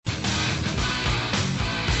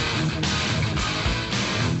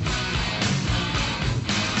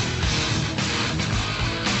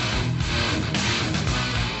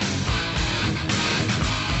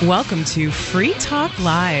Welcome to Free Talk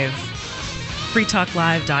Live.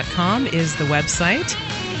 freetalklive.com is the website.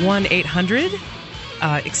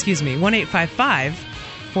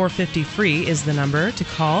 1-855-450-FREE is the number to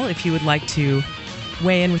call if you would like to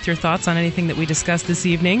weigh in with your thoughts on anything that we discussed this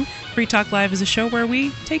evening. Free Talk Live is a show where we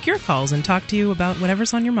take your calls and talk to you about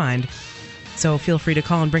whatever's on your mind. So feel free to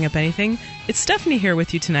call and bring up anything. It's Stephanie here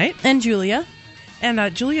with you tonight. And Julia.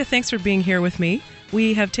 And Julia, thanks for being here with me.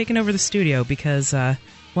 We have taken over the studio because...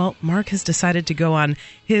 Mark has decided to go on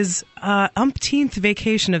his umpteenth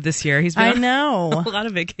vacation of this year. He's been on a lot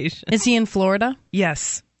of vacations. Is he in Florida?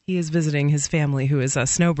 Yes. He is visiting his family who is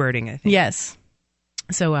snowbirding, I think. Yes.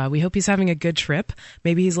 So we hope he's having a good trip.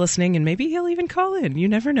 Maybe he's listening, and maybe he'll even call in. You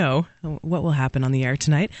never know what will happen on the air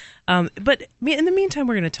tonight. But in the meantime,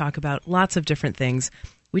 we're going to talk about lots of different things.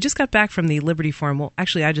 We just got back from the Liberty Forum. Well,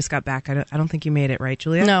 actually, I just got back. I don't think you made it, right,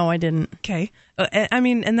 Julia? No, I didn't. Okay.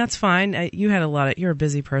 And that's fine. You're a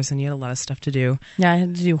busy person. You had a lot of stuff to do. Yeah, I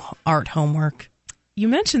had to do art homework. You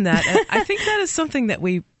mentioned that. I think that is something that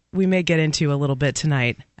we may get into a little bit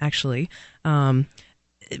tonight, actually,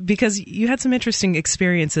 because you had some interesting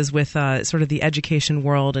experiences with sort of the education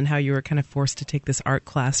world and how you were kind of forced to take this art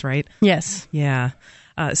class, right? Yes. Yeah.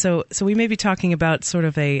 So we may be talking about sort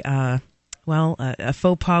of a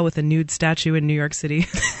faux pas with a nude statue in New York City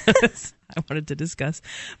I wanted to discuss.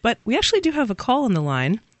 But we actually do have a call on the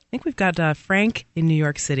line. I think we've got Frank in New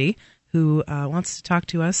York City who wants to talk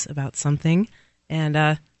to us about something. And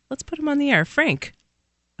let's put him on the air. Frank,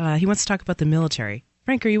 he wants to talk about the military.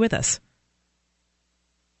 Frank, are you with us?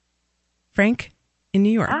 Frank in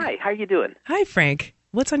New York. Hi, how are you doing? Hi, Frank.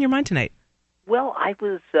 What's on your mind tonight? Well, I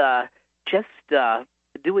was just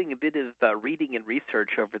doing a bit of reading and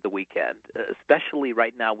research over the weekend, especially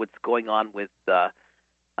right now what's going on with the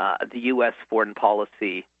U.S. foreign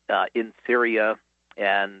policy in Syria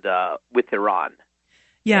and with Iran.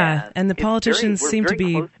 Yeah, and the politicians seem to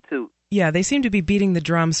be... they seem to be beating the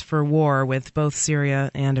drums for war with both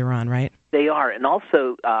Syria and Iran, right? They are, and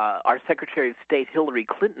also our Secretary of State Hillary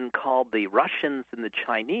Clinton called the Russians and the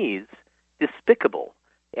Chinese despicable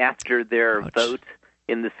after their vote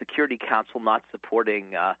in the Security Council not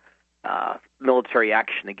supporting military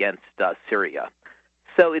action against Syria.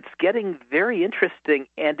 So it's getting very interesting,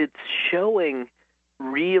 and it's showing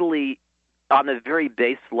really on a very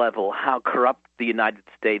base level how corrupt the United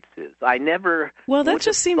States is. I never. Well, that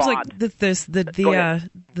just seems like the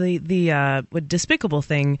despicable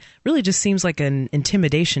thing really just seems like an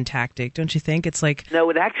intimidation tactic, don't you think? It's like no,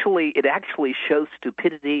 it actually shows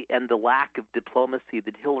stupidity and the lack of diplomacy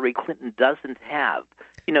that Hillary Clinton doesn't have.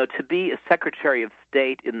 You know, to be a Secretary of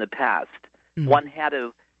State in the past, one had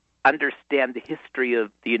to understand the history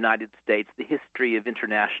of the United States, the history of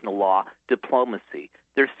international law, diplomacy.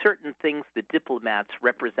 There's certain things that diplomats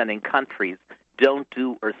representing countries don't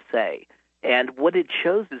do or say. And what it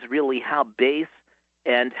shows is really how base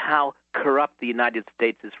and how corrupt the United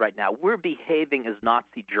States is right now. We're behaving as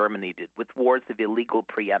Nazi Germany did with wars of illegal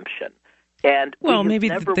preemption. And maybe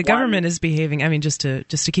the government is behaving. I mean, just to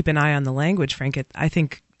keep an eye on the language, Frank. I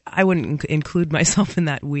think I wouldn't include myself in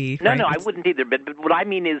that we. No, right? no, I wouldn't either. But what I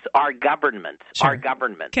mean is our government. Sure. Our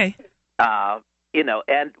government. Okay. And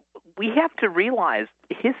we have to realize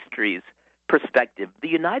history's perspective. The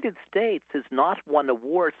United States has not won a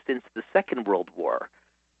war since the Second World War.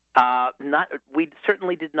 We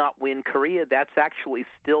certainly did not win Korea. That's actually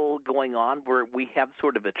still going on, where we have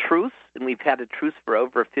sort of a truce, and we've had a truce for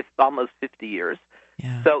over almost 50 years.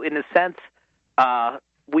 Yeah. So in a sense,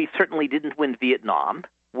 we certainly didn't win Vietnam.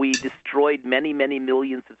 We destroyed many, many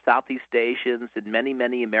millions of Southeast Asians and many,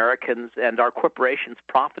 many Americans, and our corporations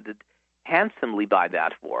profited handsomely by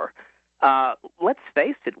that war. Let's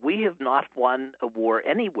face it, we have not won a war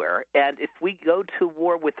anywhere, and if we go to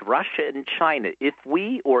war with Russia and China, if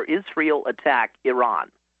we or Israel attack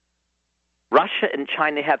Iran, Russia and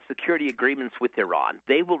China have security agreements with Iran.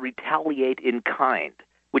 They will retaliate in kind,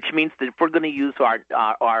 which means that if we're going to use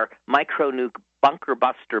our micro-nuke bunker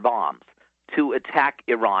buster bombs to attack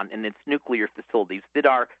Iran and its nuclear facilities that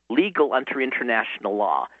are legal under international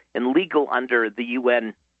law and legal under the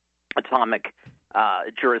UN atomic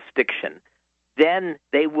jurisdiction, then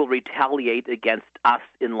they will retaliate against us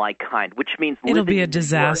in like kind, which means it'll be a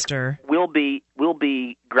disaster. Will be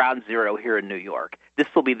ground zero here in New York. This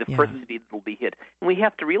will be the first city that will be hit. And we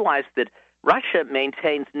have to realize that Russia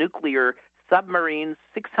maintains nuclear submarines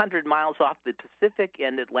 600 miles off the Pacific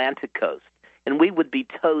and Atlantic coast, and we would be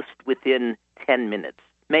toast within 10 minutes,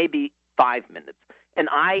 maybe 5 minutes. And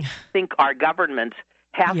I think our government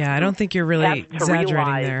has I don't think you're really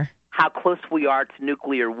exaggerating there. How close we are to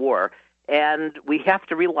nuclear war. And we have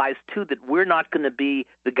to realize, too, that we're not going to be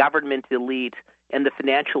the government elite and the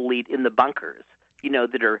financial elite in the bunkers,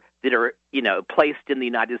 that are placed in the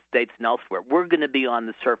United States and elsewhere. We're going to be on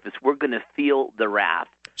the surface. We're going to feel the wrath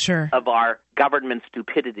of our government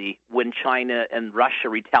stupidity when China and Russia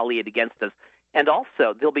retaliate against us. And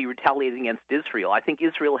also, they'll be retaliating against Israel. I think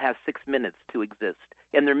Israel has 6 minutes to exist,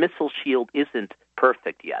 and their missile shield isn't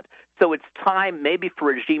perfect yet. So it's time maybe for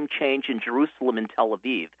regime change in Jerusalem and Tel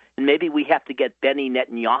Aviv, and maybe we have to get Benny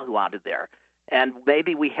Netanyahu out of there, and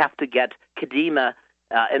maybe we have to get Kadima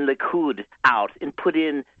and Likud out and put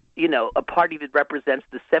in, a party that represents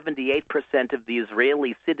the 78% of the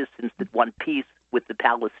Israeli citizens that want peace with the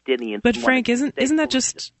Palestinians. But Frank, isn't that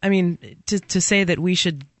just? I mean, to say that we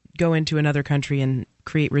should go into another country and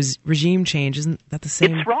create regime change, isn't that the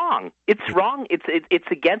same? It's wrong. It's wrong.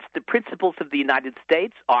 It's against the principles of the United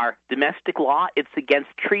States, our domestic law. It's against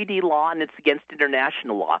treaty law, and it's against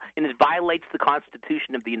international law, and it violates the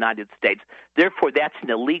Constitution of the United States. Therefore, that's an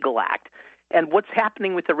illegal act. And what's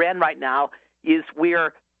happening with Iran right now is we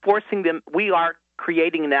are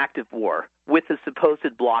creating an act of war with a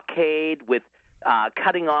supposed blockade, with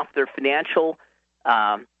cutting off their financial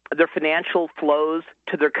flows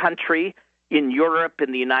to their country in Europe,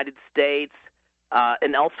 in the United States,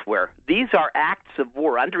 and elsewhere. These are acts of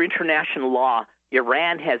war. Under international law,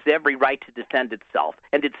 Iran has every right to defend itself,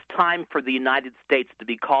 and it's time for the United States to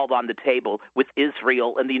be called on the table with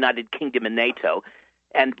Israel and the United Kingdom and NATO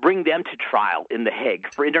and bring them to trial in The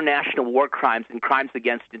Hague for international war crimes and crimes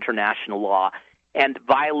against international law and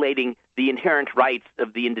violating the inherent rights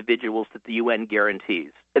of the individuals that the UN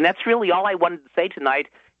guarantees. And that's really all I wanted to say tonight.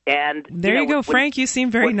 And there you go, Frank. You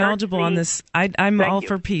seem very knowledgeable on this. I'm all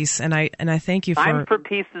for peace, and I thank you for. I'm for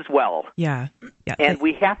peace as well. Yeah. And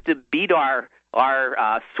we have to beat our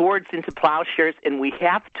swords into plowshares, and we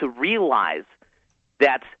have to realize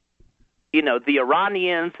that the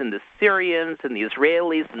Iranians and the Syrians and the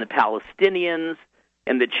Israelis and the Palestinians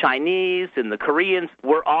and the Chinese and the Koreans,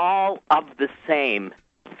 we're all of the same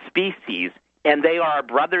species, and they are our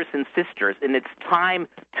brothers and sisters, and it's time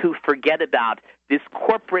to forget about this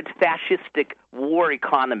corporate fascistic war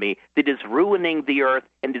economy that is ruining the earth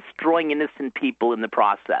and destroying innocent people in the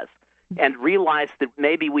process, and realize that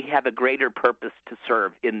maybe we have a greater purpose to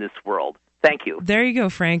serve in this world. Thank you. There you go,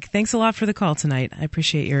 Frank. Thanks a lot for the call tonight. I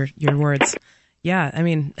appreciate your words. Yeah, I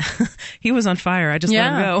mean, he was on fire. I just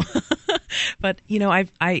let him go. But,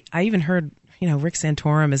 I even heard, Rick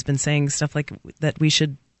Santorum has been saying stuff like that we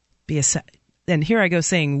should be and here I go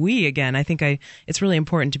saying we again. I think it's really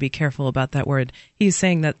important to be careful about that word. He's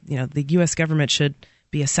saying that, the U.S. government should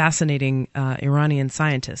be assassinating Iranian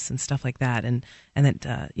scientists and stuff like that. And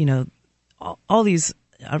that, all these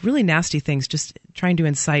really nasty things, just trying to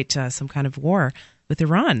incite some kind of war with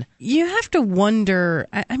Iran. You have to wonder,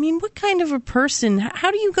 what kind of a person,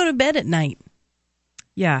 how do you go to bed at night?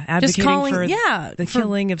 Yeah, advocating for the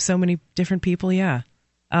killing of so many different people, yeah.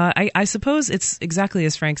 I suppose it's exactly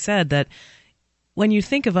as Frank said, that when you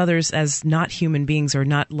think of others as not human beings or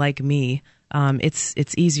not like me,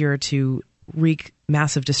 it's easier to wreak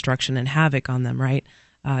massive destruction and havoc on them, right?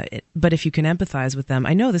 But if you can empathize with them,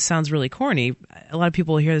 I know this sounds really corny. A lot of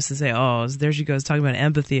people will hear this and say, oh, there she goes talking about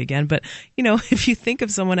empathy again. But, if you think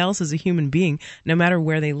of someone else as a human being, no matter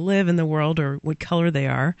where they live in the world or what color they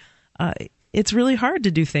are, it's really hard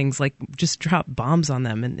to do things like just drop bombs on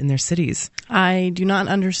them in their cities. I do not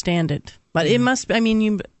understand it. But it must,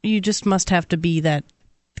 you just must have to be that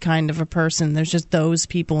kind of a person. There's just those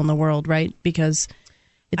people in the world, right? Because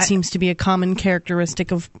it seems to be a common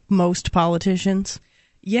characteristic of most politicians.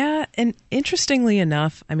 Yeah, and interestingly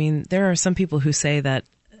enough, there are some people who say that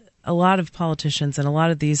a lot of politicians and a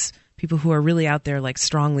lot of these people who are really out there, like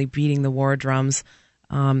strongly beating the war drums,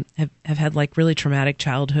 have had like really traumatic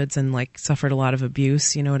childhoods and like suffered a lot of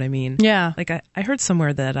abuse. You know what I mean? Yeah. Like I heard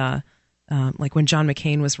somewhere that like when John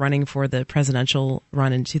McCain was running for the presidential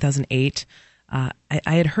run in 2008, I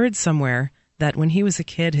had heard somewhere that when he was a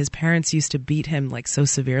kid, his parents used to beat him like so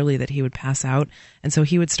severely that he would pass out, and so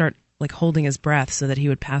he would start like holding his breath so that he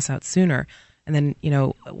would pass out sooner. And then,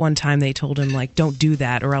 one time they told him like, don't do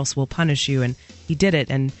that or else we'll punish you. And he did it.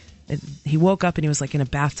 And he woke up and he was like in a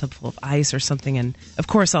bathtub full of ice or something. And of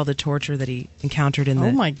course, all the torture that he encountered in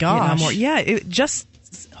the Vietnam War. Yeah, just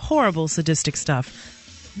horrible, sadistic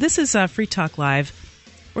stuff. This is Free Talk Live.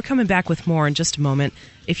 We're coming back with more in just a moment.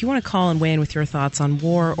 If you want to call and weigh in with your thoughts on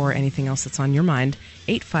war or anything else that's on your mind,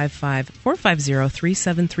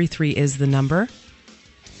 855-450-3733 is the number.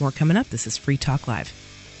 More coming up. This is Free Talk Live.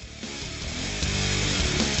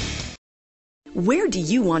 Where do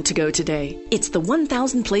you want to go today? It's the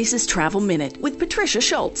 1000 Places Travel Minute with Patricia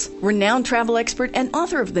Schultz, renowned travel expert and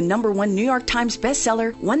author of the #1 New York Times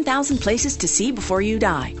bestseller, 1000 Places to See Before You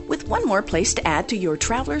Die, with one more place to add to your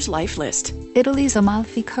traveler's life list. Italy's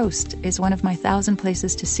Amalfi Coast is one of my 1000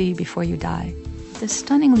 places to see before you die. The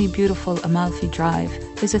stunningly beautiful Amalfi Drive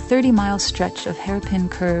is a 30-mile stretch of hairpin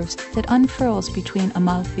curves that unfurls between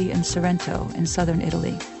Amalfi and Sorrento in southern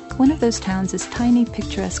Italy. One of those towns is tiny,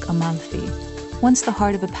 picturesque Amalfi, once the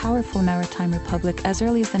heart of a powerful maritime republic as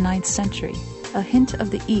early as the 9th century. A hint of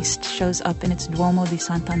the East shows up in its Duomo di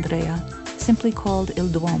Sant'Andrea, simply called Il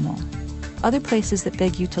Duomo. Other places that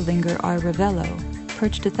beg you to linger are Ravello,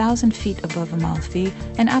 perched 1,000 feet above Amalfi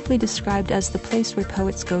and aptly described as the place where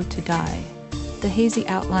poets go to die. The hazy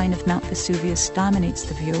outline of Mount Vesuvius dominates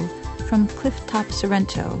the view from cliff-top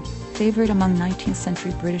Sorrento, favored among 19th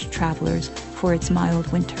century British travelers for its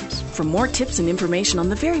mild winters. For more tips and information on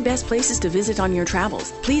the very best places to visit on your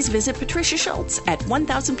travels, please visit Patricia Schultz at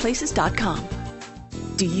 1000places.com.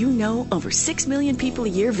 Do you know over 6 million people a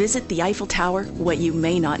year visit the Eiffel Tower? What you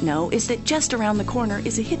may not know is that just around the corner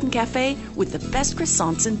is a hidden cafe with the best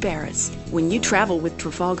croissants in Paris. When you travel with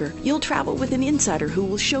Trafalgar, you'll travel with an insider who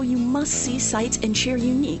will show you must-see sights and share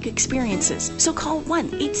unique experiences. So call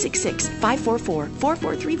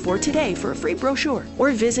 1-866-544-4434 today for a free brochure,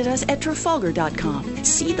 or visit us at Trafalgar.com.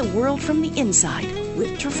 See the world from the inside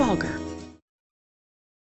with Trafalgar.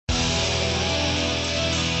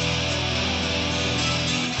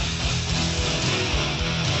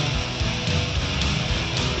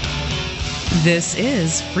 This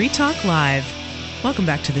is Free Talk Live. Welcome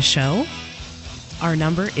back to the show. Our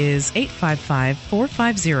number is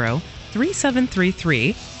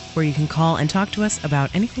 855-450-3733, where you can call and talk to us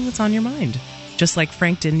about anything that's on your mind. Just like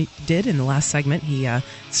Frank did in the last segment, he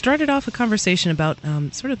started off a conversation about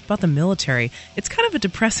sort of about the military. It's kind of a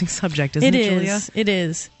depressing subject, isn't it, Julia? It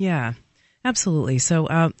is. Yeah, absolutely.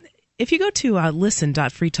 So if you go to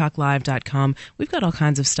listen.freetalklive.com, we've got all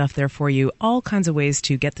kinds of stuff there for you, all kinds of ways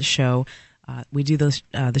to get the show. We do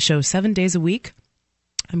the show 7 days a week.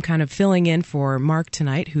 I'm kind of filling in for Mark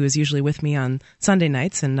tonight, who is usually with me on Sunday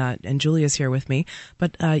nights, and Julia's here with me.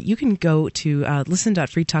 But you can go to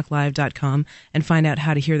listen.freetalklive.com and find out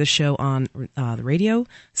how to hear the show on the radio,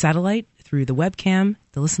 satellite, through the webcam,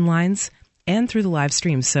 the listen lines, and through the live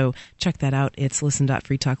stream. So check that out. It's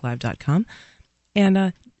listen.freetalklive.com.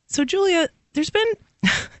 And so, Julia, there's been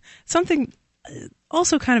something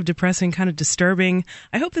also kind of depressing, kind of disturbing.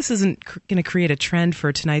 I hope this isn't going to create a trend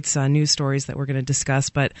for tonight's news stories that we're going to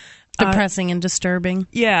discuss, but depressing and disturbing.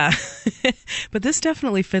 Yeah, but this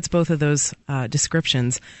definitely fits both of those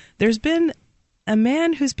descriptions. There's been a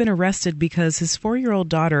man who's been arrested because his 4-year-old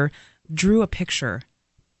daughter drew a picture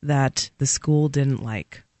that the school didn't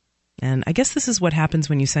like. And I guess this is what happens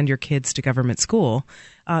when you send your kids to government school.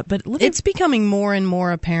 But it's becoming more and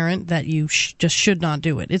more apparent that you just should not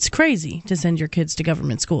do it. It's crazy to send your kids to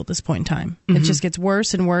government school at this point in time. Mm-hmm. It just gets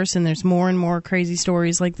worse and worse, and there's more and more crazy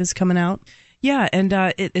stories like this coming out. Yeah, and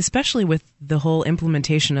especially with the whole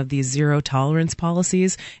implementation of these zero-tolerance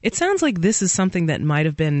policies, it sounds like this is something that might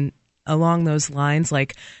have been along those lines,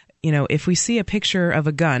 like, you know, if we see a picture of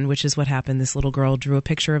a gun, which is what happened, this little girl drew a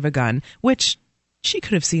picture of a gun, which she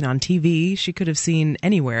could have seen on TV, she could have seen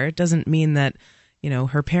anywhere. It doesn't mean that, you know,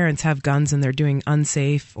 her parents have guns and they're doing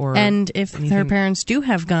unsafe or And if anything. her parents do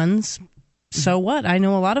have guns, so what? I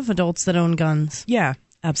know a lot of adults that own guns. Yeah,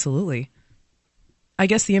 absolutely. I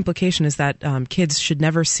guess the implication is that kids should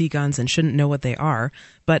never see guns and shouldn't know what they are.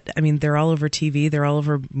 But, I mean, they're all over TV, they're all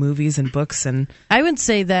over movies and books. And I would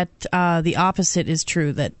say that the opposite is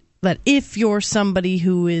true, that if you're somebody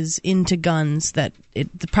who is into guns, that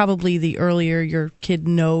probably the earlier your kid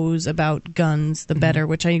knows about guns, the better,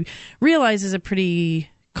 which I realize is a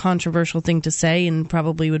pretty controversial thing to say and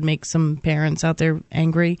probably would make some parents out there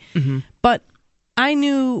angry. Mm-hmm. But I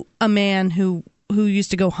knew a man who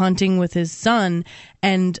used to go hunting with his son,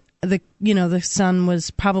 and the son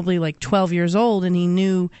was probably like 12 years old, and he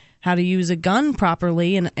knew how to use a gun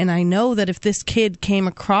properly. And I know that if this kid came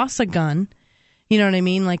across a gun, you know what I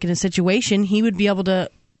mean? Like in a situation, he would be able to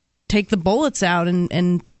take the bullets out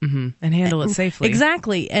and handle it safely.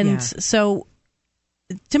 Exactly. And so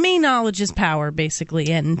to me, knowledge is power,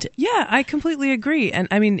 basically. And yeah, I completely agree. And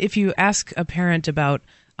I mean, if you ask a parent about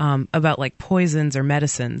like poisons or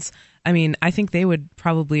medicines, I mean, I think they would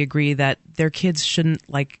probably agree that their kids shouldn't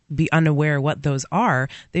like be unaware what those are.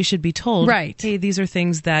 They should be told, right, hey, these are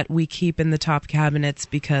things that we keep in the top cabinets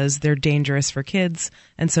because they're dangerous for kids,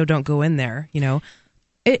 and so don't go in there, you know.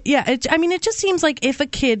 It just seems like if a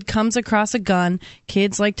kid comes across a gun,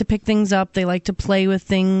 kids like to pick things up. They like to play with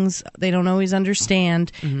things they don't always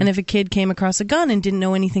understand. And if a kid came across a gun and didn't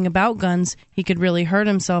know anything about guns, he could really hurt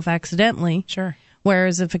himself accidentally. Sure.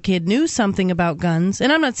 Whereas if a kid knew something about guns,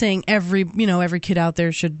 and I'm not saying every kid out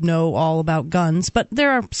there should know all about guns, but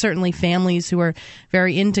there are certainly families who are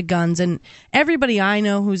very into guns, and everybody I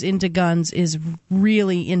know who's into guns is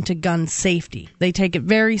really into gun safety. They take it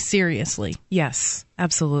very seriously. Yes,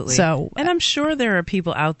 absolutely. And I'm sure there are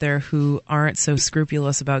people out there who aren't so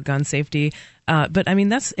scrupulous about gun safety, but I mean,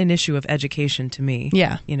 that's an issue of education to me.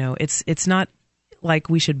 Yeah. It's not like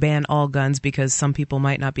we should ban all guns because some people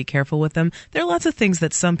might not be careful with them. There are lots of things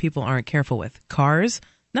that some people aren't careful with. Cars,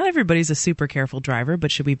 not everybody's a super careful driver,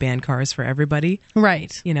 but should we ban cars for everybody?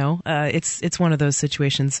 Right. It's one of those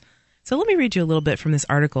situations. So let me read you a little bit from this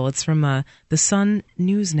article. It's from the Sun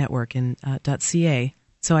News Network in .ca.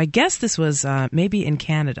 So I guess this was maybe in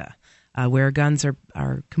Canada, where guns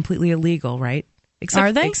are completely illegal, right?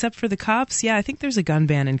 Are they? Except for the cops. Yeah, I think there's a gun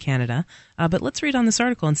ban in Canada. But let's read on this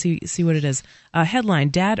article and see what it is. Headline,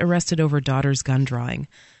 Dad arrested over daughter's gun drawing.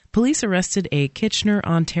 Police arrested a Kitchener,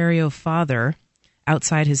 Ontario father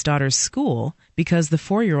outside his daughter's school because the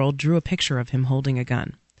 4-year-old drew a picture of him holding a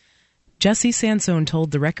gun. Jesse Sansone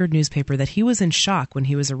told the Record newspaper that he was in shock when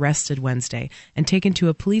he was arrested Wednesday and taken to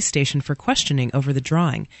a police station for questioning over the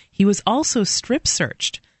drawing. He was also strip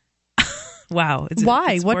searched. Wow.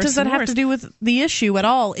 Why? It's what does that have to do with the issue at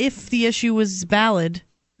all? If the issue was valid,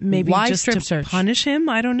 maybe why just strip to search? Punish him?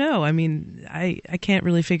 I don't know. I mean, I can't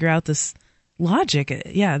really figure out this logic.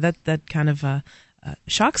 Yeah, that kind of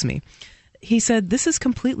shocks me. He said, "This is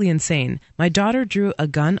completely insane. My daughter drew a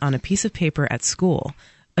gun on a piece of paper at school."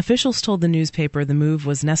 Officials told the newspaper the move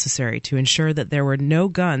was necessary to ensure that there were no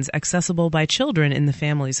guns accessible by children in the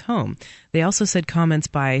family's home. They also said comments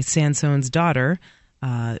by Sansone's daughter,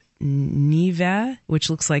 Niva, which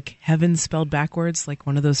looks like heaven spelled backwards, like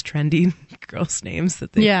one of those trendy girls' names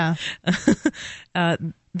that they... Yeah.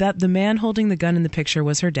 That the man holding the gun in the picture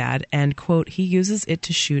was her dad, and, quote, he uses it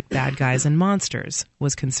to shoot bad guys and monsters,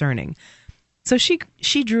 was concerning. So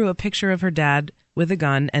she drew a picture of her dad with a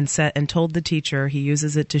gun and told the teacher he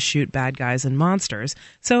uses it to shoot bad guys and monsters.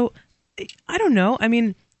 So, I don't know. I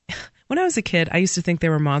mean... When I was a kid, I used to think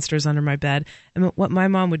there were monsters under my bed. And what my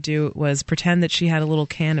mom would do was pretend that she had a little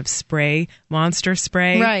can of spray, monster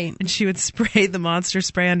spray. Right. And she would spray the monster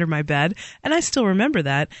spray under my bed. And I still remember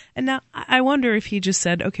that. And now I wonder if he just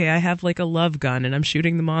said, okay, I have like a love gun and I'm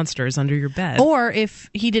shooting the monsters under your bed. Or if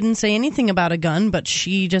he didn't say anything about a gun, but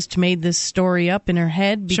she just made this story up in her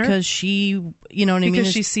head because she, you know what I mean?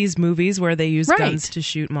 Because she sees movies where they use Right. guns to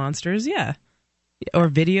shoot monsters. Yeah. Or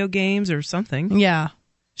video games or something. Yeah.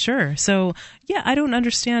 Sure. So, yeah, I don't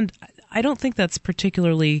understand. I don't think that's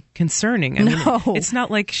particularly concerning. I No. mean, it's not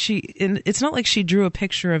like she drew a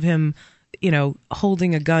picture of him,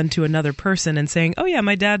 holding a gun to another person and saying, "Oh yeah,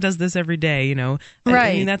 my dad does this every day." Right.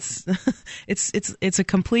 I mean, that's it's a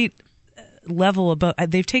complete level above.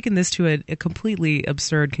 They've taken this to a completely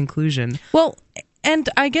absurd conclusion. Well, and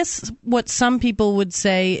I guess what some people would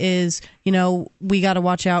say is, we got to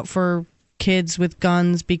watch out for kids with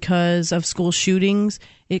guns because of school shootings.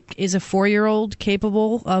 Is a 4-year-old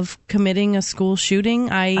capable of committing a school shooting?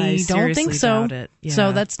 I don't think so. Doubt it. Yeah. So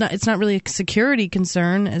it's not really a security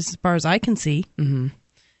concern as far as I can see. Mm-hmm.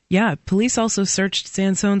 Yeah, police also searched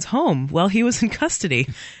Sansone's home while he was in custody.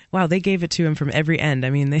 Wow, they gave it to him from every end.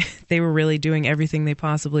 I mean, they were really doing everything they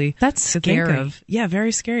possibly That's could scary. think of. Yeah,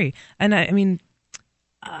 very scary. And I mean,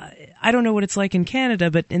 I don't know what it's like in Canada,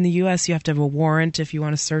 but in the U.S. you have to have a warrant if you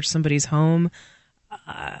want to search somebody's home.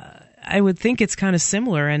 I would think it's kind of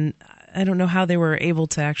similar, and I don't know how they were able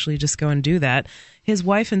to actually just go and do that. His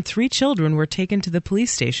wife and 3 children were taken to the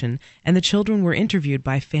police station, and the children were interviewed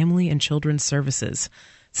by Family and Children's Services.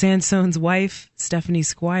 Sansone's wife, Stephanie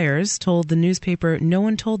Squires, told the newspaper no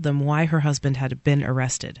one told them why her husband had been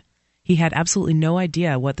arrested. He had absolutely no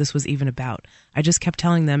idea what this was even about. I just kept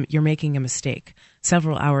telling them, you're making a mistake.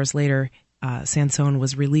 Several hours later, Sansone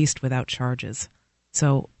was released without charges.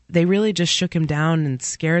 So they really just shook him down and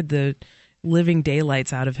scared the living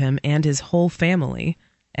daylights out of him and his whole family.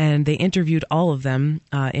 And they interviewed all of them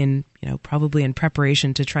probably in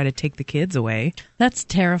preparation to try to take the kids away. That's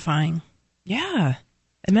terrifying. Yeah.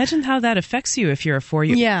 Imagine how that affects you if you're a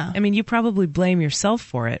 4-year-old. Yeah. I mean, you probably blame yourself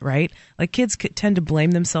for it, right? Like kids tend to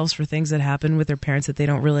blame themselves for things that happen with their parents that they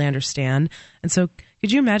don't really understand. And so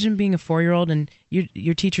could you imagine being a 4-year-old and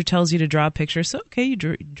your teacher tells you to draw a picture? So, okay, you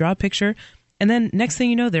draw a picture. And then next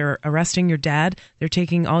thing you know, they're arresting your dad. They're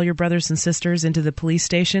taking all your brothers and sisters into the police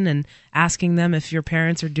station and asking them if your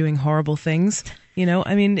parents are doing horrible things.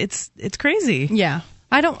 I mean, it's crazy. Yeah.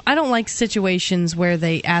 I don't like situations where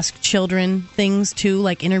they ask children things too,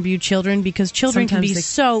 like interview children, because children can be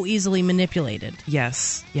so easily manipulated.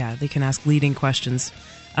 Yes. Yeah, they can ask leading questions.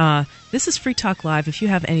 This is Free Talk Live. If you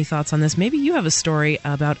have any thoughts on this, maybe you have a story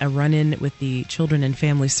about a run-in with the Children and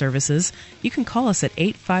Family Services, you can call us at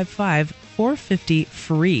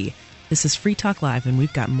 855-450-FREE. This is Free Talk Live, and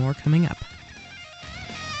we've got more coming up.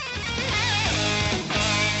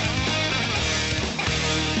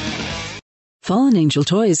 Fallen Angel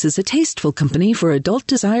Toys is a tasteful company for adult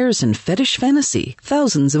desires and fetish fantasy.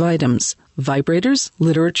 Thousands of items. Vibrators,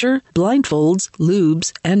 literature, blindfolds,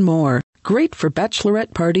 lubes, and more. Great for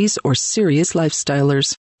bachelorette parties or serious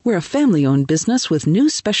lifestylers. We're a family-owned business with new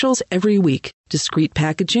specials every week. Discreet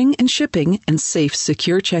packaging and shipping and safe,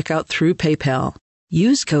 secure checkout through PayPal.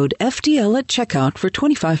 Use code FTL at checkout for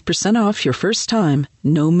 25% off your first time.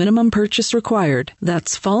 No minimum purchase required.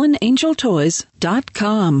 That's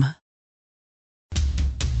fallenangeltoys.com.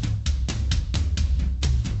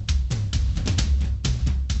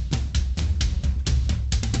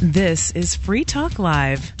 This is Free Talk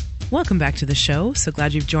Live. Welcome back to the show. So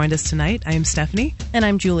glad you've joined us tonight. I am Stephanie. And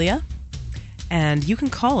I'm Julia. And you can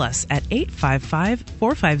call us at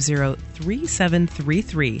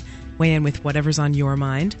 855-450-3733. Weigh in with whatever's on your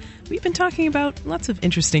mind. We've been talking about lots of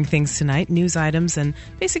interesting things tonight, news items, and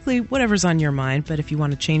basically whatever's on your mind. But if you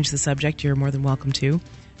want to change the subject, you're more than welcome to.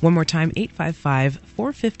 One more time,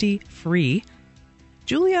 855-450-FREE.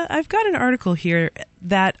 Julia, I've got an article here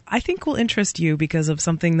that I think will interest you because of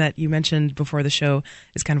something that you mentioned before the show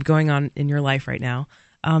is kind of going on in your life right now.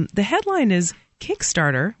 The headline is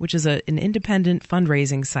Kickstarter, which is an independent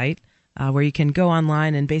fundraising site where you can go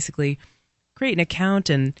online and basically create an account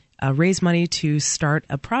and raise money to start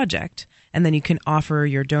a project. And then you can offer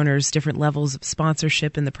your donors different levels of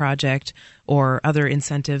sponsorship in the project or other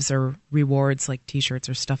incentives or rewards like T-shirts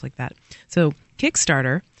or stuff like that. So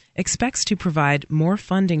Kickstarter expects to provide more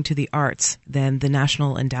funding to the arts than the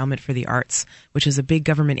National Endowment for the Arts, which is a big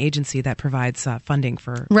government agency that provides funding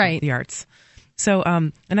for the arts. So,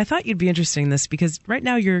 and I thought you'd be interested in this because right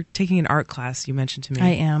now you're taking an art class, you mentioned to me. I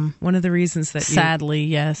am. One of the reasons that Sadly,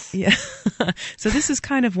 yes. Yeah. So this is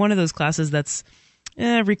kind of one of those classes that's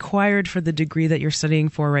required for the degree that you're studying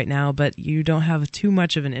for right now, but you don't have too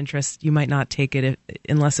much of an interest. You might not take it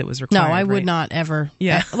unless it was required. No, I would not ever.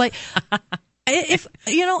 Yeah. If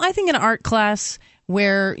I think an art class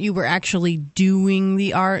where you were actually doing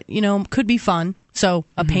the art, could be fun. So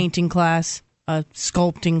a painting class, a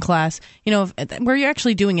sculpting class, where you're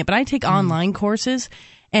actually doing it. But I take online courses,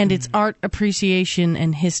 and it's art appreciation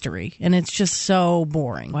and history, and it's just so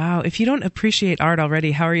boring. Wow! If you don't appreciate art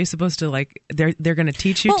already, how are you supposed to They're going to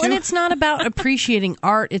teach you? Well, and it's not about appreciating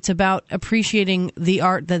art; it's about appreciating the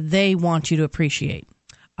art that they want you to appreciate.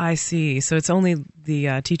 I see. So it's only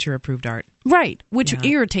the teacher-approved art. Right, which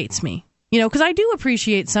irritates me. Because I do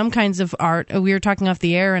appreciate some kinds of art. We were talking off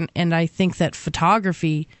the air, and I think that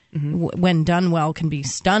photography, when done well, can be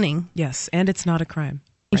stunning. Yes, and it's not a crime.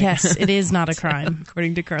 Right? Yes, it is not a crime.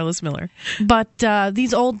 According to Carlos Miller. But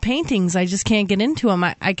these old paintings, I just can't get into them.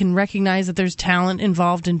 I can recognize that there's talent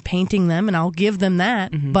involved in painting them, and I'll give them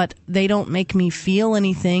that, but they don't make me feel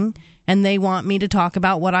anything. And they want me to talk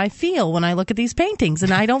about what I feel when I look at these paintings,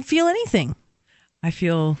 and I don't feel anything. I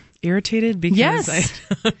feel irritated because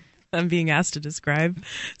I'm being asked to describe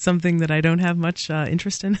something that I don't have much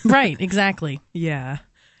interest in. Right, exactly. Yeah.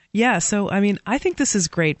 So, I think this is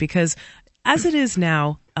great because as it is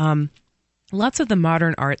now, lots of the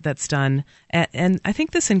modern art that's done, and I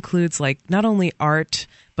think this includes not only art,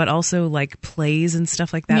 but also plays and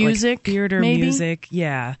stuff like that. Music, like theater, maybe? Music.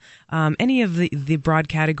 Yeah. Any of the broad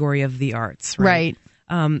category of the arts. Right.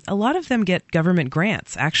 A lot of them get government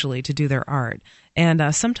grants, actually, to do their art.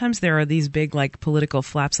 And sometimes there are these big, political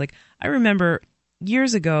flaps. I remember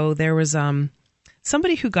years ago, there was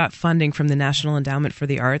somebody who got funding from the National Endowment for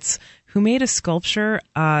the Arts who made a sculpture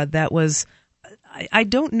that was, I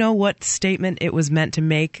don't know what statement it was meant to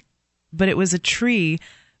make, but it was a tree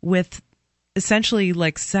with essentially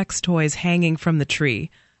sex toys hanging from the tree.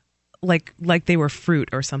 Like they were fruit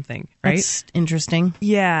or something, right? That's interesting.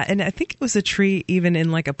 Yeah, and I think it was a tree even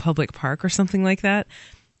in a public park or something like that.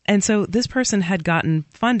 And so this person had gotten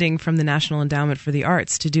funding from the National Endowment for the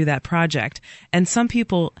Arts to do that project. And some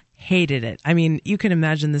people hated it. You can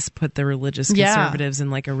imagine this put the religious conservatives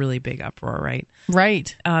in a really big uproar, right?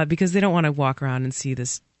 Right. Because they don't want to walk around and see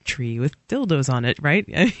this tree with dildos on it, right?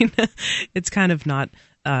 It's kind of not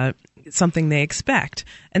something they expect.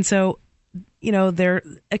 And so,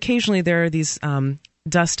 occasionally there are these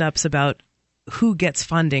dust-ups about who gets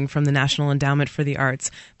funding from the National Endowment for the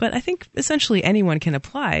Arts. But I think essentially anyone can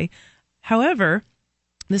apply. However,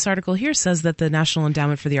 this article here says that the National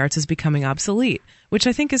Endowment for the Arts is becoming obsolete, which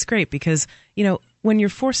I think is great because, when you're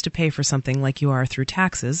forced to pay for something like you are through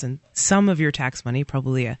taxes, and some of your tax money,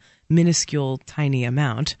 probably a minuscule, tiny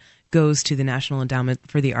amount, goes to the National Endowment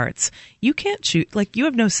for the Arts, you can't choose, you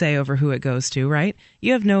have no say over who it goes to, right?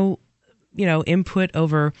 You have no, input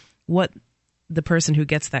over what the person who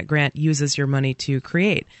gets that grant uses your money to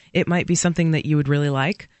create. It might be something that you would really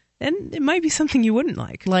like, and it might be something you wouldn't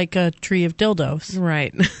like. Like a tree of dildos.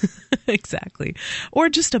 Right. Exactly. Or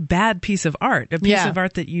just a bad piece of art, a piece of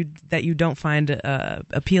art that you don't find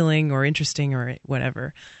appealing or interesting or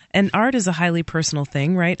whatever. And art is a highly personal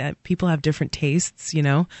thing, right? People have different tastes,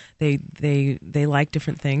 they like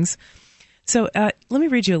different things. So let me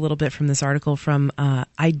read you a little bit from this article from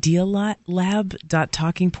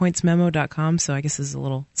idealab.talkingpointsmemo.com. So I guess this is a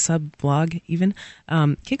little sub-blog even.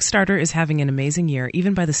 Kickstarter is having an amazing year,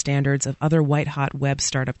 even by the standards of other white-hot web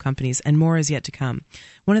startup companies, and more is yet to come.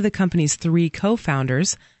 One of the company's 3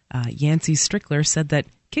 co-founders, Yancey Strickler, said that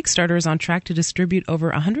Kickstarter is on track to distribute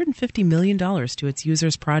over $150 million to its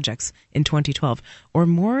users' projects in 2012, or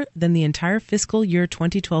more than the entire fiscal year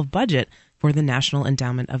 2012 budget for the National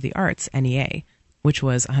Endowment of the Arts, NEA, which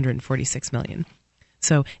was $146 million.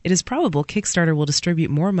 So it is probable Kickstarter will distribute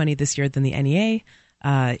more money this year than the NEA,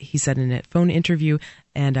 he said in a phone interview,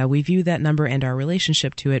 and we view that number and our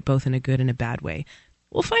relationship to it both in a good and a bad way.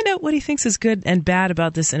 We'll find out what he thinks is good and bad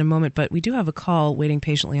about this in a moment, but we do have a call waiting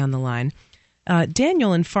patiently on the line.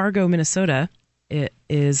 Daniel in Fargo, Minnesota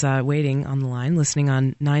is waiting on the line, listening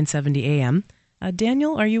on 970 AM.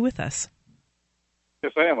 Daniel, are you with us?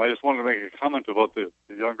 Yes, I am. I just wanted to make a comment about the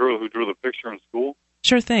young girl who drew the picture in school.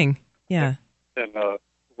 Sure thing. Yeah. And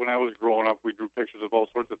when I was growing up, we drew pictures of all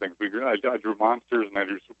sorts of things. I drew monsters and I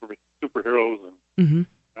drew superheroes and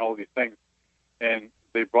all these things. And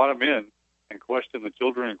they brought them in and questioned the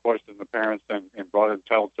children and questioned the parents and brought in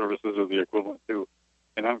child services or the equivalent too.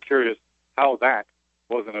 And I'm curious how that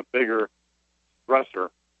wasn't a bigger stressor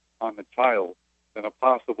on the child than a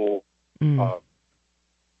possible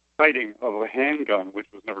sighting of a handgun, which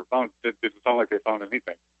was never found. It didn't sound like they found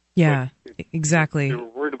anything. Yeah, exactly. They were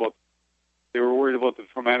worried about the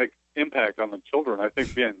traumatic impact on the children. I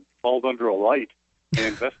think being hauled under a light and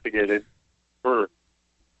investigated for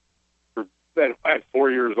at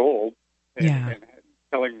 4 years old, and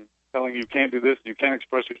telling you can't do this, you can't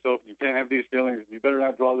express yourself, you can't have these feelings, you better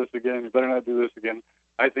not draw this again, you better not do this again.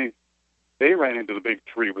 I think they ran into the big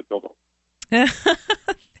tree with dildo.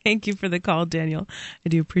 Thank you for the call, Daniel. I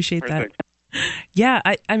do appreciate that. Yeah,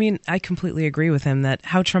 I mean, I completely agree with him that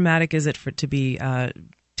how traumatic is it to be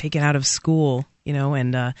taken out of school,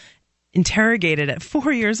 and interrogated at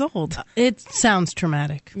 4 years old. It sounds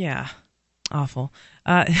traumatic. Yeah, awful.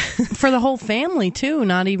 For the whole family, too.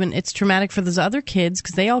 Not even, it's traumatic for those other kids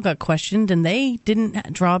because they all got questioned and they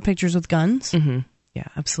didn't draw pictures with guns. Mm-hmm. Yeah,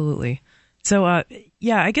 absolutely. So, I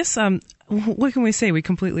guess, what can we say? We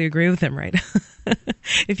completely agree with him, right?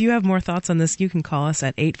 If you have more thoughts on this, you can call us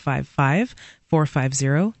at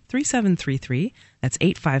 855-450-3733. That's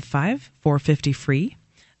 855-450-FREE.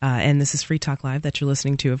 And this is Free Talk Live that you're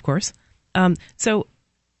listening to, of course. So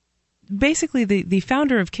basically, the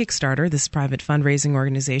founder of Kickstarter, this private fundraising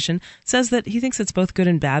organization, says that he thinks it's both good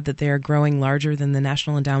and bad that they are growing larger than the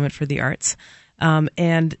National Endowment for the Arts.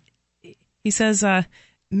 And he says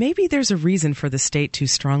maybe there's a reason for the state to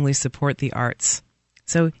strongly support the arts.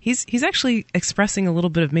 So he's actually expressing a little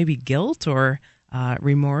bit of maybe guilt or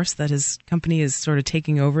remorse that his company is sort of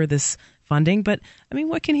taking over this funding. But, I mean,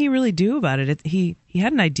 what can he really do about it? He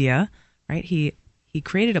had an idea, right? He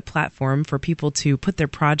created a platform for people to put their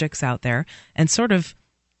projects out there and sort of,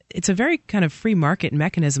 it's a very kind of free market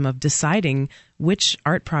mechanism of deciding which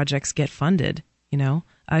art projects get funded,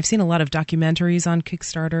 I've seen a lot of documentaries on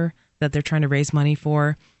Kickstarter that they're trying to raise money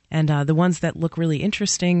for, and the ones that look really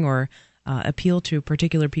interesting or appeal to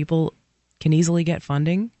particular people can easily get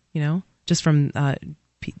funding, just from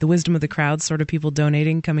the wisdom of the crowd, sort of people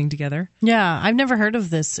donating, coming together. Yeah, I've never heard of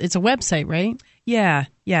this. It's a website, right? Yeah,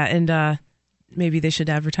 and maybe they should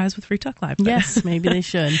advertise with Free Talk Live. Yes, maybe they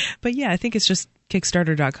should. But yeah, I think it's just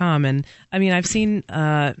Kickstarter.com. And I mean, I've seen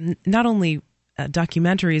not only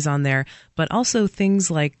documentaries on there, but also things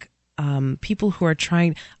like people who are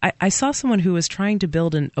trying. I saw someone who was trying to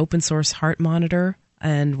build an open source heart monitor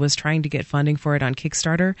and was trying to get funding for it on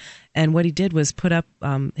Kickstarter. And what he did was put up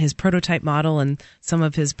his prototype model and some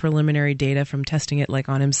of his preliminary data from testing it like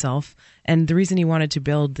on himself. And the reason he wanted to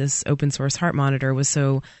build this open source heart monitor was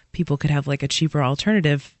so people could have like a cheaper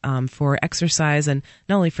alternative for exercise, and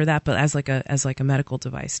not only for that, but as like a medical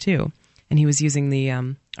device too. And he was using the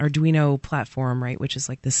Arduino platform, right, which is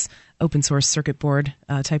like this open source circuit board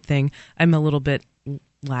type thing. I'm a little bit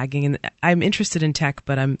lagging. And I'm interested in tech,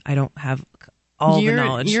 but I don't have all the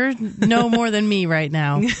knowledge. You're no more than me right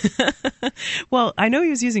now. Well, I know he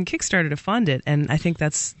was using Kickstarter to fund it, and I think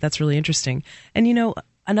that's really interesting. And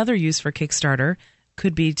another use for Kickstarter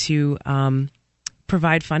could be to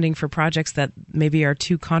provide funding for projects that maybe are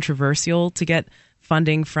too controversial to get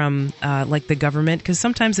funding from like the government, because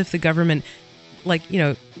sometimes if the government,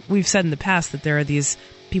 we've said in the past that there are these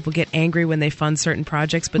people get angry when they fund certain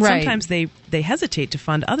projects, but sometimes they hesitate to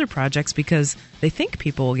fund other projects because they think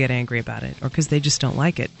people will get angry about it, or because they just don't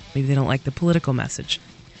like it. Maybe they don't like the political message.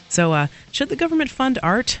 So should the government fund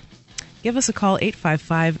art? Give us a call,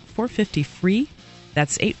 855-450-FREE.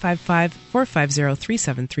 That's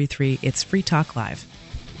 855-450-3733. It's Free Talk Live.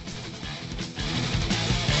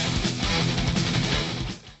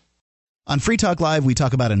 On Free Talk Live, we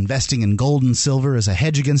talk about investing in gold and silver as a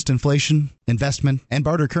hedge against inflation, investment, and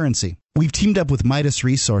barter currency. We've teamed up with Midas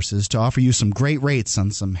Resources to offer you some great rates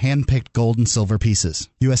on some hand-picked gold and silver pieces.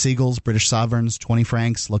 U.S. Eagles, British Sovereigns, 20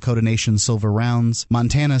 francs, Lakota Nation silver rounds,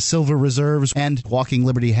 Montana silver reserves, and Walking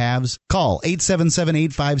Liberty halves. Call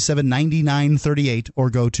 877-857-9938 or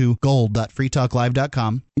go to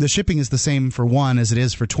gold.freetalklive.com. The shipping is the same for 1 as it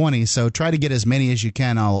is for 20, so try to get as many as you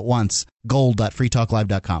can all at once.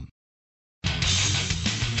 Gold.freetalklive.com.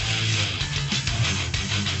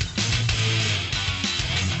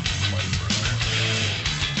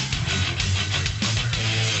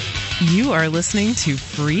 You are listening to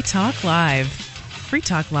Free Talk Live.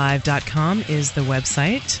 freetalklive.com is the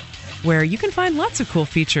website where you can find lots of cool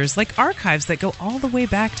features like archives that go all the way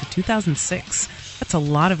back to 2006. That's a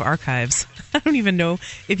lot of archives. I don't even know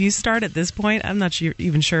if you start at this point. I'm not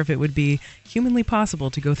even sure if it would be humanly possible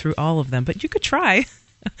to go through all of them, but you could try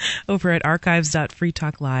over at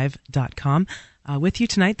archives.freetalklive.com. With you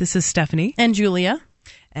tonight, this is Stephanie. And Julia.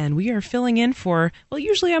 And we are filling in for,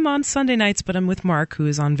 usually I'm on Sunday nights, but I'm with Mark, who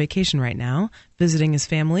is on vacation right now, visiting his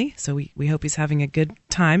family. So we hope he's having a good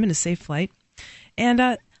time and a safe flight.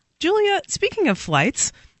 And Julia, speaking of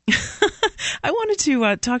flights, I wanted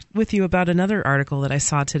to talk with you about another article that I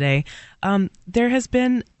saw today. There has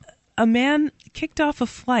been a man kicked off a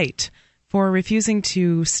flight for refusing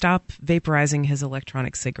to stop vaporizing his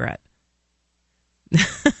electronic cigarette.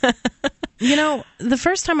 The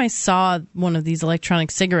first time I saw one of these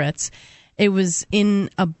electronic cigarettes, it was in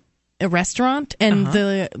a restaurant, and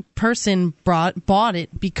the person bought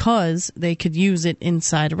it because they could use it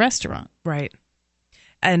inside a restaurant. Right.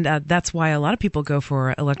 And that's why a lot of people go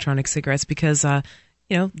for electronic cigarettes, because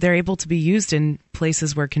they're able to be used in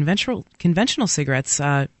places where conventional cigarettes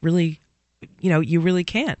really, you really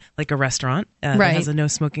can't, like a restaurant that has a no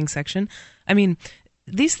smoking section. I mean,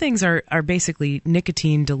 these things are basically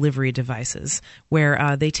nicotine delivery devices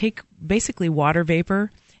where they take basically water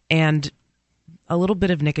vapor and a little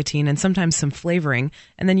bit of nicotine and sometimes some flavoring,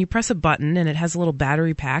 and then you press a button and it has a little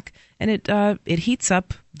battery pack, and it heats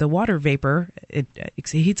up the water vapor. It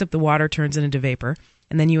heats up the water, turns it into vapor,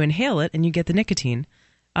 and then you inhale it and you get the nicotine.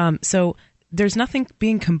 So there's nothing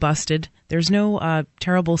being combusted. There's no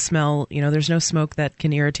terrible smell. There's no smoke that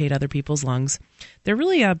can irritate other people's lungs. They're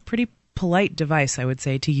really a pretty polite device, I would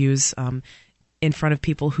say, to use in front of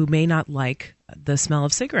people who may not like the smell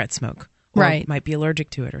of cigarette smoke, or might be allergic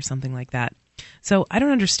to it or something like that. So I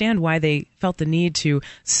don't understand why they felt the need to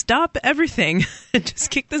stop everything and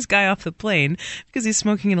just kick this guy off the plane because he's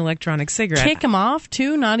smoking an electronic cigarette. Kick him off,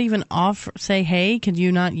 too? Not even off, say, hey, could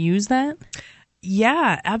you not use that?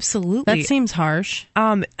 Yeah, absolutely. That seems harsh.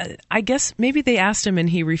 I guess maybe they asked him and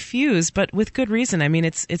he refused, but with good reason. I mean,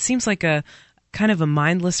 it seems like a kind of a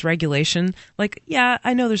mindless regulation. Like, yeah,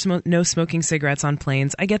 I know there's no smoking cigarettes on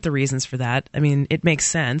planes. I get the reasons for that. I mean, it makes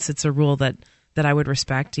sense. It's a rule that I would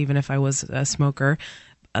respect, even if I was a smoker,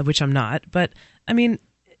 which I'm not. But, I mean,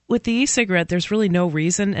 with the e-cigarette, there's really no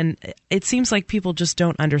reason, and it seems like people just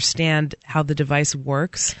don't understand how the device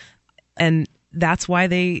works, and that's why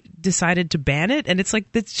they decided to ban it. And it's like,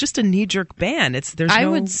 it's just a knee-jerk ban. I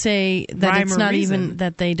would say that it's not even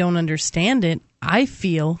that they don't understand it. I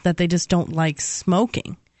feel that they just don't like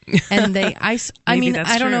smoking. And I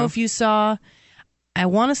don't know if you saw, I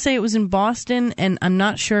want to say it was in Boston, and I'm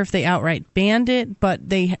not sure if they outright banned it, but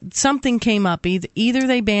something came up. Either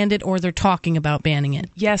they banned it or they're talking about banning it.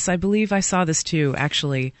 Yes, I believe I saw this too,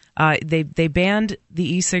 actually. They banned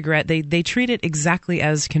the e-cigarette. They treat it exactly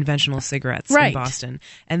as conventional cigarettes in Boston.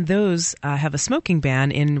 And those have a smoking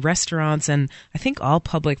ban in restaurants and I think all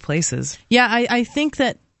public places. Yeah, I think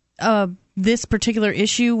that this particular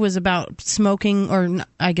issue was about smoking, or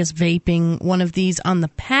I guess vaping, one of these on the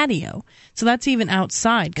patio. So that's even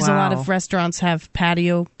outside, because a lot of restaurants have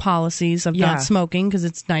patio policies of not smoking because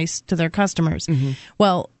it's nice to their customers. Mm-hmm.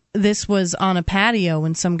 Well, this was on a patio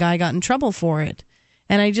and some guy got in trouble for it.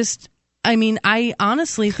 And I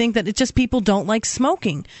honestly think that it's just people don't like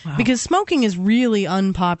smoking. Wow. Because smoking is really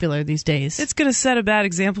unpopular these days. It's going to set a bad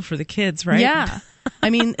example for the kids, right? Yeah. I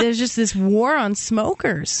mean, there's just this war on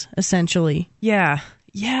smokers, essentially. Yeah.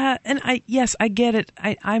 Yeah. And I get it.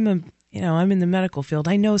 I'm in the medical field.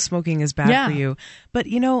 I know smoking is bad for you. But,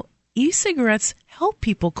 e-cigarettes help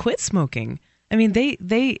people quit smoking. I mean, they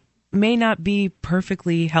may not be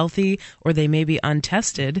perfectly healthy, or they may be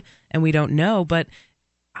untested and we don't know, but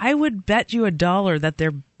I would bet you $1 that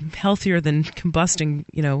they're healthier than combusting,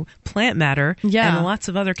 plant matter and lots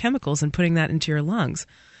of other chemicals and putting that into your lungs.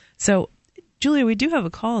 So, Julia, we do have a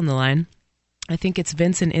call on the line. I think it's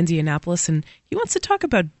Vince in Indianapolis, and he wants to talk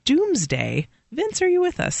about doomsday. Vince, are you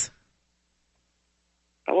with us?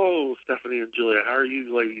 Hello, Stephanie and Julia. How are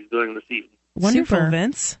you ladies doing this evening? Wonderful, Super.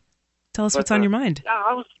 Vince. Tell us what's on your mind.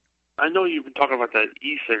 Yeah, I know you've been talking about that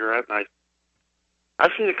e-cigarette, and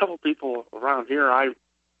I've seen a couple people around here. I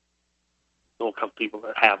know a couple people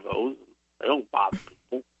that have those. They don't bother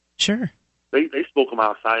people. Sure. They smoke them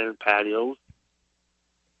outside in patios.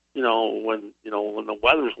 When the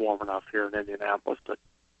weather's warm enough here in Indianapolis, but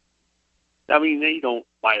I mean, they don't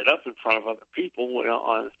light it up in front of other people,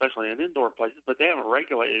 especially in indoor places, but they haven't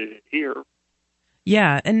regulated it here.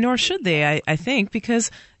 Yeah, and nor should they, I think,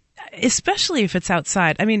 because especially if it's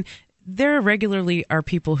outside. I mean, there regularly are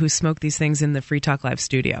people who smoke these things in the Free Talk Live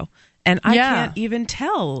studio, and I can't even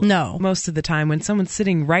tell most of the time when someone's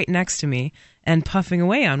sitting right next to me and puffing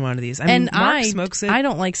away on one of these. I mean, Mark smokes it. I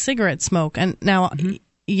don't like cigarette smoke, and now...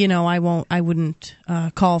 I wouldn't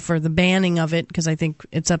call for the banning of it because I think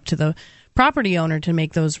it's up to the property owner to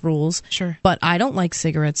make those rules. Sure. But I don't like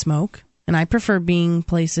cigarette smoke, and I prefer being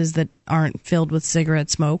places that aren't filled with cigarette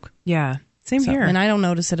smoke. Yeah, same here. And I don't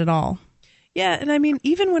notice it at all. Yeah, and I mean,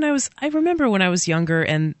 even I remember when I was younger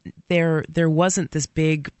and there wasn't this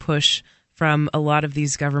big push from a lot of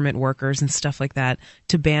these government workers and stuff like that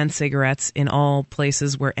to ban cigarettes in all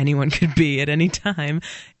places where anyone could be at any time.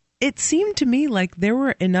 It seemed to me like there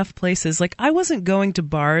were enough places, like I wasn't going to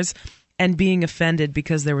bars and being offended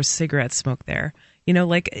because there was cigarette smoke there.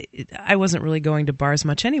 I wasn't really going to bars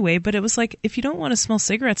much anyway, but it was like, if you don't want to smell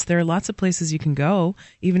cigarettes, there are lots of places you can go,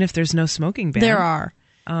 even if there's no smoking ban. There are.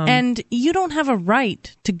 And you don't have a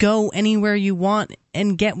right to go anywhere you want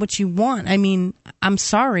and get what you want. I mean, I'm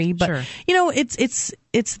sorry, but, sure.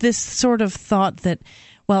 It's this sort of thought that,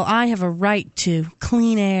 well, I have a right to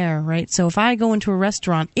clean air, right? So if I go into a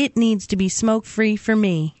restaurant, it needs to be smoke-free for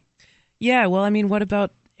me. Yeah, well, I mean, what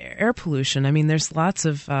about air pollution? I mean, there's lots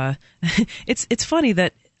of... it's funny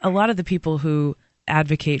that a lot of the people who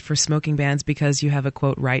advocate for smoking bans because you have a,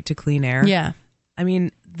 quote, right to clean air... Yeah. I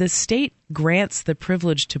mean, the state grants the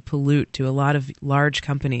privilege to pollute to a lot of large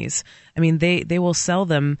companies. I mean, they will sell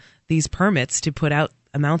them these permits to put out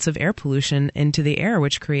amounts of air pollution into the air,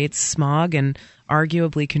 which creates smog and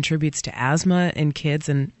arguably contributes to asthma in kids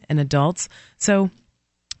and adults. So,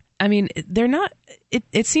 I mean, they're not.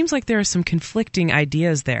 It seems like there are some conflicting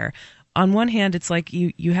ideas there. On one hand, it's like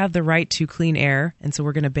you have the right to clean air, and so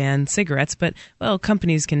we're going to ban cigarettes. But, well,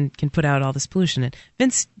 companies can put out all this pollution. And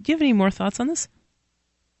Vince, do you have any more thoughts on this?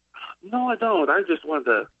 No, I don't. I just wanted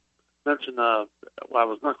to mention what I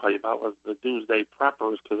was going to tell you about was the Doomsday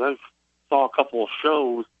Preppers, because I saw a couple of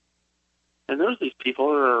shows, and there's these people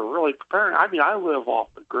that are really preparing. I mean, I live off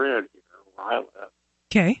the grid here where I live.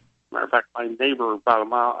 Okay. Matter of fact, my neighbor about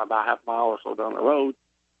half a mile or so down the road,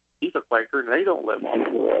 he's a Quaker, and they don't live off the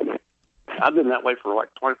grid. I've been that way for like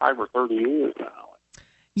 25 or 30 years now.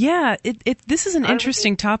 Yeah, this is an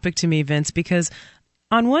interesting topic to me, Vince, because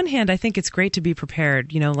on one hand, I think it's great to be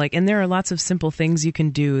prepared, and there are lots of simple things you can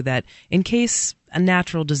do that in case a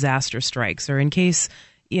natural disaster strikes or in case,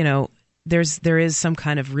 there is some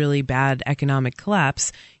kind of really bad economic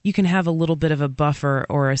collapse, you can have a little bit of a buffer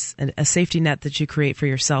or a safety net that you create for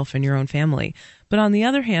yourself and your own family. But on the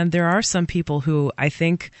other hand, there are some people who I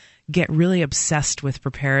think get really obsessed with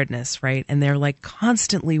preparedness, right? And they're like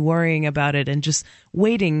constantly worrying about it and just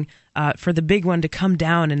waiting for the big one to come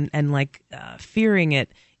down and fearing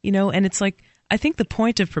it, and it's like, I think the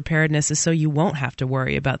point of preparedness is so you won't have to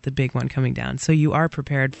worry about the big one coming down. So you are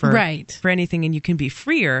prepared for anything and you can be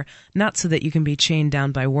freer, not so that you can be chained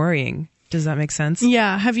down by worrying. Does that make sense?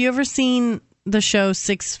 Yeah. Have you ever seen the show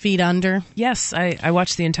 6 Feet Under? Yes, I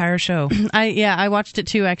watched the entire show. I watched it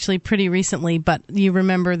too, actually, pretty recently. But you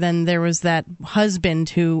remember then there was that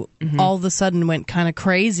husband who all of a sudden went kind of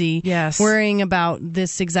crazy, worrying about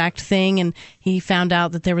this exact thing, and he found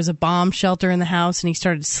out that there was a bomb shelter in the house, and he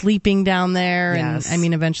started sleeping down there. Yes. And I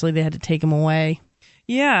mean, eventually they had to take him away.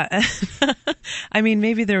 Yeah. I mean,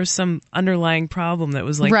 maybe there was some underlying problem that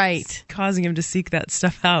was like right. causing him to seek that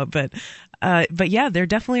stuff out. But yeah, there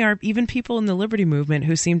definitely are even people in the liberty movement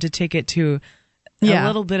who seem to take it to a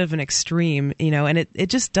little bit of an extreme, and it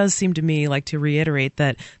just does seem to me like to reiterate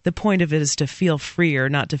that the point of it is to feel freer,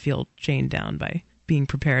 not to feel chained down by being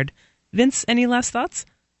prepared. Vince, any last thoughts?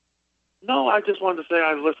 No, I just wanted to say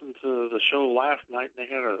I listened to the show last night, and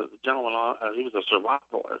they had a gentleman on. He was a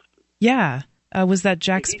survivalist. Yeah. Was that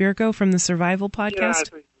Jack Spirko from the Survival podcast? Yeah, I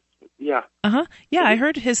think, yeah. Uh-huh. Yeah, I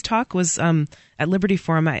heard his talk was at Liberty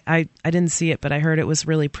Forum. I didn't see it, but I heard it was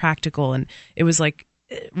really practical, and it was like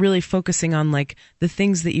really focusing on like the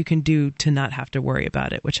things that you can do to not have to worry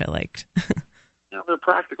about it, which I liked. Yeah, they're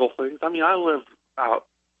practical things. I mean, I live out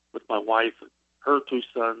with my wife, her two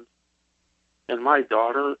sons, and my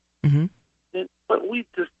daughter. Mm-hmm. But we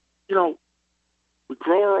just, we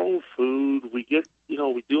grow our own food. We get,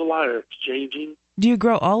 we do a lot of exchanging. Do you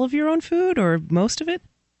grow all of your own food or most of it?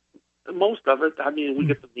 Most of it. I mean, we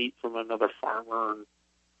get the meat from another farmer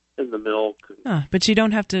and the milk. But you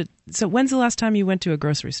don't have to. So when's the last time you went to a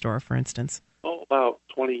grocery store, for instance? Oh, about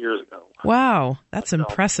 20 years ago. Wow, that's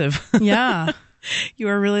impressive. Yeah. You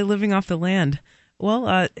are really living off the land. Well,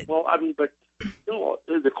 I mean, but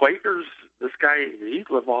the Quakers, this guy, he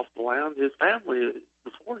lived off the land. His family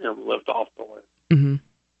before him lived off the land. Mm-hmm.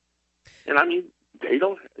 And I mean, they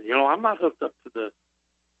don't, I'm not hooked up to the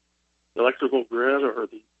electrical grid or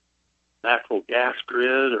the natural gas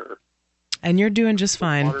grid And you're doing just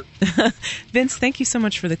fine. Vince, thank you so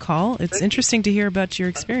much for the call. It's interesting to hear about your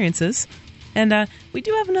experiences. And we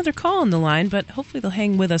do have another call on the line, but hopefully they'll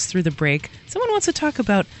hang with us through the break. Someone wants to talk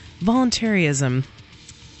about voluntarism,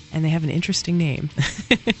 and they have an interesting name.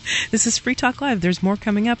 This is Free Talk Live. There's more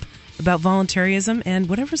coming up about voluntarism and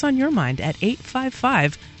whatever's on your mind at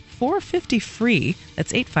 855-450-FREE.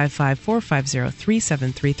 That's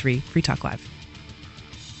 855-450-3733. Free Talk Live.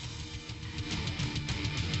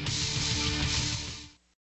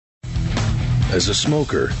 As a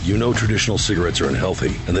smoker, you know traditional cigarettes are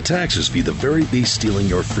unhealthy, and the taxes feed the very beast stealing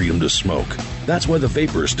your freedom to smoke. That's why the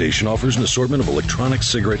Vapor Station offers an assortment of electronic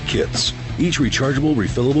cigarette kits. Each rechargeable,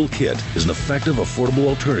 refillable kit is an effective, affordable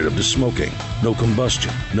alternative to smoking. No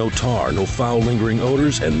combustion, no tar, no foul lingering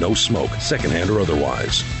odors, and no smoke, secondhand or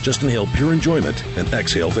otherwise. Just inhale pure enjoyment and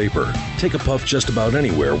exhale vapor. Take a puff just about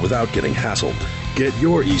anywhere without getting hassled. Get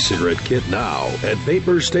your e-cigarette kit now at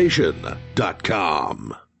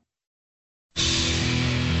vaporstation.com.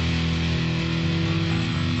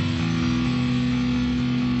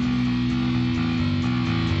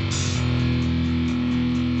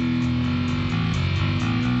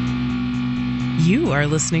 You are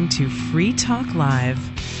listening to Free Talk Live.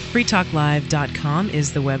 freetalklive.com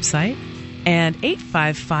is the website, and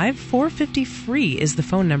 855-450-FREE is the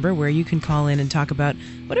phone number where you can call in and talk about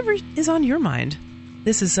whatever is on your mind.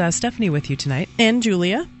 This is Stephanie with you tonight. And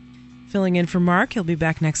Julia. Filling in for Mark. He'll be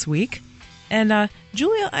back next week. And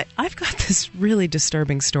Julia, I've got this really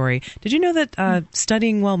disturbing story. Did you know that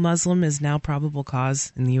studying while Muslim is now probable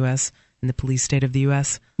cause in the U.S., in the police state of the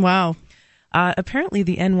U.S.? Wow. Apparently,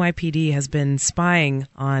 the NYPD has been spying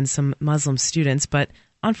on some Muslim students, but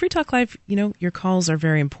on Free Talk Live, your calls are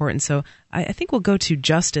very important. So I think we'll go to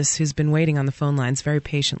Justice, who's been waiting on the phone lines very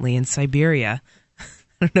patiently in Siberia. I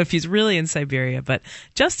don't know if he's really in Siberia, but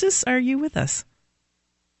Justice, are you with us?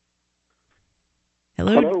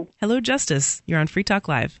 Hello. Hello, Justice. You're on Free Talk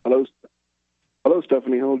Live. Hello,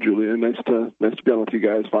 Stephanie. Hello, Julia. Nice to be on with you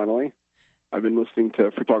guys finally. I've been listening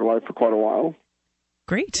to Free Talk Live for quite a while.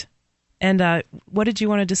 Great. And what did you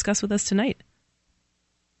want to discuss with us tonight?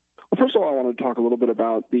 Well, first of all, I want to talk a little bit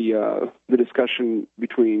about the discussion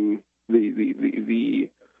between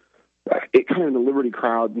the kind of the liberty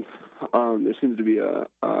crowd. There seems to be a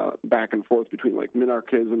back and forth between like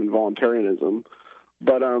minarchism and voluntarism.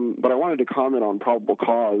 But I wanted to comment on probable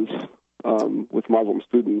cause with Muslim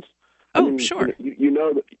students. Sure. You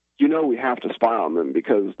know we have to spy on them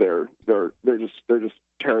because they're just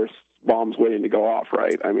terrorists. Bombs waiting to go off,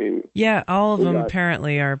 right? I mean, yeah, all of them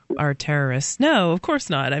apparently are terrorists. No, of course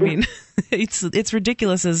not. I mean, it's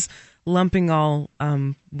ridiculous as lumping all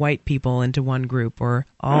white people into one group or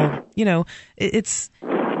all. It's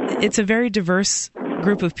a very diverse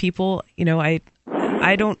group of people. I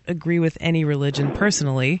don't agree with any religion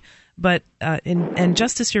personally, but and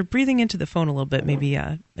Justice, you're breathing into the phone a little bit. Maybe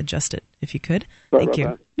adjust it if you could. Thank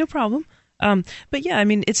you. No problem. But yeah, I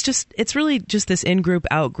mean, it's really just this in-group,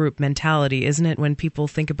 out-group mentality, isn't it? When people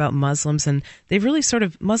think about Muslims, and they've really sort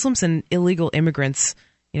of, Muslims and illegal immigrants,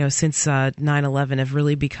 since 9/11 have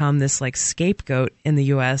really become this like scapegoat in the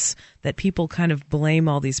U.S. that people kind of blame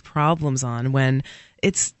all these problems on when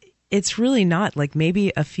it's it's really not. Like,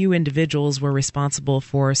 maybe a few individuals were responsible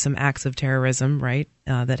for some acts of terrorism, right,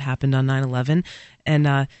 that happened on 9/11.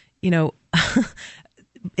 And,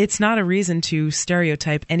 it's not a reason to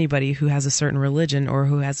stereotype anybody who has a certain religion or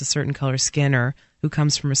who has a certain color skin or who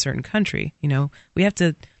comes from a certain country. I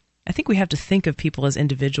think we have to think of people as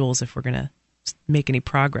individuals if we're going to make any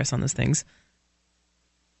progress on these things.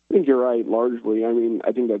 I think you're right, largely. I mean,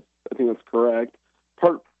 I think that's correct.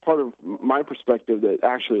 Part of my perspective that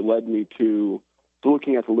actually led me to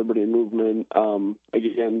looking at the liberty movement,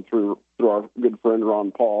 again through our good friend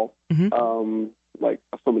Ron Paul. Mm-hmm. Like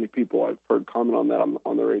so many people, I've heard comment on that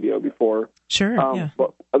on the radio before. Sure. Yeah.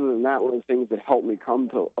 But other than that, one of the things that helped me come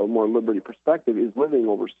to a more liberty perspective is living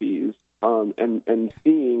overseas, and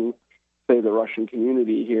seeing, say, the Russian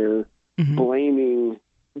community here, mm-hmm. blaming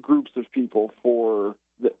groups of people for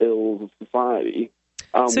the ills of society.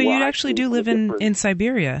 So you actually do live in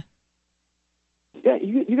Siberia? Yeah,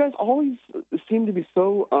 you guys always seem to be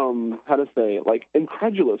so, like,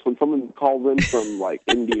 incredulous when someone calls in from, like,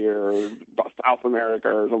 India or South America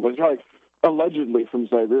or something. It's like, allegedly from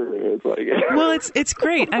Siberia. It's like... Well, it's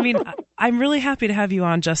great. I mean, I'm really happy to have you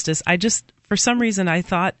on, Justice. I just, for some reason, I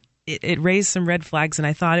thought it raised some red flags, and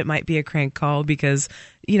I thought it might be a crank call because,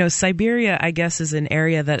 Siberia, I guess, is an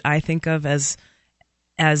area that I think of as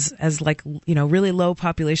like, really low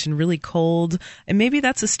population, really cold. And maybe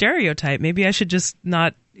that's a stereotype. Maybe I should just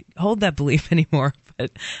not hold that belief anymore.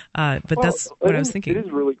 But that's what I was thinking. It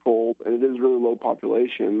is really cold and it is really low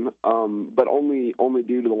population, but only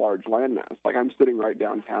due to the large landmass. Like, I'm sitting right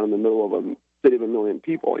downtown in the middle of a city of 1 million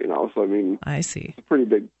people, So, I mean, I see. It's a pretty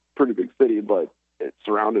big city, but it's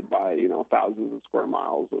surrounded by, thousands of square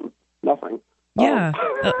miles of nothing. Yeah,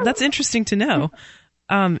 that's interesting to know.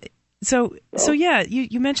 So yeah,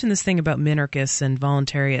 you mentioned this thing about minarchists and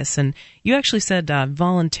voluntarists, and you actually said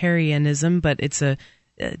voluntarianism, but it's a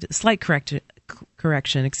slight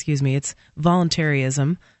correction. Excuse me. It's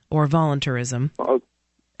voluntarism or voluntarism.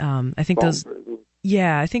 I think those.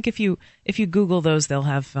 Yeah, I think if you Google those, they'll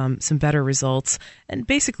have some better results. And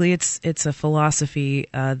basically, it's a philosophy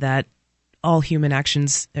that all human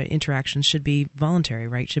interactions should be voluntary,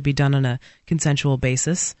 right? Should be done on a consensual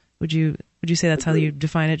basis. Would you say that's how you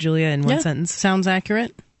define it, Julia, in one sentence? Sounds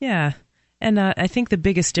accurate. Yeah. And I think the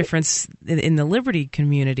biggest difference in the liberty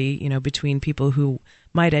community, between people who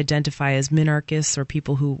might identify as minarchists or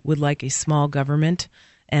people who would like a small government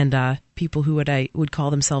and people who would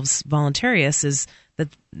call themselves voluntarists, is that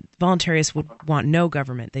voluntarists would want no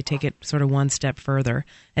government. They take it sort of one step further.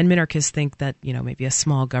 And minarchists think that, maybe a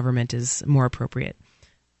small government is more appropriate.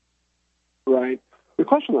 Right. The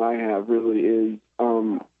question that I have really is,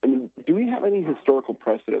 do we have any historical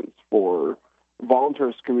precedents for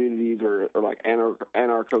voluntarist communities or like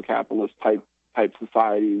anarcho-capitalist type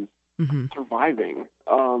societies mm-hmm. surviving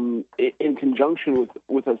in conjunction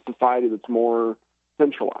with a society that's more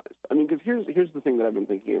centralized? I mean, because here's the thing that I've been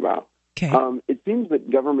thinking about. Okay. It seems that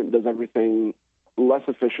government does everything less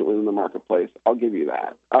efficiently than the marketplace. I'll give you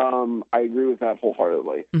that. I agree with that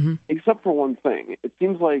wholeheartedly, mm-hmm. except for one thing. It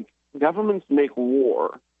seems like governments make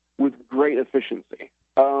war with great efficiency,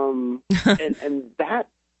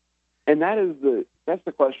 that's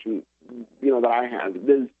the question that I have.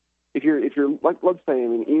 If you're like, let's say,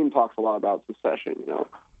 Ian talks a lot about secession, and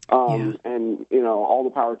all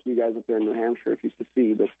the power to you guys up there in New Hampshire. If you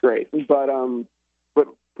secede, that's great.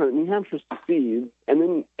 But New Hampshire secedes,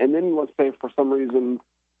 and then let's say for some reason,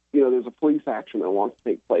 there's a police action that wants to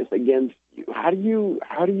take place against you. How do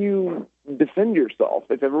you defend yourself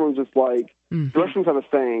if everyone's just like, mm-hmm. the Russians have a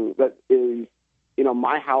saying that is,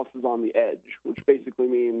 my house is on the edge, which basically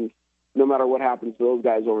means no matter what happens to those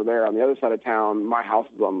guys over there on the other side of town, my house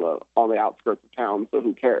is on the outskirts of town, so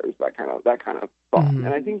who cares? That kind of thought. Mm-hmm.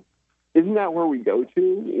 And I think, isn't that where we go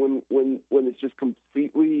to when it's just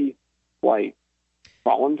completely like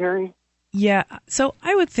voluntary? Yeah. So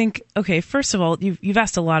I would think, okay, first of all, you've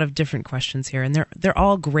asked a lot of different questions here, and they're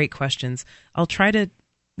all great questions. I'll try to,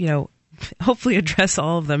 hopefully address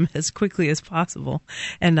all of them as quickly as possible.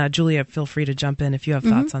 And Julia, feel free to jump in if you have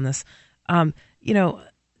mm-hmm. thoughts on this.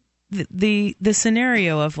 The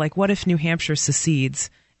scenario of like, what if New Hampshire secedes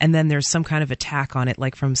and then there's some kind of attack on it,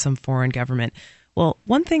 like from some foreign government? Well,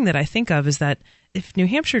 one thing that I think of is that if New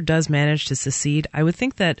Hampshire does manage to secede, I would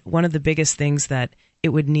think that one of the biggest things that it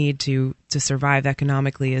would need to survive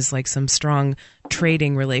economically is like some strong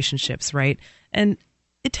trading relationships, right? And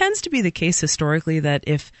it tends to be the case historically that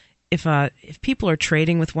if people are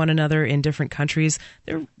trading with one another in different countries,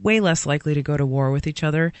 they're way less likely to go to war with each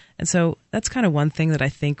other. And so that's kind of one thing that I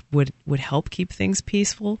think would help keep things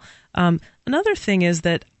peaceful. Another thing is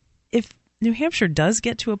that if New Hampshire does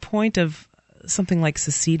get to a point of something like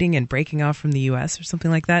seceding and breaking off from the U.S. or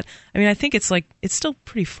something like that. I mean, I think it's still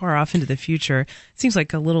pretty far off into the future. It seems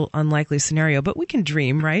like a little unlikely scenario, but we can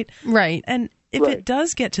dream, right? Right. And if it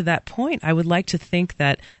does get to that point, I would like to think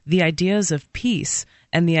that the ideas of peace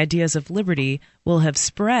and the ideas of liberty will have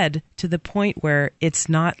spread to the point where it's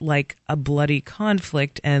not like a bloody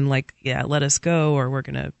conflict and like, yeah, let us go or we're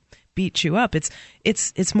going to beat you up.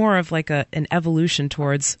 It's more of like an evolution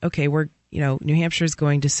towards, okay, New Hampshire is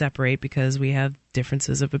going to separate because we have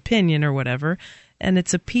differences of opinion or whatever, and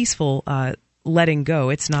it's a peaceful letting go.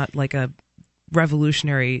 It's not like a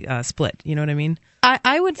revolutionary split. You know what I mean?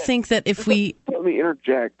 I would think that if we... Let me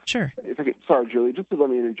interject. Sure. If I could, sorry, Julie, just to let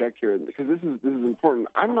me interject here, because this is important.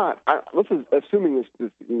 Let's assuming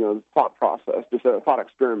this thought process, this thought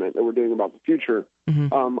experiment that we're doing about the future,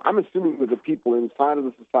 I'm assuming that the people inside of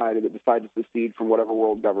the society that decide to secede from whatever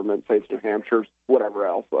world government, say it's New Hampshire, whatever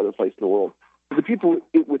else, other place in the world, the people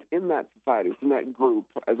within that society, within that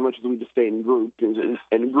group, as much as we just stay in group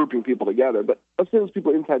and grouping people together, but let's say those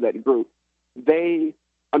people inside that group, they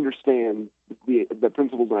understand the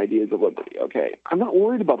principles and ideas of liberty. Okay, I'm not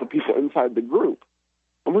worried about the people inside the group.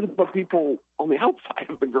 I'm worried about people on the outside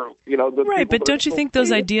of the group. Right, but don't you think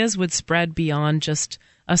those ideas would spread beyond just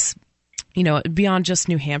us? Beyond just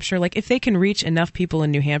New Hampshire? Like, if they can reach enough people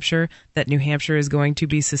in New Hampshire that New Hampshire is going to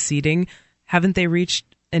be seceding, haven't they reached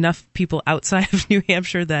enough people outside of New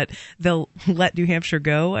Hampshire that they'll let New Hampshire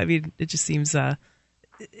go? I mean, it just seems... what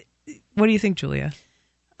do you think, Julia?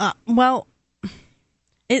 Well...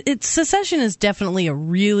 secession is definitely a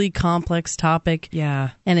really complex topic.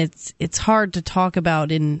 Yeah. And it's hard to talk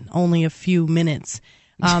about in only a few minutes.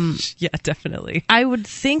 Yeah, definitely. I would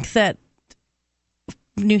think that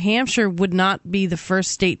New Hampshire would not be the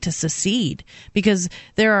first state to secede because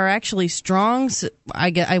there are actually strong,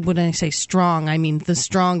 when I say strong, I mean the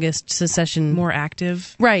strongest secession. More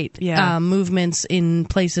active. Right. Yeah. Movements in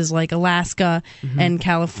places like Alaska and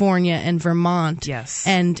California and Vermont. Yes.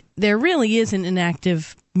 And there really isn't an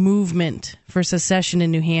active movement for secession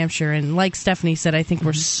in New Hampshire. And like Stephanie said, I think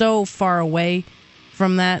we're so far away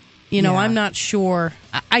from that. I'm not sure.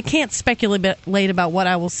 I can't speculate about what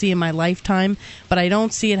I will see in my lifetime, but I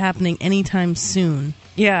don't see it happening anytime soon.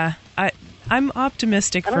 Yeah, I'm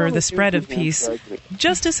optimistic for the spread of peace.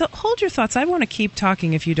 Justice, hold your thoughts. I want to keep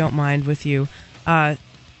talking, if you don't mind, with you.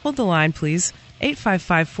 Hold the line, please.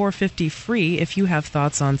 855-450-FREE if you have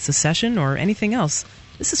thoughts on secession or anything else.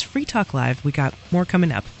 This is Free Talk Live. We got more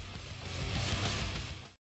coming up.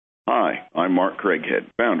 Hi, I'm Mark Craighead,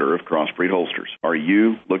 founder of Crossbreed Holsters. Are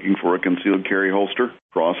you looking for a concealed carry holster?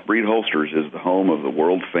 Crossbreed Holsters is the home of the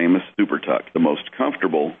world-famous Super Tuck, the most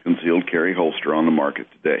comfortable concealed carry holster on the market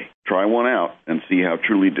today. Try one out and see how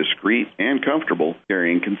truly discreet and comfortable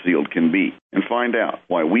carrying concealed can be, and find out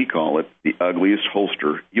why we call it the ugliest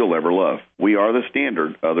holster you'll ever love. We are the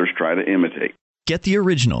standard others try to imitate. Get the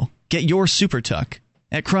original. Get your Super Tuck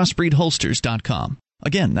at crossbreedholsters.com.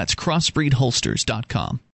 Again, that's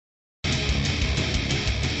crossbreedholsters.com.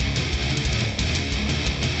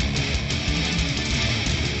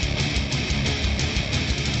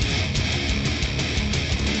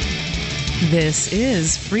 This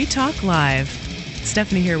is Free Talk Live.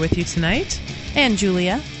 Stephanie here with you tonight. And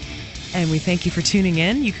Julia. And we thank you for tuning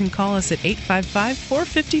in. You can call us at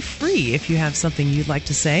 855-450-FREE if you have something you'd like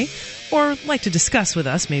to say or like to discuss with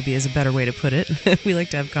us, maybe is a better way to put it. We like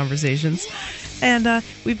to have conversations. And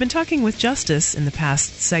we've been talking with Justice in the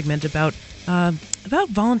past segment about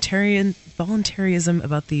voluntarism,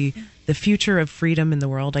 about the future of freedom in the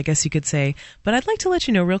world, I guess you could say. But I'd like to let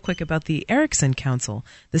you know real quick about the Erickson Council.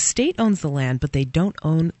 The state owns the land, but they don't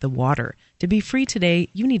own the water. To be free today,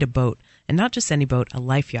 you need a boat, and not just any boat, a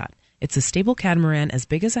life yacht. It's a stable catamaran as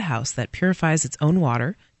big as a house that purifies its own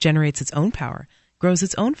water, generates its own power, grows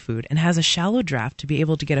its own food, and has a shallow draft to be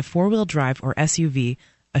able to get a four-wheel drive or SUV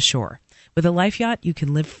ashore. With a life yacht, you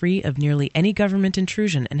can live free of nearly any government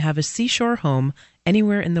intrusion and have a seashore home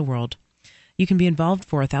anywhere in the world. You can be involved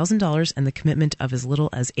for $1,000 and the commitment of as little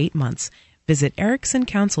as 8 months. Visit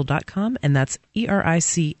EricksonCouncil.com, and that's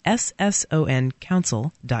ERICSSON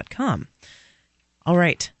Council.com. All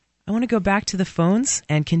right. I want to go back to the phones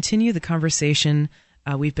and continue the conversation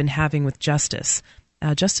we've been having with Justice.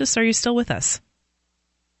 Justice, are you still with us?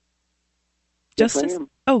 Yes, Justice? I am.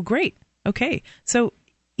 Oh, great. Okay. So,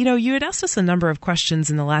 you had asked us a number of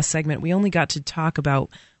questions in the last segment. We only got to talk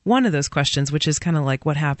about one of those questions, which is kind of like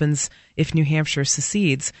what happens if New Hampshire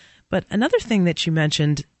secedes. But another thing that you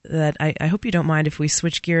mentioned that I hope you don't mind if we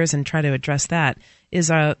switch gears and try to address that is,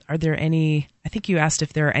 are there any, I think you asked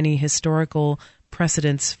if there are any historical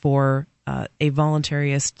precedents for a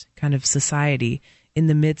voluntarist kind of society in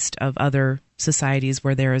the midst of other societies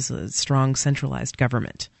where there is a strong centralized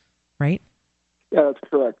government, right? Yeah, that's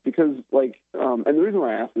correct. Because, and the reason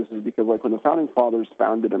why I ask this is because, when the Founding Fathers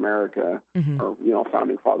founded America, or,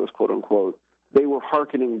 Founding Fathers, quote unquote, they were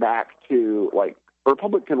hearkening back to, a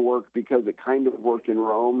republic can work because it kind of worked in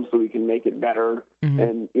Rome, so we can make it better,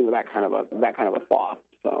 and, that kind of a thought,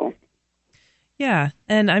 so. Yeah,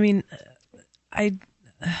 and I mean,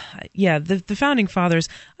 the Founding Fathers,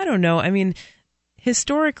 I don't know. I mean,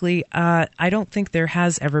 historically, I don't think there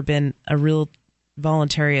has ever been a real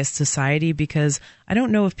voluntarist society, because I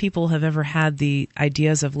don't know if people have ever had the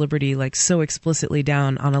ideas of liberty so explicitly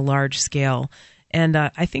down on a large scale. And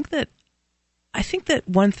I think that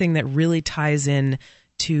one thing that really ties in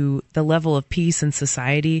to the level of peace in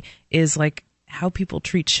society is how people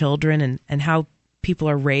treat children and how people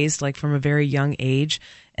are raised from a very young age.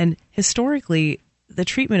 And historically, the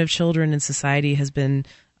treatment of children in society has been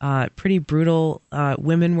pretty brutal.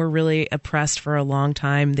 Women were really oppressed for a long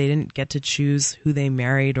time. They didn't get to choose who they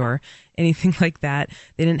married or anything like that.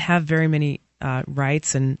 They didn't have very many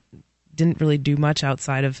rights and didn't really do much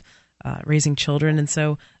outside of raising children. And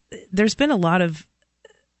so there's been a lot of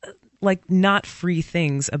not free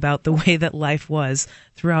things about the way that life was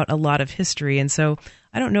throughout a lot of history. And so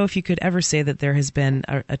I don't know if you could ever say that there has been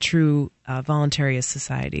a true voluntarist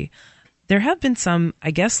society. There have been some, I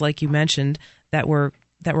guess, like you mentioned, that were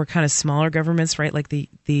kind of smaller governments, right? Like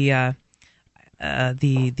the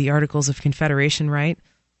Articles of Confederation, right?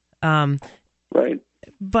 Right.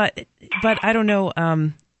 But I don't know.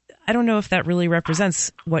 I don't know if that really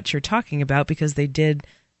represents what you're talking about, because they did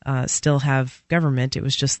still have government. It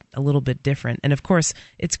was just a little bit different. And of course,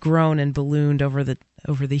 it's grown and ballooned over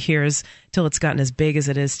the years till it's gotten as big as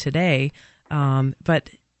it is today. But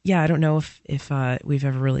yeah, I don't know if we've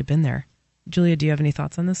ever really been there. Julia, do you have any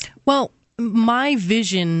thoughts on this? Well, my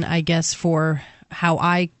vision, I guess, for how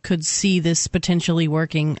I could see this potentially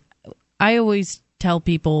working, I always tell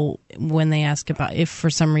people when they ask about if for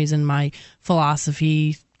some reason my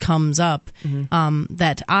philosophy comes up,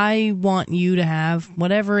 that I want you to have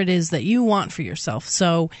whatever it is that you want for yourself.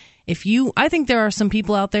 So I think there are some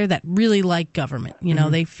people out there that really like government.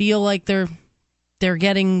 They feel like they're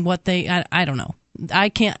getting what I don't know. I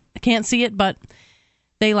can't see it, but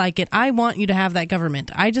they like it. I want you to have that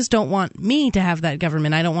government. I just don't want me to have that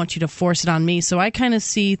government. I don't want you to force it on me. So I kind of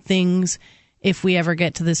see things, if we ever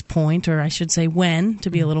get to this point, or I should say when,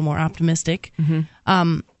 to be a little more optimistic,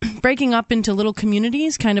 breaking up into little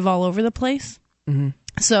communities kind of all over the place.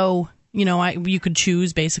 So, you could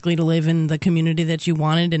choose basically to live in the community that you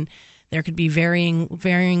wanted, and there could be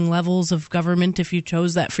varying levels of government if you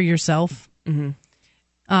chose that for yourself. And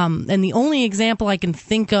the only example I can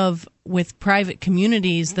think of with private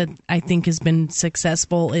communities that I think has been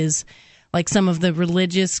successful is some of the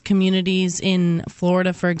religious communities in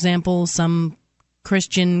Florida, for example. Some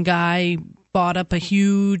Christian guy bought up a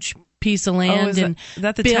huge piece of land and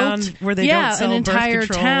that the built, town where they don't sell an entire birth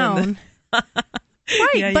control town.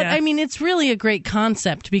 Right, yeah, but yeah. I mean, it's really a great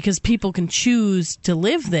concept because people can choose to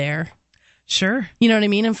live there. Sure. You know what I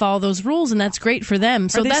mean? And follow those rules, and that's great for them.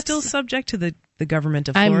 So Are they that's still subject to the government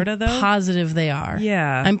of Florida, though? I'm positive they are.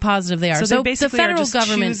 Yeah. I'm positive they are. So they basically the federal are just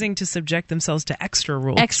government choosing to subject themselves to extra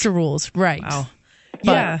rules. Extra rules, right. Wow.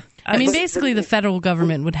 But, yeah. I mean, basically the federal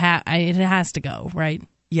government it has to go, right?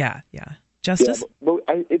 Yeah, yeah. Justice? Yeah,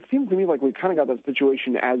 but it seems to me like we kind of got that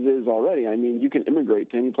situation as is already. I mean, you can immigrate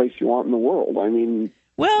to any place you want in the world. I mean...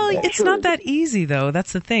 Well, it's not that easy, though.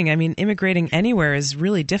 That's the thing. I mean, immigrating anywhere is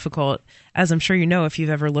really difficult, as I'm sure you know if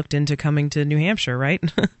you've ever looked into coming to New Hampshire, right?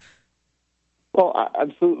 Well,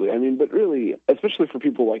 absolutely. I mean, but really, especially for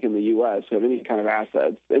people like in the U.S. who have any kind of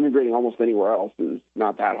assets, immigrating almost anywhere else is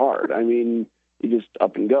not that hard. I mean, you just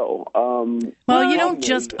up and go. Well, you don't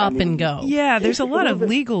just up and go. Yeah, there's a lot of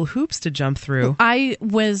legal hoops to jump through. I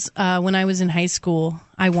was, when I was in high school,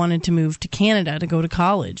 I wanted to move to Canada to go to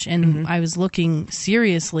college, and I was looking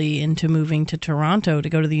seriously into moving to Toronto to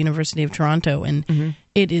go to the University of Toronto, and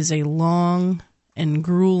it is a long and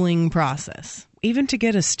grueling process. Even to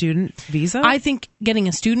get a student visa? I think getting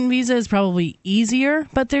a student visa is probably easier,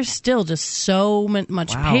 but there's still just so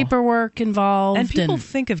much paperwork involved. And people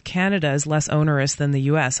think of Canada as less onerous than the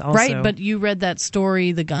U.S. also. Right, but you read that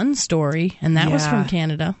story, the gun story, and that was from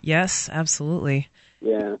Canada. Yes, absolutely.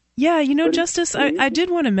 Yeah. Yeah, you know, Justice, I did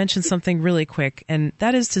want to mention something really quick, and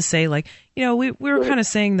that is to say, like, you know, we were kind of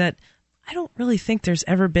saying that I don't really think there's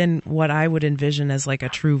ever been what I would envision as like a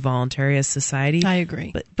true voluntarist society. I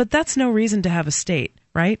agree. But that's no reason to have a state,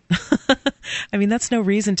 right? I mean, that's no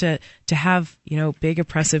reason to have, you know, big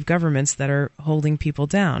oppressive governments that are holding people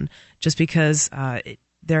down just because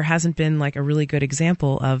there hasn't been like a really good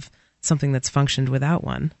example of something that's functioned without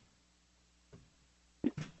one.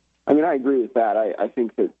 I mean, I agree with that. I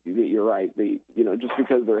think that you're right. Just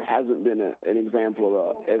because there hasn't been an example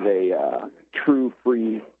of a true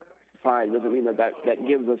free society doesn't mean that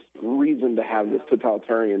gives us reason to have this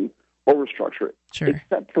totalitarian overstructure. Sure.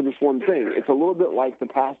 Except for this one thing. It's a little bit like the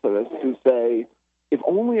pacifists who say, if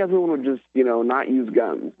only everyone would just, not use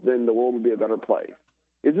guns, then the world would be a better place.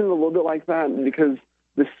 Isn't it a little bit like that? Because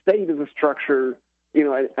the state is a structure,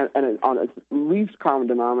 and on its least common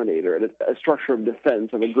denominator, a structure of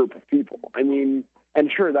defense of a group of people. I mean, and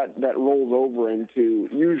sure, that rolls over into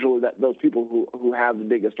usually that those people who have the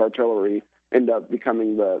biggest artillery end up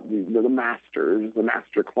becoming the masters, the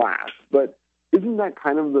master class. But isn't that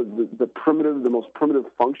kind of the most primitive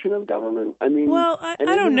function of government? I mean, well, I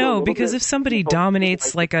don't know, because if somebody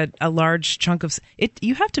dominates like a large chunk of it,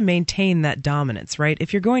 you have to maintain that dominance, right?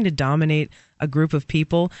 If you're going to dominate a group of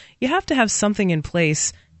people, you have to have something in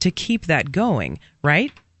place to keep that going,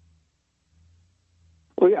 right?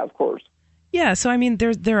 Well, yeah, of course. Yeah, so I mean,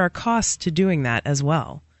 there are costs to doing that as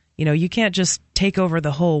well. You can't just take over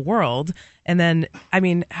the whole world, and then, I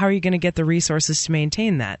mean, how are you going to get the resources to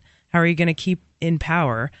maintain that? How are you going to keep in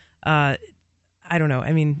power? I don't know.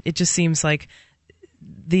 I mean, it just seems like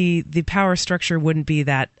the power structure wouldn't be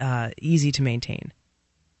that easy to maintain.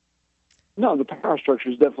 No, the power structure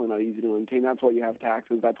is definitely not easy to maintain. That's why you have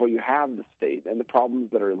taxes. That's why you have the state and the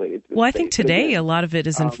problems that are related to the state. Well, I think today a lot of it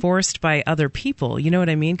is enforced by other people. You know what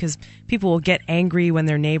I mean? Because people will get angry when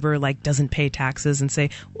their neighbor doesn't pay taxes and say,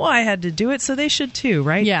 well, I had to do it, so they should too,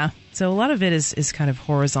 right? Yeah. So a lot of it is kind of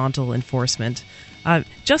horizontal enforcement.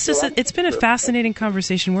 Justice, it's been a fascinating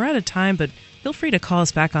conversation. We're out of time, but feel free to call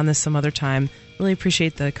us back on this some other time. Really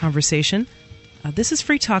appreciate the conversation. This is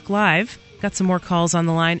Free Talk Live. Got some more calls on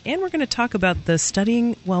the line, and we're going to talk about the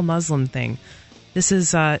studying while Muslim thing. This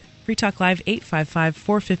is Free Talk Live.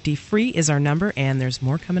 855-450-FREE is our number, and there's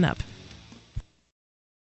more coming up.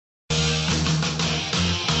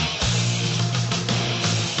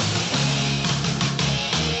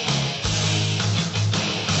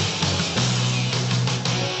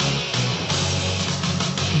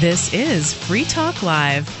 This is Free Talk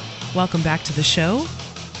Live. Welcome back to the show.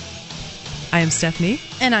 I am Stephanie.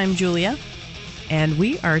 And I'm Julia. And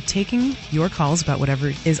we are taking your calls about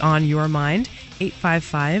whatever is on your mind.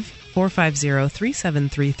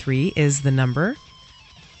 855-450-3733 is the number.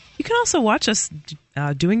 You can also watch us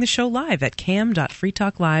doing the show live at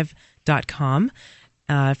cam.freetalklive.com.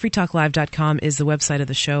 Freetalklive.com is the website of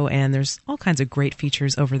the show, and there's all kinds of great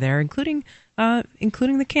features over there, including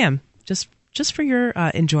the cam, just for your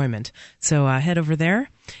enjoyment. So head over there.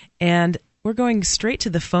 And we're going straight to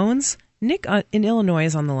the phones. Nick in Illinois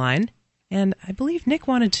is on the line. And I believe Nick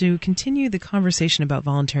wanted to continue the conversation about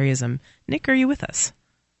voluntarism. Nick, are you with us?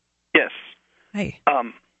 Yes. Hi.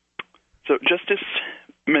 So Justice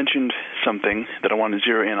mentioned something that I want to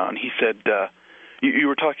zero in on. He said you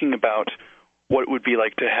were talking about what it would be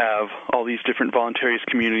like to have all these different voluntarist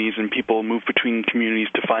communities and people move between communities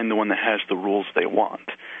to find the one that has the rules they want.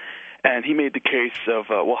 And he made the case of,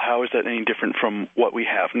 well, how is that any different from what we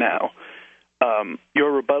have now?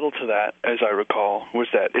 Your rebuttal to that, as I recall, was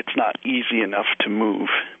that it's not easy enough to move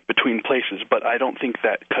between places, but I don't think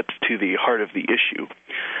that cuts to the heart of the issue.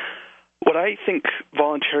 What I think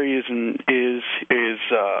voluntarism is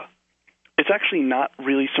it's actually not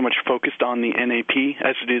really so much focused on the NAP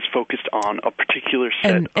as it is focused on a particular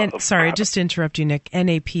set and sorry, just to interrupt you, Nick,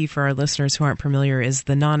 NAP, for our listeners who aren't familiar, is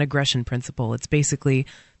the non-aggression principle. It's basically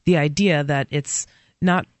the idea that it's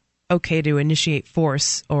not okay to initiate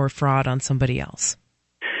force or fraud on somebody else.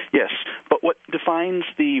 Yes, but what defines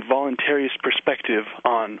the voluntarist perspective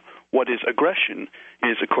on what is aggression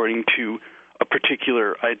is according to a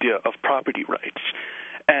particular idea of property rights.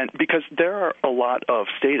 And because there are a lot of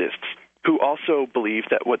statists who also believe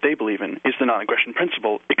that what they believe in is the non-aggression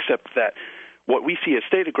principle, except that what we see as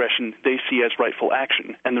state aggression, they see as rightful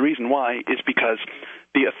action. And the reason why is because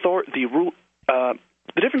the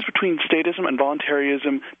difference between statism and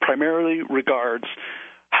voluntarism primarily regards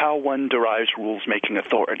how one derives rules-making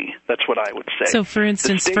authority. That's what I would say. So, for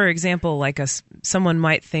instance, for example, someone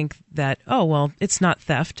might think that, oh, well, it's not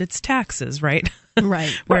theft, it's taxes, right?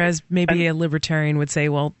 Right. Whereas maybe a libertarian would say,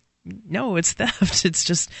 well, no, it's theft. It's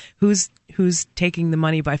just who's taking the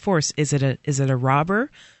money by force. Is it a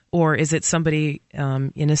robber, or is it somebody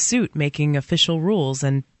in a suit making official rules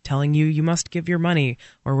and telling you must give your money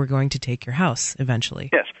or we're going to take your house eventually?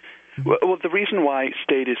 Yes. Well, the reason why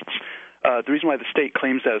the state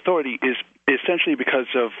claims that authority is essentially because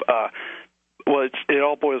of it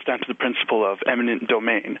all boils down to the principle of eminent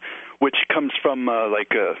domain, which comes from a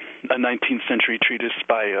 19th century treatise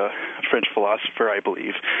by a French philosopher, I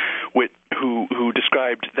believe, who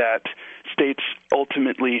described that states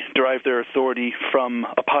ultimately derive their authority from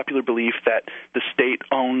a popular belief that the state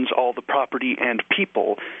owns all the property and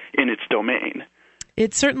people in its domain.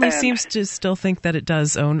 It certainly seems to still think that it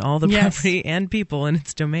does own all the property and people in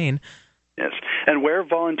its domain. Yes, and where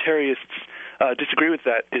voluntarists disagree with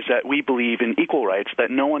that is that we believe in equal rights,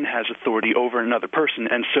 that no one has authority over another person,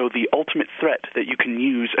 and so the ultimate threat that you can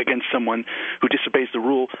use against someone who disobeys the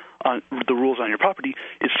rules on your property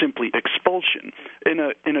is simply expulsion. In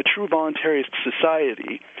a true voluntarist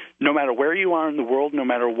society, no matter where you are in the world, no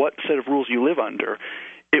matter what set of rules you live under,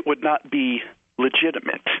 it would not be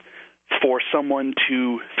legitimate for someone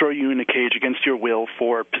to throw you in a cage against your will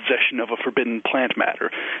for possession of a forbidden plant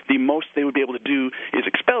matter. The most they would be able to do is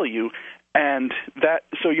expel you. And that,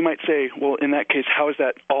 so you might say, well, in that case, how is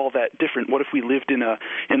that all that different? What if we lived in a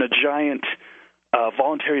giant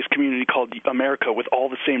voluntarist community called America with all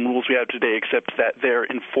the same rules we have today, except that they're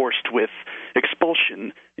enforced with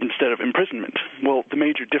expulsion instead of imprisonment? Well, the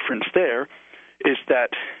major difference there is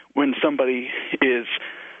that when somebody is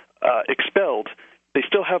expelled, they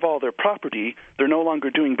still have all their property. They're no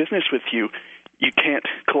longer doing business with you. You can't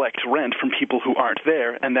collect rent from people who aren't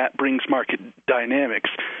there, and that brings market dynamics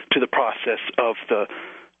to the process of the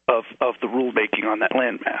rulemaking on that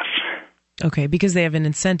landmass. Okay, because they have an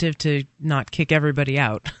incentive to not kick everybody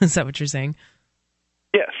out. Is that what you're saying?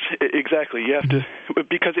 Yes, exactly. You have to,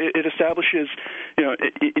 because it establishes,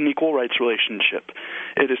 an equal rights relationship.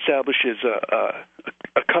 It establishes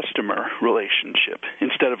a customer relationship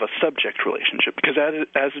instead of a subject relationship. Because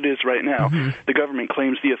as it is right now, the government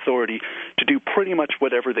claims the authority to do pretty much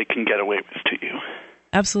whatever they can get away with to you.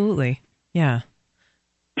 Absolutely. Yeah.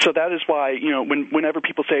 So that is why, whenever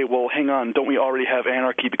people say, well, hang on, don't we already have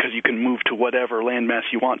anarchy because you can move to whatever landmass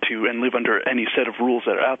you want to and live under any set of rules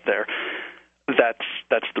that are out there,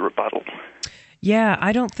 that's the rebuttal. Yeah,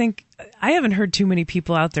 I haven't heard too many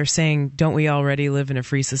people out there saying, don't we already live in a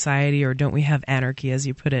free society, or don't we have anarchy, as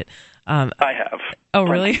you put it? I have. Oh,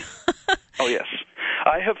 really? Oh, yes.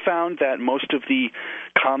 I have found that most of the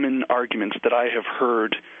common arguments that I have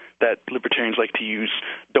heard that libertarians like to use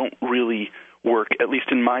don't really work, at least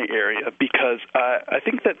in my area, because I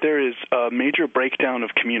think that there is a major breakdown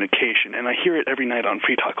of communication, and I hear it every night on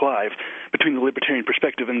Free Talk Live, between the libertarian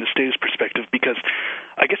perspective and the statist perspective, because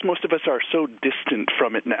I guess most of us are so distant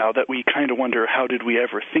from it now that we kind of wonder, how did we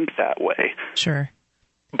ever think that way? Sure.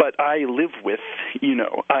 But I live with,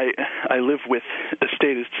 I live with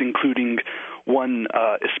statists, including one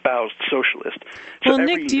espoused socialist. So well,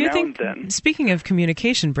 Nick, do you think, speaking of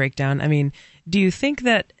communication breakdown, do you think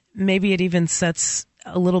that maybe it even sets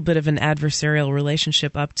a little bit of an adversarial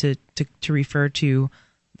relationship up to refer to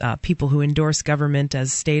people who endorse government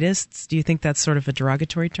as statists? Do you think that's sort of a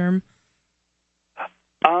derogatory term?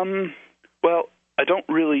 Well, I don't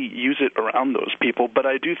really use it around those people, but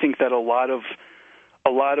I do think that a lot of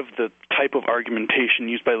the type of argumentation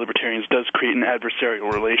used by libertarians does create an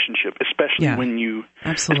adversarial relationship, especially when you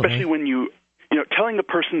telling a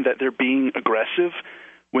person that they're being aggressive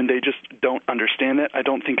when they just don't understand it, I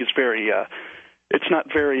don't think is very it's not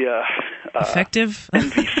very effective.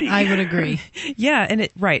 NVC. I would agree. Yeah, and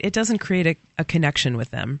it doesn't create a connection with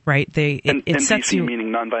them, right? It sets you, meaning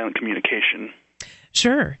nonviolent communication.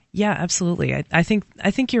 Sure. Yeah, absolutely. I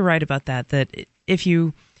think you're right about that. That if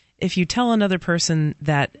you tell another person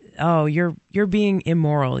that, oh, you're being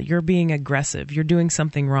immoral, you're being aggressive, you're doing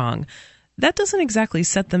something wrong, that doesn't exactly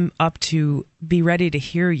set them up to be ready to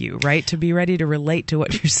hear you, right? To be ready to relate to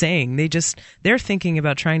what you're saying. They're thinking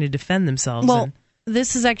about trying to defend themselves. Well,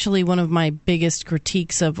 this is actually one of my biggest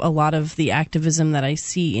critiques of a lot of the activism that I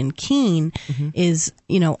see in Keene is,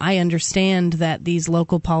 I understand that these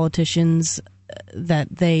local politicians, that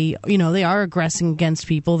they are aggressing against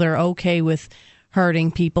people. They're okay with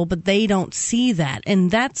hurting people, but they don't see that. And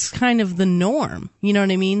that's kind of the norm. You know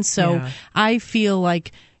what I mean? So I feel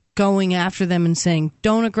like going after them and saying,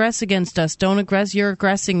 don't aggress against us, don't aggress, you're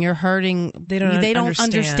aggressing, you're hurting. They don't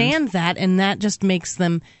understand that, and that just makes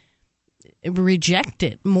them reject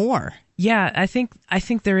it more. Yeah, I think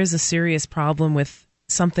there is a serious problem with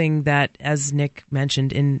something that, as Nick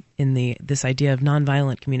mentioned in this idea of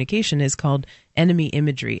nonviolent communication, is called enemy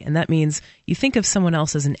imagery. And that means you think of someone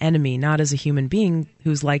else as an enemy, not as a human being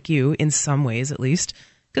who's like you, in some ways at least.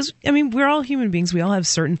 Because, we're all human beings. We all have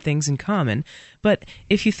certain things in common. But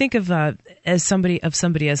if you think of somebody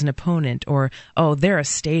as an opponent, or, oh, they're a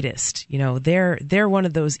statist, they're one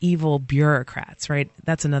of those evil bureaucrats, right?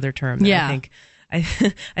 That's another term that I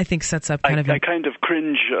think sets up kind of... I kind of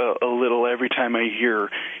cringe a little every time I hear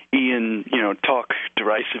Ian, talk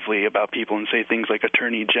derisively about people and say things like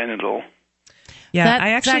attorney genital. Yeah,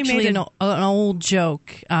 I actually made an old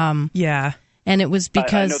joke. Yeah. And it was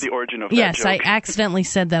because I know the origin of that yes, joke. I accidentally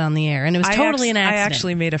said that on the air, and it was totally an accident. I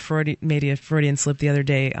actually made a Freudian slip the other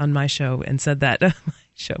day on my show and said that my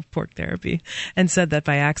show Pork Therapy, and said that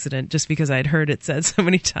by accident just because I'd heard it said so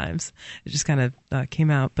many times. It just kind of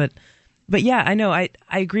came out, but yeah, I know I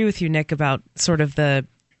agree with you, Nick, about sort of the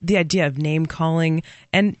idea of name calling,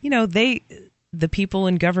 and the people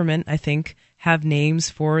in government, I think, have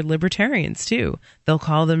names for libertarians too. They'll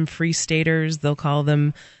call them free staters. They'll call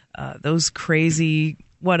them those crazy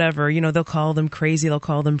whatever. They'll call them crazy. They'll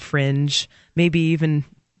call them fringe. Maybe even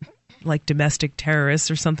like domestic terrorists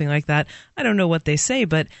or something like that. I don't know what they say,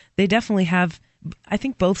 but they definitely have. I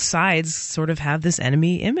think both sides sort of have this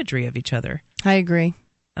enemy imagery of each other. I agree.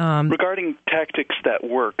 Regarding tactics that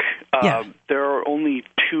work, there are only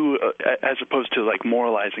two, as opposed to like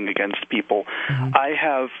moralizing against people. Mm-hmm.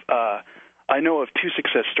 I know of two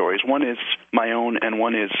success stories. One is my own, and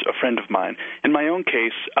one is a friend of mine. In my own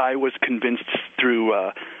case, I was convinced through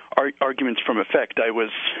arguments from effect. I was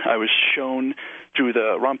shown through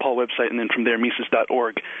the Ron Paul website, and then from there,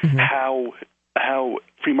 Mises.org, mm-hmm. how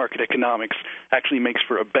free market economics actually makes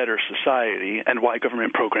for a better society, and why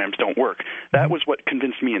government programs don't work. That was what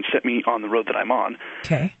convinced me and set me on the road that I'm on.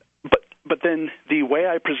 Okay. But then the way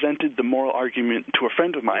I presented the moral argument to a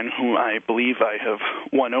friend of mine, who I believe I have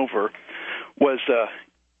won over, was,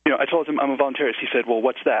 I told him I'm a voluntarist. He said, well,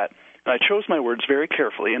 what's that? And I chose my words very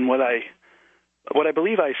carefully, and what I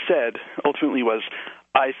believe I said ultimately was,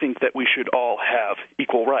 I think that we should all have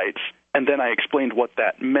equal rights. And then I explained what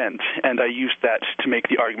that meant, and I used that to make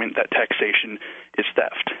the argument that taxation is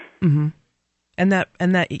theft. Mm-hmm. And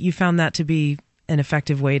that you found that to be an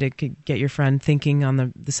effective way to get your friend thinking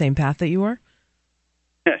on the same path that you were?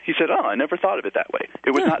 Yeah, he said, I never thought of it that way.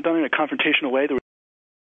 It was not done in a confrontational way.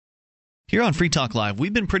 Here on Free Talk Live,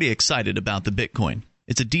 we've been pretty excited about the Bitcoin.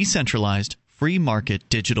 It's a decentralized, free market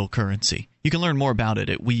digital currency. You can learn more about it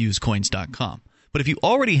at weusecoins.com. But if you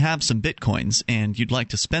already have some Bitcoins and you'd like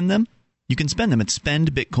to spend them, you can spend them at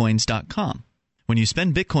spendbitcoins.com. When you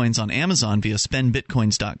spend Bitcoins on Amazon via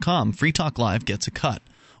spendbitcoins.com, Free Talk Live gets a cut.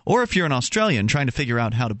 Or if you're an Australian trying to figure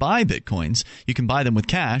out how to buy Bitcoins, you can buy them with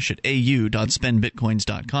cash at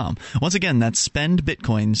au.spendbitcoins.com. Once again, that's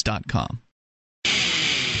spendbitcoins.com.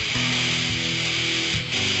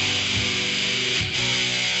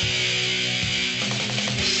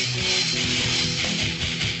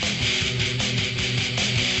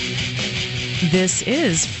 This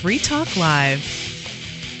is Free Talk Live.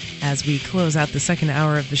 As we close out the second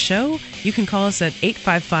hour of the show, you can call us at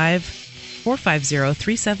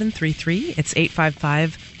 855-450-3733. It's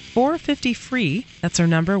 855-450-FREE. That's our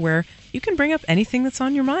number where you can bring up anything that's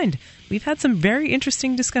on your mind. We've had some very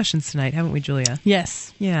interesting discussions tonight, haven't we, Julia?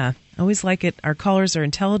 Yes. Yeah, always like it. Our callers are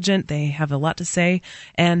intelligent. They have a lot to say,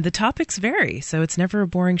 and the topics vary, so it's never a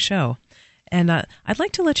boring show. And I'd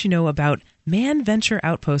like to let you know about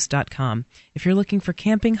manventureoutpost.com. If you're looking for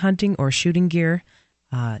camping, hunting, or shooting gear,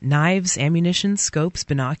 knives, ammunition, scopes,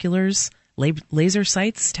 binoculars, laser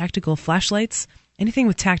sights, tactical flashlights, anything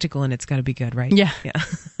with tactical in it's got to be good, right? Yeah.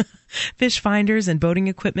 Fish finders and boating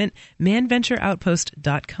equipment,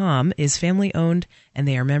 manventureoutpost.com is family-owned, and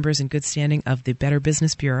they are members in good standing of the Better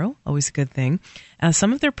Business Bureau, always a good thing.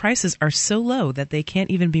 Some of their prices are so low that they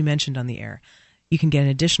can't even be mentioned on the air. You can get an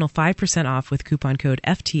additional 5% off with coupon code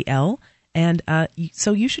FTL, and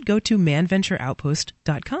so you should go to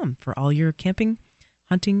manventureoutpost.com for all your camping,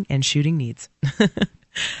 hunting, and shooting needs.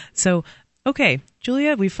 So, okay,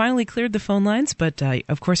 Julia, we finally cleared the phone lines, but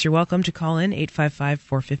of course you're welcome to call in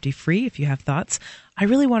 855-450-FREE if you have thoughts. I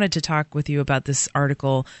really wanted to talk with you about this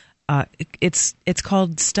article. It's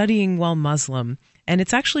called Studying While Muslim, and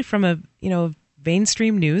it's actually from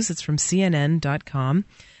mainstream news. It's from CNN.com.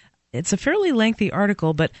 It's a fairly lengthy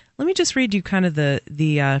article, but let me just read you kind of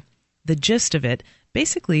the gist of it.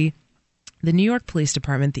 Basically, the New York Police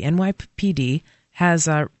Department, the NYPD, has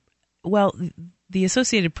the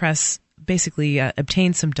Associated Press basically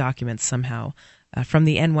obtained some documents somehow from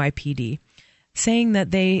the NYPD saying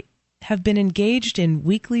that they have been engaged in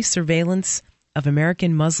weekly surveillance of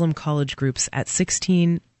American Muslim college groups at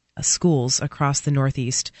 16 schools across the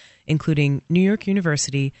Northeast, including New York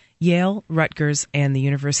University, Yale, Rutgers, and the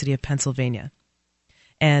University of Pennsylvania.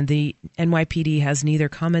 And the NYPD has neither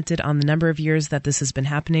commented on the number of years that this has been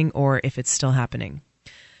happening or if it's still happening.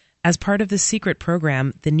 As part of this secret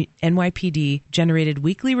program, the NYPD generated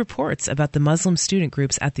weekly reports about the Muslim student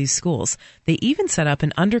groups at these schools. They even set up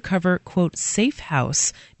an undercover, quote, safe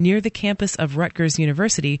house near the campus of Rutgers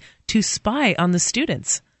University to spy on the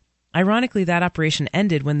students. Ironically, that operation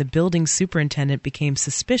ended when the building superintendent became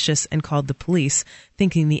suspicious and called the police,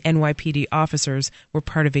 thinking the NYPD officers were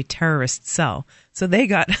part of a terrorist cell. So they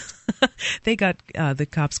got the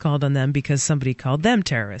cops called on them because somebody called them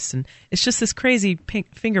terrorists. And it's just this crazy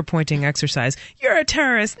finger-pointing exercise. You're a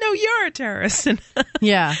terrorist. No, you're a terrorist. And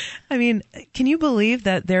yeah. I mean, can you believe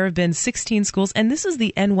that there have been 16 schools? And this is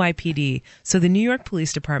the NYPD. So the New York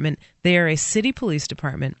Police Department, they are a city police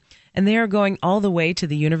department. And they are going all the way to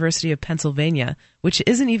the University of Pennsylvania, which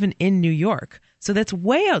isn't even in New York. So that's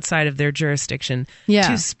way outside of their jurisdiction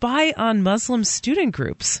to spy on Muslim student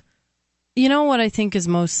groups. You know what I think is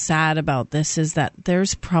most sad about this is that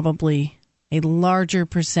there's probably a larger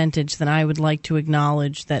percentage than I would like to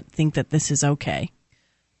acknowledge that think that this is okay.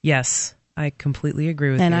 Yes, I completely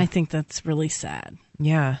agree with you. And I think that's really sad.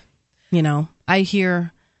 Yeah. You know, on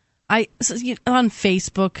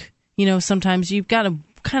Facebook, you know, sometimes you've got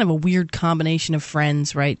kind of a weird combination of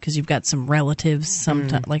friends, right? Because you've got some relatives.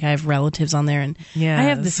 Sometimes, like I have relatives on there, and I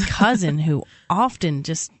have this cousin who often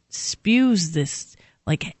just spews this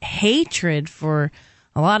like hatred for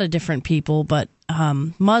a lot of different people, but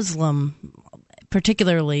Muslim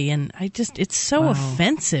particularly, and it's so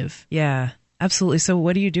offensive. Yeah. Absolutely. So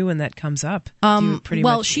what do you do when that comes up?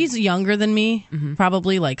 She's younger than me,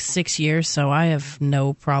 probably like 6 years, so I have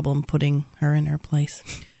no problem putting her in her place.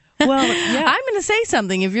 Well, yeah. I'm going to say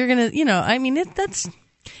something if you're going to, you know, I mean,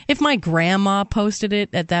 if my grandma posted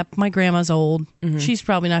it my grandma's old. She's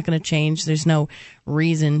probably not going to change. There's no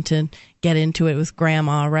reason to get into it with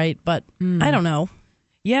grandma, right? But I don't know.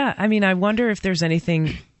 Yeah. I mean, I wonder if there's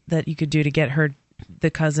anything that you could do to get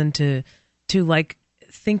the cousin to like,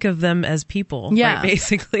 think of them as people, right,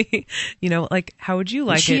 basically. You know, like, how would you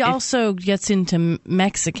like it? She also gets into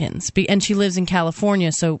Mexicans, and she lives in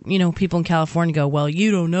California, so, you know, people in California go, well,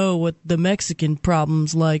 you don't know what the Mexican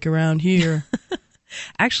problem's like around here.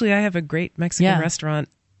 Actually, I have a great Mexican restaurant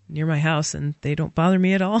near my house, and they don't bother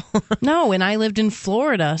me at all. No, and I lived in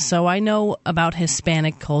Florida, so I know about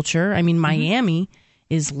Hispanic culture. I mean, Miami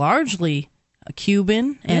is largely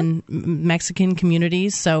Cuban and Mexican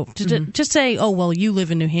communities. So to just say, oh, well, you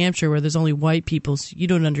live in New Hampshire where there's only white people, so you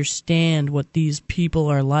don't understand what these people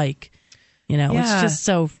are like. You know, it's just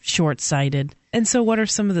so short-sighted. And so what are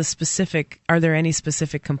some of the are there any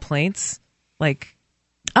specific complaints? Like,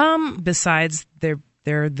 besides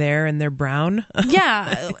they're there and they're brown?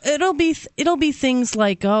 Yeah, it'll be things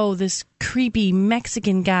like, oh, this creepy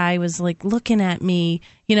Mexican guy was like looking at me,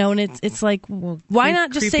 you know, and it's like, well, why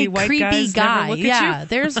not just say creepy guy? Yeah,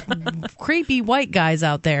 there's creepy white guys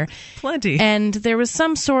out there. Plenty. And there was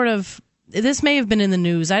some sort of, this may have been in the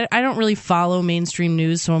news. I don't really follow mainstream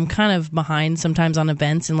news, so I'm kind of behind sometimes on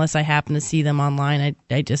events unless I happen to see them online.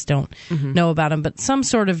 I just don't know about them. But some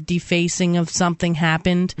sort of defacing of something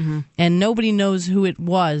happened, and nobody knows who it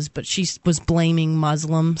was, but she was blaming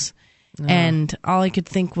Muslims. And all I could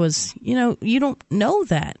think was, you know, you don't know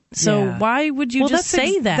that. So why would you just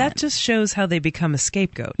say that? That just shows how they become a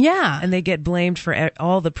scapegoat. Yeah. And they get blamed for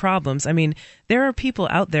all the problems. I mean, there are people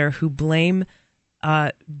out there who blame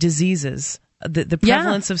diseases, the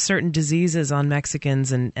prevalence of certain diseases on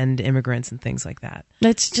Mexicans and immigrants and things like that.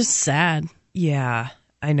 It's just sad. Yeah,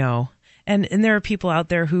 I know. And there are people out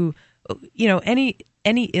there who, you know,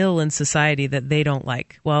 any ill in society that they don't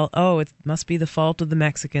like. Well, it must be the fault of the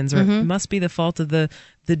Mexicans, or it must be the fault of the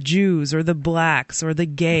Jews or the blacks or the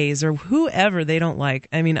gays or whoever they don't like.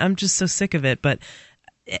 I mean, I'm just so sick of it, but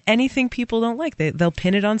anything people don't like, they'll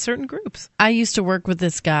pin it on certain groups. I used to work with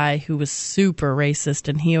this guy who was super racist,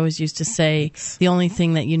 and he always used to say the only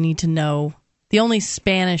thing that you need to know, the only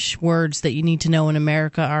Spanish words that you need to know in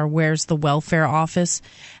America are where's the welfare office.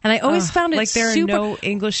 And I always found it like there super, are no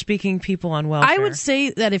English-speaking people on welfare. I would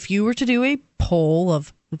say that if you were to do a poll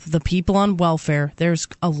of the people on welfare, there's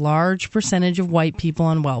a large percentage of white people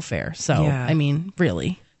on welfare. So, I mean,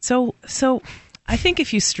 really. So I think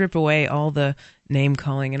if you strip away all the name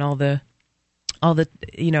calling and all the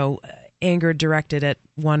you know, anger directed at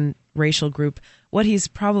one racial group, what he's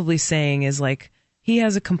probably saying is like he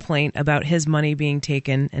has a complaint about his money being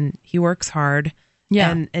taken and he works hard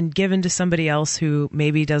and given to somebody else who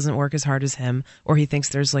maybe doesn't work as hard as him, or he thinks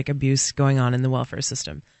there's like abuse going on in the welfare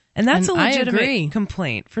system. And that's a legitimate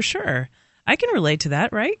complaint for sure. I can relate to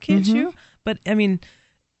that, right? Can't you? But I mean,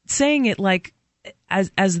 saying it like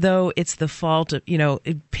as though it's the fault of, you know,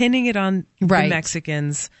 pinning it on the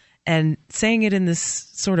Mexicans and saying it in this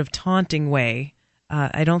sort of taunting way,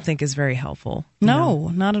 I don't think is very helpful. No,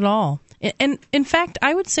 not at all. And in fact,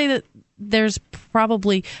 I would say that there's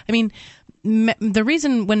probably, I mean, the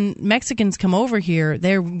reason when Mexicans come over here,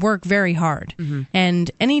 they work very hard. Mm-hmm. And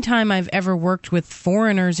anytime I've ever worked with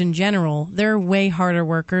foreigners in general, they're way harder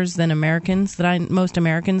workers than most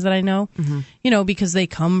Americans that I know. Mm-hmm. Because they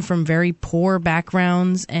come from very poor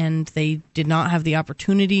backgrounds and they did not have the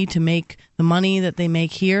opportunity to make the money that they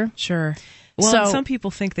make here. Sure. Well, and some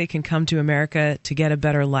people think they can come to America to get a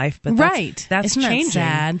better life, but that's Isn't changing.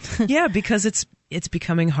 That sad? Yeah, because it's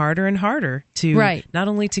becoming harder and harder to not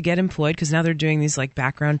only to get employed, because now they're doing these like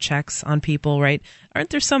background checks on people, right?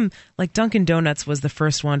 Aren't there some, like Dunkin' Donuts was the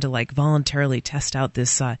first one to like voluntarily test out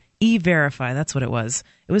this E-Verify, that's what it was.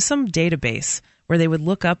 It was some database where they would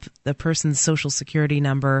look up the person's social security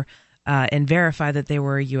number and verify that they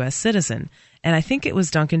were a U.S. citizen. And I think it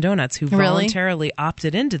was Dunkin' Donuts who voluntarily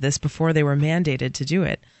opted into this before they were mandated to do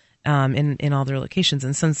it in all their locations.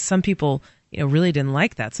 And some people really didn't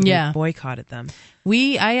like that, so they boycotted them.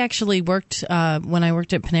 I actually worked when I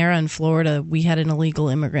worked at Panera in Florida. We had an illegal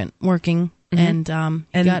immigrant working, and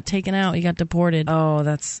he got taken out. He got deported. Oh,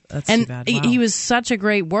 that's too bad. Wow. He was such a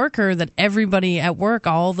great worker that everybody at work,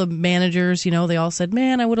 all the managers, they all said,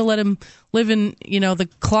 "Man, I would have let him live in the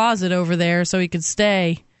closet over there so he could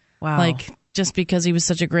stay." Wow. Just because he was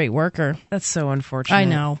such a great worker. That's so unfortunate. I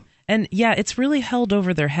know. And yeah, it's really held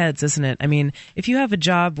over their heads, isn't it? I mean, if you have a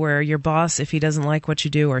job where your boss, if he doesn't like what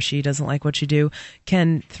you do or she doesn't like what you do,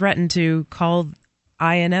 can threaten to call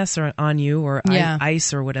INS on you or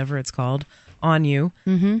ICE or whatever it's called on you,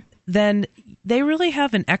 then they really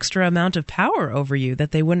have an extra amount of power over you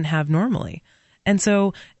that they wouldn't have normally. And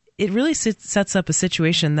so it really sets up a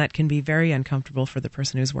situation that can be very uncomfortable for the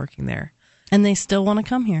person who's working there. And they still want to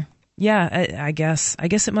come here. Yeah, I guess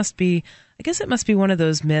it must be. I guess it must be one of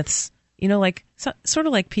those myths, sort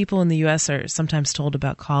of like people in the U.S. are sometimes told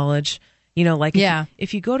about college.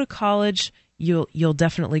 If you go to college, you'll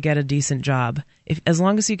definitely get a decent job. As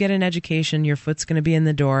long as you get an education, your foot's going to be in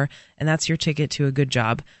the door, and that's your ticket to a good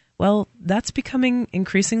job. Well, that's becoming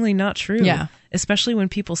increasingly not true. Yeah. Especially when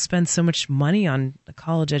people spend so much money on a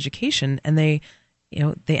college education, and they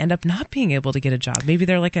end up not being able to get a job. Maybe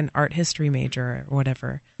they're like an art history major or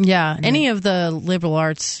whatever. Yeah, any of the liberal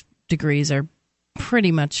arts degrees are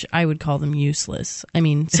pretty much, I would call them useless. I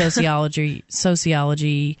mean, sociology,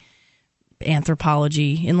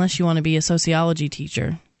 anthropology, unless you want to be a sociology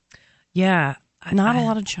teacher. Yeah. Not a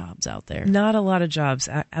lot of jobs out there. Not a lot of jobs,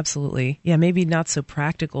 absolutely. Yeah, maybe not so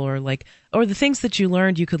practical or the things that you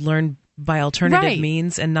learned, you could learn by alternative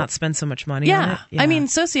means and not spend so much money on it. Yeah. I mean,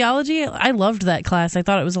 sociology, I loved that class. I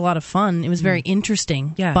thought it was a lot of fun. It was very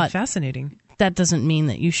interesting. Yeah, but fascinating. That doesn't mean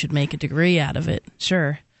that you should make a degree out of it.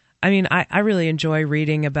 Sure. I mean, I really enjoy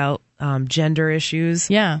reading about gender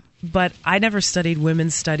issues. Yeah. But I never studied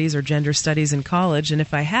women's studies or gender studies in college, and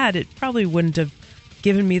if I had, it probably wouldn't have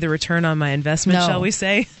given me the return on my investment, shall we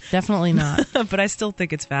say. Definitely not. But I still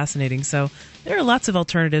think it's fascinating. So there are lots of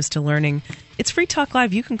alternatives to learning. It's Free Talk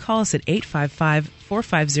Live. You can call us at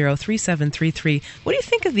 855-450-3733. What do you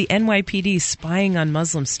think of the NYPD spying on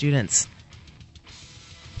Muslim students?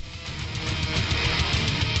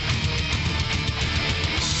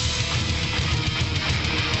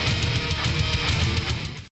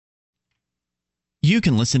 You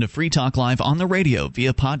can listen to Free Talk Live on the radio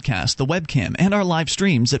via podcast, the webcam, and our live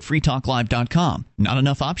streams at freetalklive.com. Not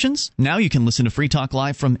enough options? Now you can listen to Free Talk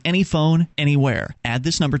Live from any phone, anywhere. Add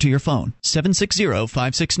this number to your phone,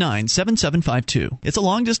 760-569-7752. It's a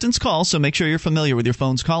long-distance call, so make sure you're familiar with your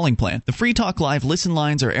phone's calling plan. The Free Talk Live listen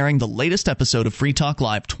lines are airing the latest episode of Free Talk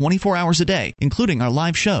Live 24 hours a day, including our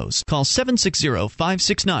live shows. Call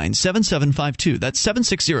 760-569-7752. That's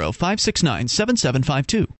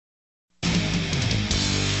 760-569-7752.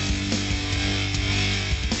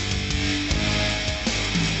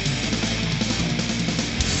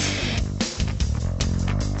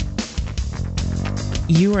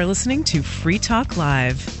 You are listening to Free Talk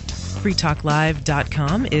Live.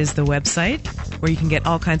 freetalklive.com is the website where you can get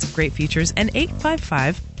all kinds of great features, and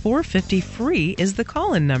 855-450-FREE is the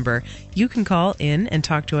call-in number. You can call in and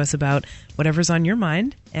talk to us about whatever's on your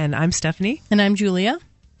mind. And I'm Stephanie. And I'm Julia.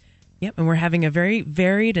 Yep, and we're having a very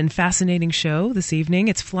varied and fascinating show this evening.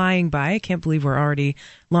 It's flying by. I can't believe we're already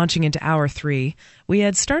launching into hour 3. We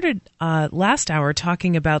had started last hour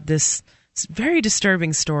talking about this very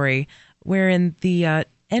disturbing story wherein the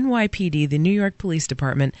NYPD, the New York Police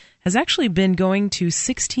Department, has actually been going to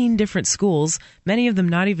 16 different schools, many of them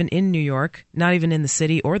not even in New York, not even in the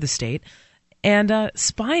city or the state, and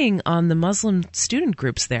spying on the Muslim student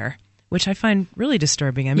groups there, which I find really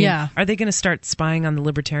disturbing. I mean, Are they going to start spying on the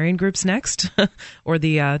libertarian groups next? Or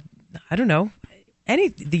the, I don't know,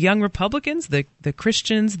 the young Republicans, the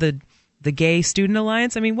Christians, the Gay Student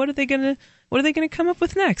Alliance? I mean, what are they going to what are they going to come up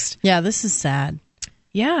with next? Yeah, this is sad.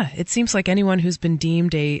 Yeah, it seems like anyone who's been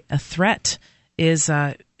deemed a threat is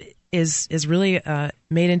really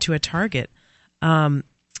made into a target.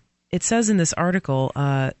 It says in this article,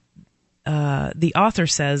 the author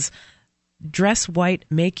says, "Dress white,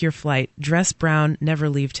 make your flight. Dress brown, never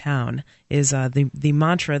leave town," is the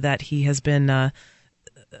mantra that he has been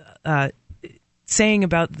saying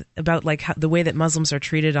about like the way that Muslims are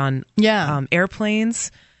treated on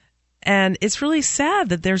airplanes. And it's really sad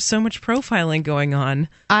that there's so much profiling going on.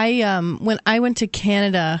 When I went to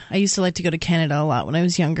Canada, I used to like to go to Canada a lot when I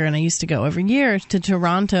was younger, and I used to go every year to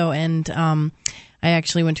Toronto, and I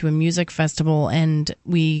actually went to a music festival, and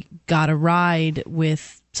we got a ride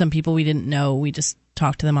with some people we didn't know. We just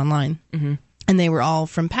talked to them online. Mm-hmm. And they were all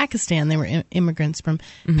from Pakistan. They were immigrants from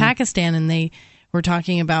Pakistan, and they were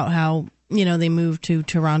talking about how, they moved to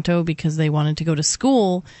Toronto because they wanted to go to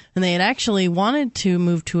school, and they had actually wanted to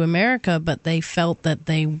move to America, but they felt that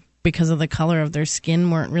they, because of the color of their skin,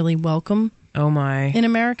 weren't really welcome. Oh my! In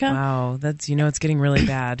America. Wow, that's it's getting really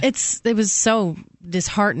bad. It was so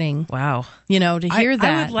disheartening. Wow. To hear that.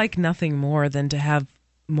 I would like nothing more than to have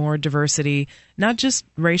more diversity, not just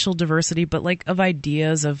racial diversity, but like of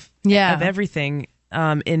ideas of everything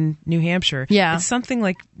in New Hampshire. Yeah. It's something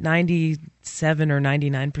like 97 or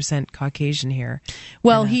 99% Caucasian here.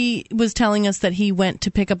 Well, he was telling us that he went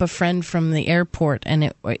to pick up a friend from the airport,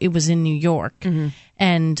 and it was in New York,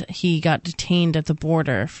 and he got detained at the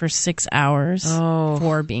border for 6 hours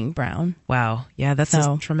for being brown. Wow. Yeah, that's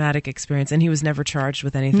a traumatic experience, and he was never charged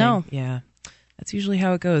with anything. No. Yeah. That's usually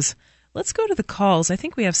how it goes. Let's go to the calls. I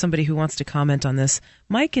think we have somebody who wants to comment on this.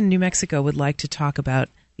 Mike in New Mexico would like to talk about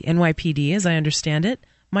the NYPD, as I understand it.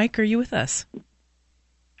 Mike, are you with us?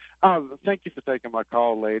 Thank you for taking my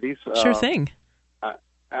call, ladies. Sure thing.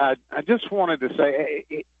 I just wanted to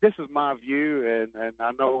say this is my view, and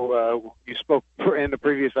I know you spoke in the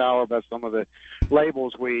previous hour about some of the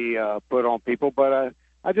labels we put on people, but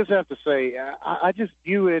I just have to say I just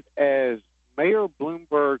view it as Mayor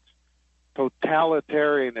Bloomberg's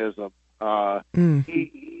totalitarianism.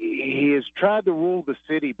 He has tried to rule the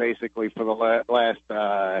city basically for the last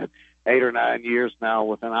 8 or 9 years now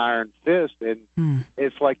with an iron fist, and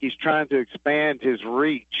it's like he's trying to expand his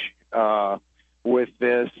reach with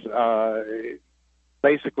this,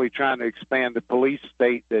 basically trying to expand the police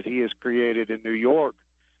state that he has created in New York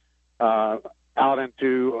out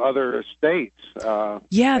into other states.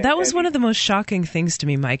 That was one of the most shocking things to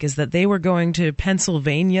me, Mike, is that they were going to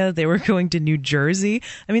Pennsylvania, they were going to New Jersey.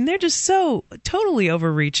 I mean, they're just so totally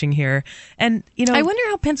overreaching here. And, I wonder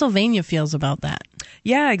how Pennsylvania feels about that.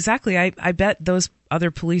 Yeah, exactly. I bet those other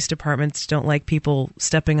police departments don't like people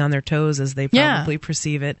stepping on their toes as they probably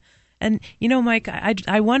perceive it. And, Mike,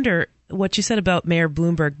 I wonder, what you said about Mayor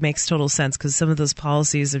Bloomberg makes total sense, because some of those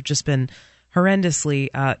policies have just been horrendously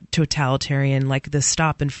totalitarian, like the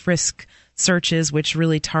stop and frisk searches, which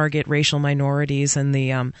really target racial minorities, and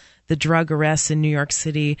the drug arrests in New York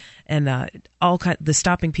City, and the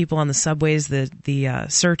stopping people on the subways, the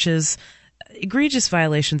searches, egregious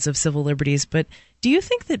violations of civil liberties. But do you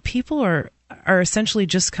think that people are essentially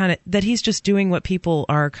just that he's just doing what people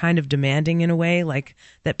are kind of demanding in a way, like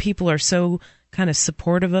that people are so kind of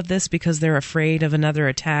supportive of this because they're afraid of another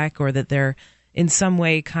attack, or that they're in some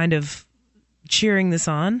way kind of cheering this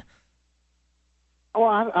on?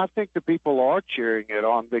 Well, I think the people are cheering it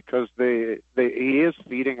on because he is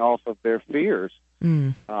feeding off of their fears.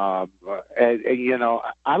 And, I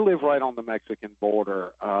live right on the Mexican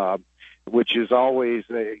border, which is always,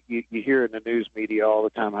 you hear in the news media all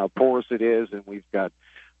the time how porous it is, and we've got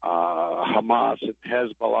Hamas and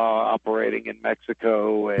Hezbollah operating in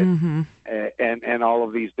Mexico, and all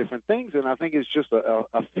of these different things. And I think it's just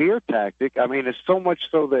a fear tactic. I mean, it's so much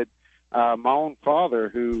so that my own father,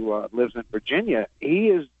 who lives in Virginia, he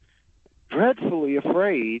is dreadfully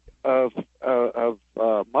afraid of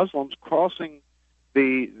Muslims crossing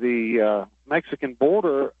the Mexican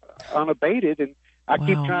border unabated. And I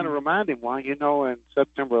keep trying to remind him why, in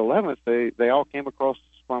September 11th, they all came across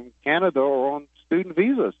from Canada or on student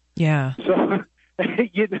visas. Yeah. So,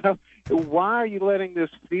 why are you letting this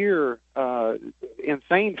fear,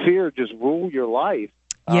 insane fear, just rule your life?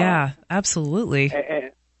 Yeah, absolutely.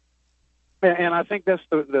 And I think that's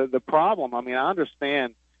the problem. I mean, I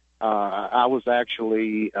understand. I was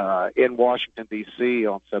actually in Washington, D.C.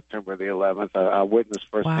 on September the 11th. I witnessed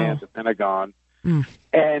firsthand the Pentagon.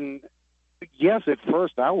 And yes, at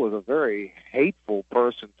first I was a very hateful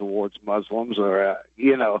person towards Muslims, or,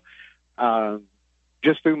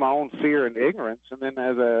 just through my own fear and ignorance. And then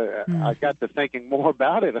as I got to thinking more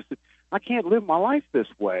about it, I said, I can't live my life this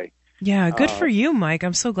way. Yeah, good for you, Mike.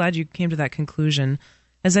 I'm so glad you came to that conclusion.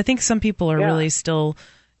 As I think some people are really still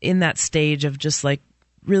in that stage of just like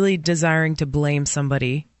really desiring to blame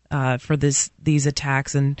somebody for these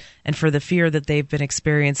attacks and for the fear that they've been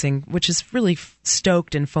experiencing, which is really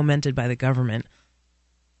stoked and fomented by the government.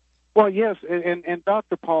 Well, yes, and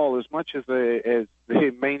Dr. Paul, as much as the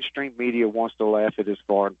mainstream media wants to laugh at his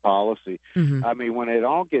foreign policy, I mean, when it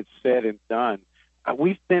all gets said and done,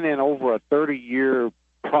 we've been in over a 30-year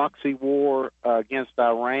proxy war against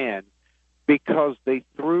Iran because they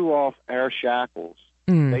threw off our shackles.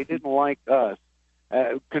 They didn't like us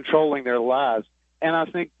controlling their lives. And I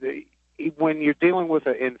think when you're dealing with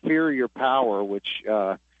an inferior power, which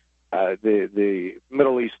the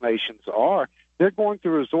Middle East nations are, they're going to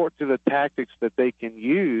resort to the tactics that they can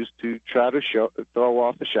use to try to throw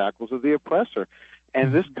off the shackles of the oppressor.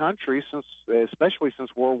 And this country, especially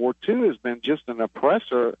since World War II, has been just an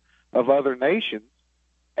oppressor of other nations.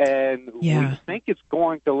 And we think it's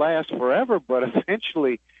going to last forever, but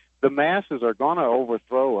eventually the masses are going to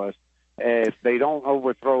overthrow us. If they don't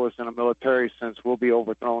overthrow us in a military sense, we'll be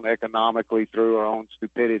overthrown economically through our own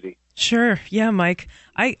stupidity. Sure. Yeah, Mike.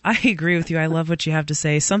 I agree with you. I love what you have to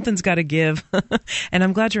say. Something's got to give. And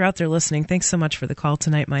I'm glad you're out there listening. Thanks so much for the call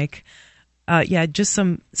tonight, Mike. Just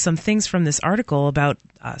some things from this article about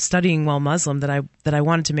studying while Muslim that I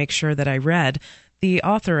wanted to make sure that I read. The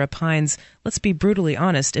author opines, let's be brutally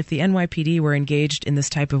honest, if the NYPD were engaged in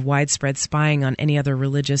this type of widespread spying on any other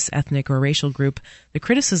religious, ethnic, or racial group, the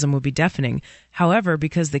criticism would be deafening. However,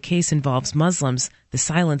 because the case involves Muslims, the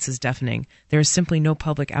silence is deafening. There is simply no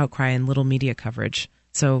public outcry and little media coverage.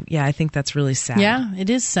 So, yeah, I think that's really sad. Yeah,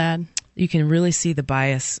 it is sad. You can really see the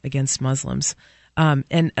bias against Muslims.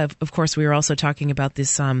 And, of course, we were also talking about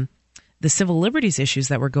this the civil liberties issues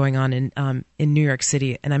that were going on in New York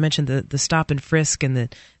City, and I mentioned the stop and frisk and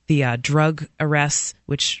the drug arrests,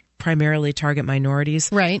 which primarily target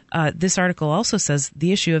minorities. Right. This article also says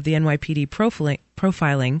the issue of the NYPD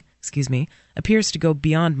profiling, appears to go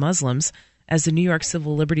beyond Muslims. As the New York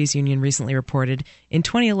Civil Liberties Union recently reported, in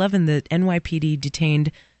 2011, the NYPD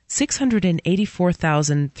detained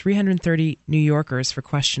 684,330 New Yorkers for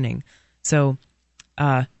questioning. So,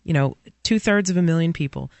 2/3 of a million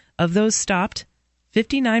people. Of those stopped,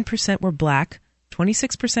 59% were black,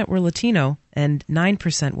 26% were Latino, and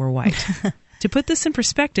 9% were white. To put this in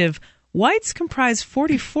perspective, whites comprise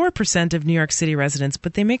 44% of New York City residents,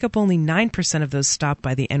 but they make up only 9% of those stopped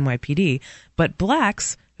by the NYPD. But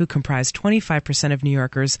blacks, who comprise 25% of New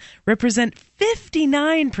Yorkers, represent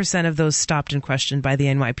 59% of those stopped and questioned by the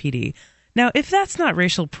NYPD. Now, if that's not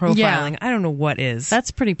racial profiling, I don't know what is.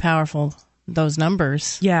 That's pretty powerful. Those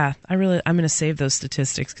numbers. Yeah, I'm going to save those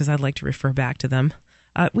statistics because I'd like to refer back to them.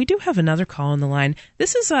 We do have another call on the line.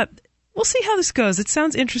 This is we'll see how this goes. It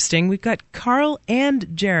sounds interesting. We've got Carl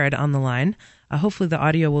and Jared on the line. Hopefully the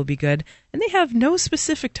audio will be good. And they have no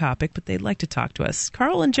specific topic, but they'd like to talk to us.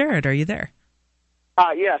 Carl and Jared, are you there?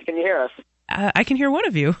 Yes, can you hear us? I can hear one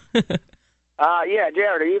of you. Yeah,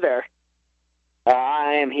 Jared, are you there?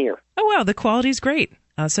 I am here. Oh, wow, the quality's great.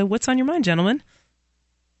 So what's on your mind, gentlemen?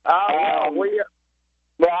 I would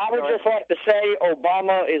just like to say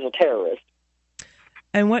Obama is a terrorist.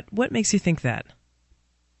 And what makes you think that?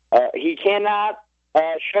 He cannot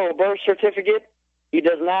show a birth certificate. He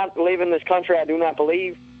does not live in this country, I do not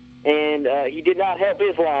believe. And he did not help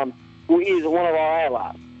Islam, who is one of our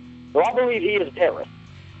allies. So I believe he is a terrorist.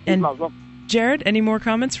 And Jared, any more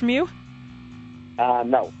comments from you?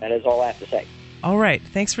 No, that is all I have to say. All right.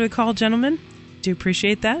 Thanks for the call, gentlemen. Do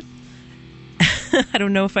appreciate that. I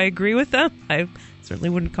don't know if I agree with them. I certainly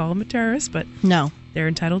wouldn't call him a terrorist, but no, they're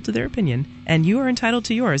entitled to their opinion. And you are entitled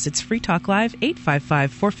to yours. It's Free Talk Live,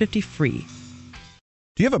 855-450-FREE.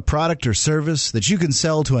 Do you have a product or service that you can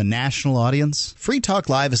sell to a national audience? Free Talk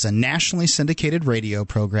Live is a nationally syndicated radio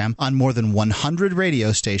program on more than 100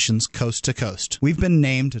 radio stations coast to coast. We've been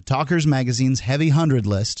named to Talkers Magazine's Heavy 100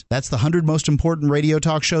 list. That's the 100 most important radio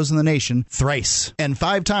talk shows in the nation, thrice. And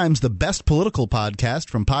 5 times the best political podcast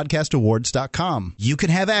from podcastawards.com. You can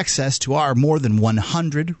have access to our more than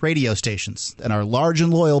 100 radio stations and our large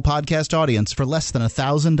and loyal podcast audience for less than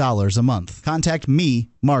 $1,000 a month. Contact me,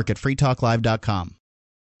 Mark, at freetalklive.com.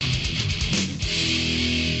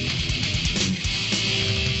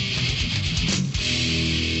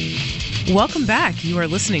 Welcome back. You are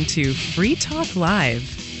listening to Free Talk Live.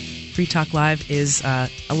 Free Talk Live is a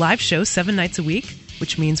live show 7 nights a week,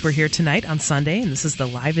 which means we're here tonight on Sunday, and this is the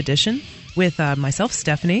live edition with myself,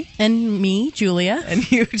 Stephanie. And me, Julia. And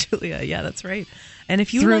you, Julia. Yeah, that's right. And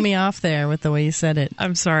if you threw me off there with the way you said it.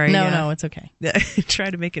 I'm sorry. No, it's okay. Try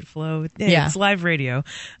to make it flow. Hey, it's live radio.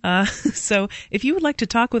 So if you would like to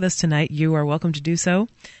talk with us tonight, you are welcome to do so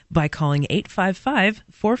by calling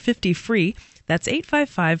 855-450-FREE. That's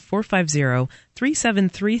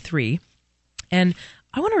 855-450-3733. And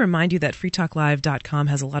I want to remind you that freetalklive.com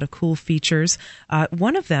has a lot of cool features.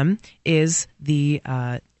 One of them is the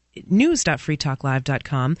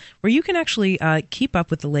news.freetalklive.com, where you can actually keep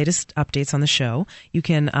up with the latest updates on the show. You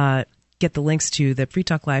can get the links to the Free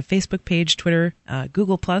Talk Live Facebook page, Twitter,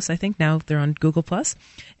 Google+. I think now they're on Google+.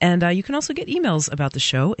 And you can also get emails about the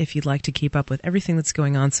show if you'd like to keep up with everything that's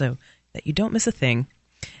going on so that you don't miss a thing.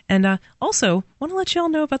 And also, want to let you all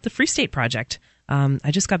know about the Free State Project.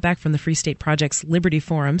 I just got back from the Free State Project's Liberty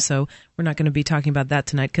Forum, so we're not going to be talking about that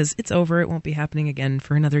tonight because it's over. It won't be happening again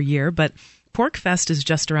for another year. But Pork Fest is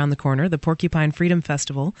just around the corner, the Porcupine Freedom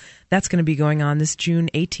Festival. That's going to be going on this June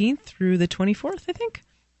 18th through the 24th, I think.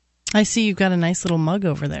 I see you've got a nice little mug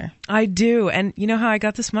over there. I do. And you know how I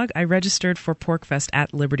got this mug? I registered for Pork Fest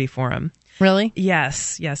at Liberty Forum. Really?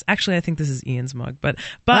 Yes. Actually, I think this is Ian's mug, but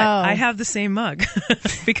I have the same mug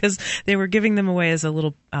because they were giving them away as a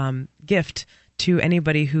little gift to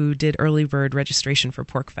anybody who did early bird registration for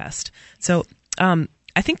Pork Fest. So I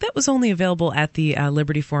think that was only available at the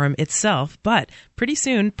Liberty Forum itself, but pretty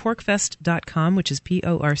soon, porkfest.com, which is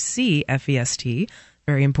PORCFEST,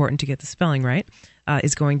 very important to get the spelling right,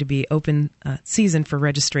 is going to be open season for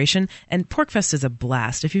registration. And PorkFest is a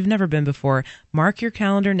blast. If you've never been before, mark your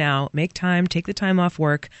calendar now, make time, take the time off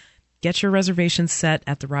work, get your reservations set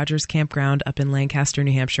at the Rogers Campground up in Lancaster,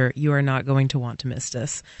 New Hampshire. You are not going to want to miss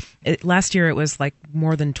this. Last year, it was like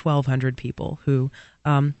more than 1,200 people who,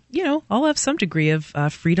 all have some degree of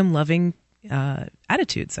freedom-loving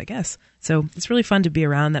attitudes, I guess. So it's really fun to be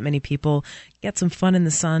around that many people, get some fun in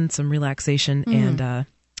the sun, some relaxation, and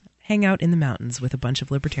hang out in the mountains with a bunch of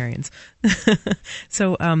libertarians.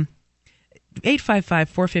 So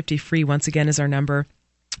 855-450-FREE, once again, is our number.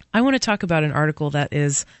 I want to talk about an article that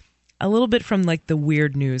is a little bit from like the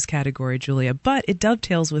weird news category, Julia, but it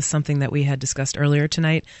dovetails with something that we had discussed earlier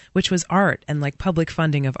tonight, which was art and like public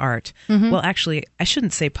funding of art. Mm-hmm. Well, actually, I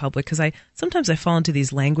shouldn't say public because sometimes I fall into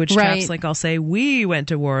these language traps. Like I'll say, we went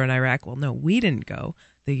to war in Iraq. Well, no, we didn't go.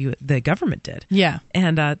 The government did. Yeah.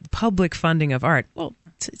 And public funding of art. Well,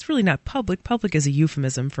 it's really not public. Public is a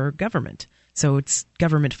euphemism for government. So it's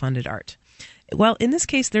government funded art. Well, in this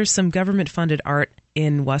case, there's some government-funded art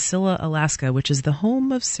in Wasilla, Alaska, which is the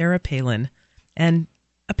home of Sarah Palin. And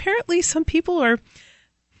apparently some people are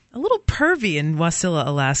a little pervy in Wasilla,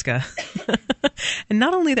 Alaska. And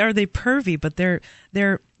not only are they pervy, but they're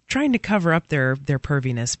trying to cover up their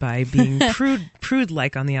perviness by being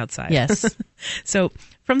prude-like on the outside. Yes. So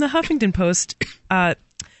from the Huffington Post...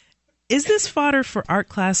 Is this fodder for art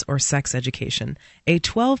class or sex education? A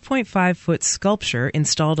 12.5-foot sculpture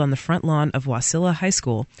installed on the front lawn of Wasilla High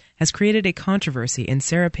School has created a controversy in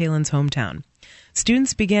Sarah Palin's hometown.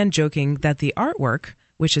 Students began joking that the artwork,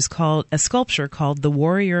 which is called a sculpture called The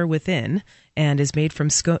Warrior Within and is made from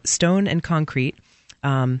stone and concrete,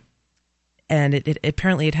 and it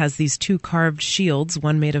apparently it has these two carved shields,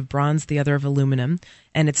 one made of bronze, the other of aluminum,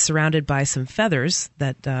 and it's surrounded by some feathers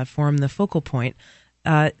that form the focal point.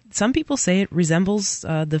 Some people say it resembles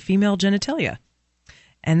the female genitalia.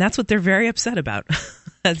 And that's what they're very upset about,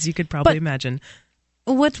 as you could probably imagine.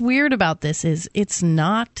 What's weird about this is it's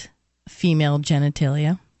not female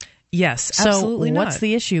genitalia. Yes, absolutely not. So what's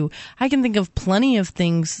the issue? I can think of plenty of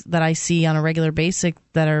things that I see on a regular basis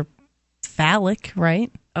that are phallic,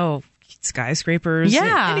 right? Oh, skyscrapers,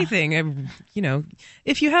 anything.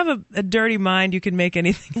 If you have a dirty mind, you can make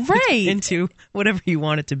anything into whatever you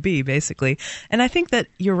want it to be, basically. And I think that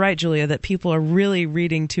you're right, Julia, that people are really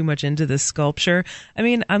reading too much into this sculpture. I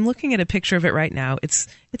mean, I'm looking at a picture of it right now. It's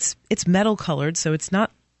metal colored, so it's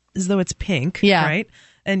not as though it's pink, right?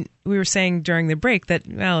 And we were saying during the break that,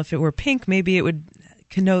 well, if it were pink, maybe it would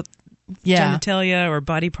connote genitalia or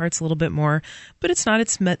body parts a little bit more. But it's not.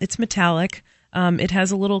 It's metallic. It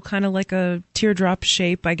has a little kind of like a teardrop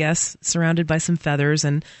shape, I guess, surrounded by some feathers.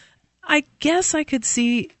 And I guess I could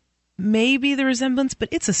see maybe the resemblance, but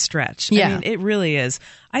it's a stretch. Yeah. I mean, it really is.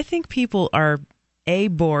 I think people are, A,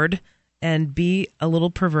 bored, and B, a little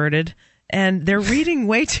perverted, and they're reading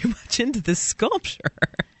way too much into this sculpture.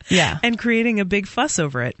 Yeah. And creating a big fuss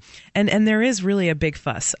over it. And there is really a big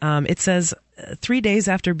fuss. It says 3 days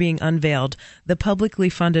after being unveiled, the publicly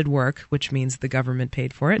funded work, which means the government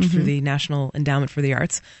paid for it through the National Endowment for the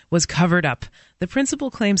Arts, was covered up. The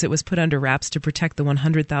principal claims it was put under wraps to protect the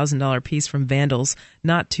 $100,000 piece from vandals,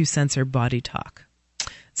 not to censor body talk.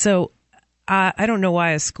 So I don't know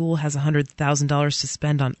why a school has $100,000 to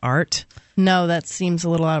spend on art. No, that seems a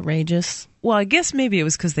little outrageous. Well, I guess maybe it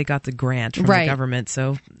was because they got the grant from the government.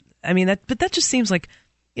 So, I mean, but that just seems like,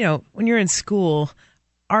 when you're in school,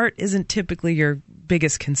 art isn't typically your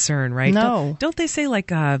biggest concern, right? No. Don't they say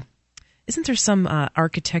isn't there some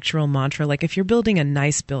architectural mantra? Like if you're building a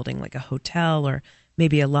nice building, like a hotel or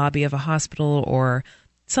maybe a lobby of a hospital or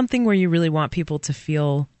something where you really want people to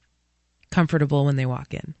feel comfortable when they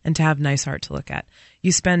walk in and to have nice art to look at,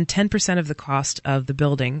 you spend 10% of the cost of the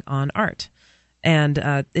building on art.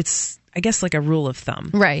 And it's, I guess, like a rule of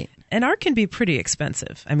thumb. Right. And art can be pretty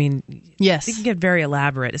expensive. I mean, yes, it can get very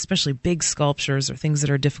elaborate, especially big sculptures or things that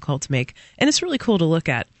are difficult to make. And it's really cool to look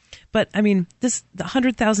at. But, I mean, the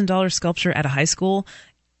 $100,000 sculpture at a high school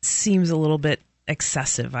seems a little bit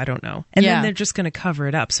excessive. I don't know. And then they're just going to cover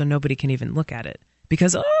it up so nobody can even look at it.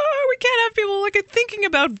 Because, we can't have people thinking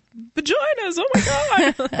about vaginas. Oh,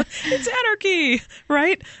 my God. It's anarchy,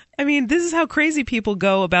 right? I mean, this is how crazy people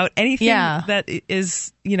go about anything that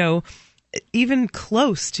is, even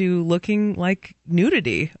close to looking like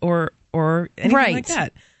nudity or anything like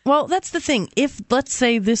that. Well, that's the thing. If, let's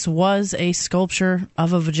say, this was a sculpture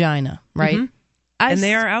of a vagina, right? Mm-hmm. And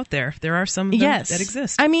they are out there. There are some of them that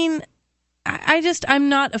exist. I mean, I'm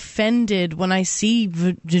not offended when I see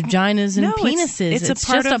vaginas and penises. It's a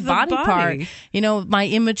part just of a body part. My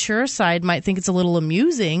immature side might think it's a little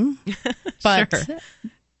amusing, but... Sure.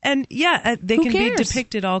 And they can be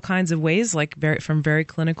depicted all kinds of ways, like from very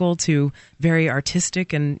clinical to very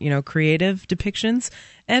artistic and, creative depictions.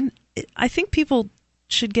 And I think people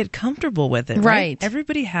should get comfortable with it, right?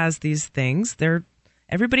 Everybody has these things.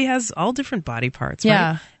 Everybody has all different body parts,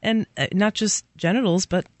 right? And not just genitals,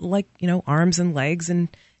 but arms and legs and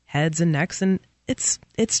heads and necks. And it's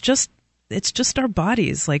just our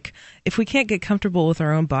bodies. Like, if we can't get comfortable with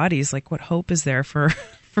our own bodies, like, what hope is there for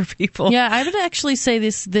people? Yeah, I would actually say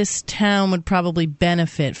this town would probably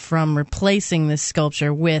benefit from replacing this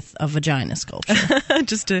sculpture with a vagina sculpture,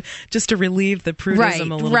 just to relieve the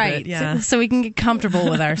prudism a little bit. Yeah, so we can get comfortable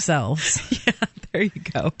with ourselves. Yeah, there you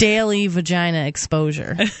go. Daily vagina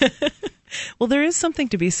exposure. Well, there is something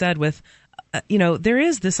to be said with, there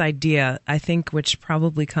is this idea, I think, which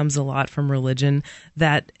probably comes a lot from religion,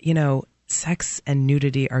 that, sex and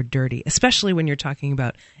nudity are dirty, especially when you're talking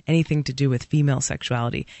about anything to do with female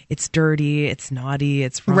sexuality. It's dirty, it's naughty,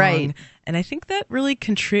 it's wrong. Right. And I think that really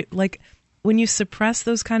when you suppress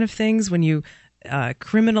those kind of things, when you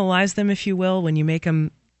criminalize them, if you will, when you make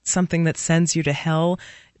them something that sends you to hell,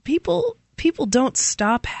 people don't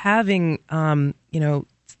stop having,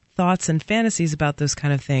 thoughts and fantasies about those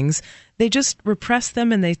kind of things. They just repress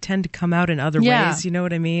them and they tend to come out in other ways. You know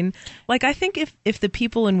what I mean? Like, I think if the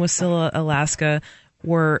people in Wasilla, Alaska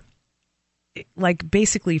were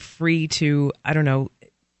basically free to, I don't know,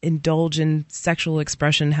 indulge in sexual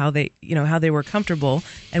expression how they were comfortable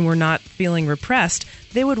and were not feeling repressed,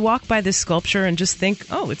 they would walk by this sculpture and just think,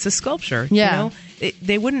 oh, it's a sculpture. Yeah.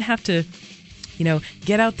 They wouldn't have to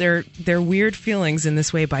get out their weird feelings in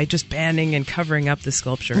this way by just banning and covering up the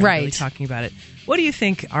sculpture and really talking about it. What do you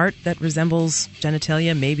think? Art that resembles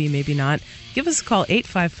genitalia? Maybe, maybe not. Give us a call,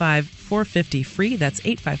 855-450-FREE. That's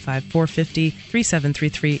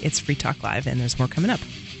 855-450-3733. It's Free Talk Live, and there's more coming up.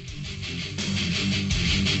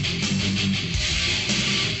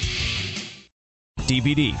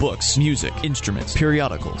 DVD, books, music, instruments,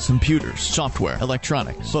 periodicals, computers, software,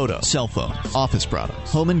 electronics, photo, cell phones, office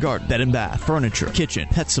products, home and garden, bed and bath, furniture, kitchen,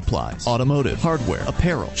 pet supplies, automotive, hardware,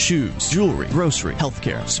 apparel, shoes, jewelry, grocery,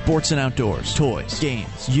 healthcare, sports and outdoors, toys,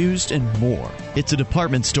 games, used, and more. It's a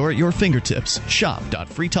department store at your fingertips.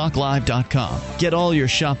 Shop.freetalklive.com. Get all your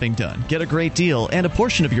shopping done, get a great deal, and a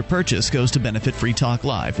portion of your purchase goes to benefit Free Talk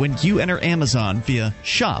Live when you enter Amazon via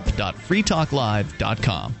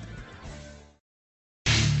shop.freetalklive.com.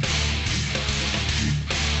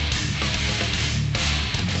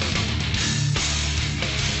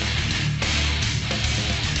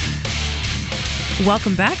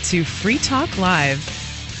 Welcome back to Free Talk Live.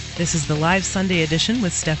 This is the live Sunday edition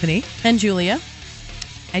with Stephanie and Julia.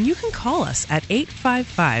 And you can call us at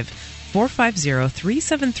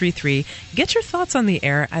 855-450-3733. Get your thoughts on the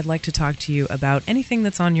air. I'd like to talk to you about anything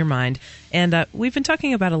that's on your mind. And we've been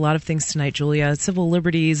talking about a lot of things tonight, Julia. Civil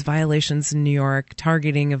liberties, violations in New York,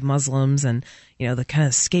 targeting of Muslims, and the kind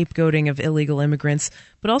of scapegoating of illegal immigrants,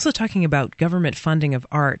 but also talking about government funding of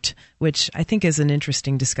art, which I think is an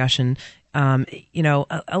interesting discussion. A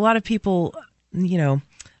lot of people, a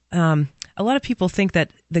lot of people think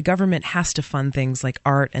that the government has to fund things like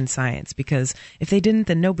art and science, because if they didn't,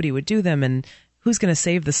 then nobody would do them. And who's going to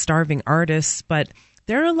save the starving artists? But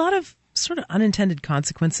there are a lot of sort of unintended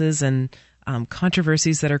consequences and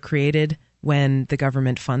controversies that are created when the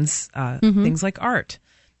government funds things like art.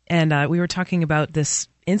 And we were talking about this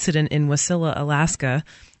incident in Wasilla, Alaska,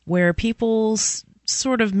 where people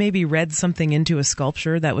sort of maybe read something into a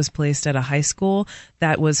sculpture that was placed at a high school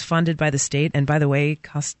that was funded by the state, and by the way,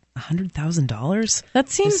 cost $100,000. That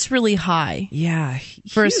seems really high. Yeah,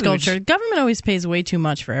 for huge. a sculpture. Government always pays way too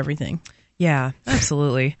much for everything. Yeah,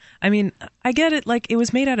 absolutely. I mean, I get it. Like, it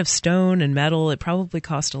was made out of stone and metal. It probably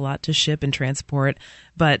cost a lot to ship and transport,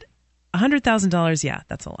 but $100,000, yeah,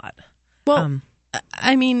 that's a lot. Well,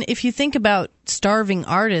 I mean, if you think about starving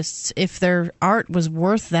artists, if their art was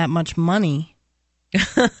worth that much money,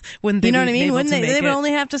 wouldn't they? You know what I be mean? able Wouldn't to they? make They would it?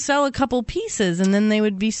 only have to sell a couple pieces, and then they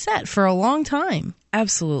would be set for a long time.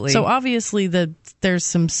 Absolutely. So obviously, there's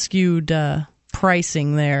some skewed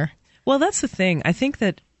pricing there. Well, that's the thing. I think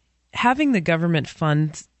that having the government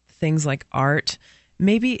fund things like art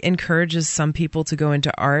maybe encourages some people to go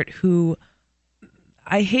into art who,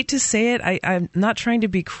 I hate to say it, I'm not trying to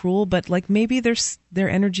be cruel, but like maybe their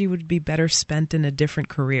energy would be better spent in a different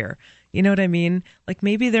career. You know what I mean? Like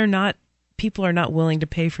maybe people are not willing to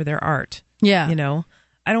pay for their art. Yeah. You know?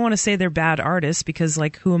 I don't want to say they're bad artists because,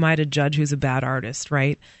 like, who am I to judge who's a bad artist,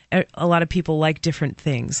 right? A lot of people like different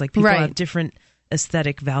things. Like, people have different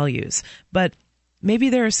aesthetic values. But maybe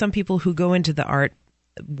there are some people who go into the art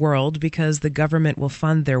world because the government will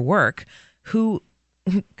fund their work who,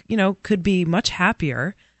 you know, could be much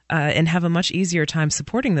happier and have a much easier time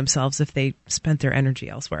supporting themselves if they spent their energy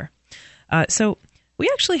elsewhere. So we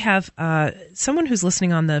actually have someone who's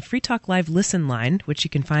listening on the Free Talk Live listen line, which you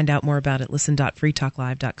can find out more about at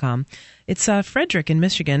listen.freetalklive.com. It's Frederick in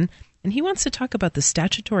Michigan, and he wants to talk about the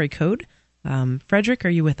statutory code. Frederick, are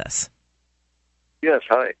you with us? Yes,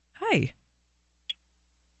 hi. Hi.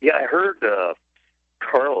 Yeah, I heard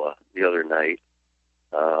Carla the other night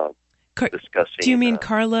discussing... Do you mean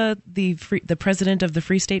Carla, the president of the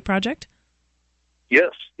Free State Project?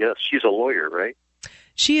 Yes. She's a lawyer, right?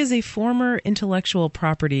 She is a former intellectual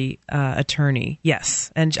property attorney,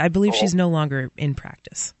 yes. And I believe she's no longer in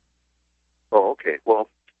practice. Oh, okay. Well,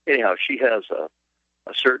 anyhow, she has a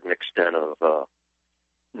certain extent of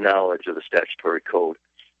knowledge of the statutory code.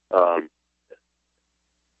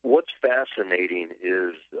 What's fascinating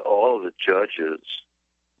is all of the judges,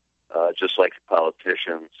 just like the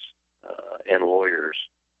politicians and lawyers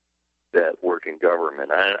that work in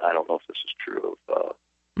government. I don't know if this is true of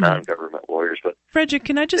non-government lawyers, but Frederick,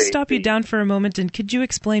 can I just stop you down for a moment, and could you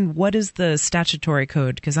explain what is the statutory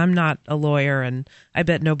code? Because I'm not a lawyer, and I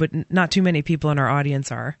bet not too many people in our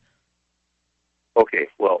audience are. Okay,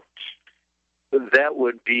 well, that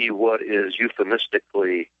would be what is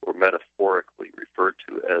euphemistically or metaphorically referred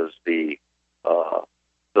to as the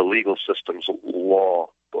legal system's law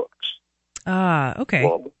books. Ah, okay.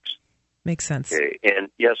 Law books. Makes sense. Okay, and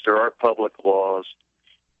yes, there are public laws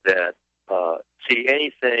that see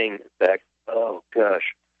anything back. Oh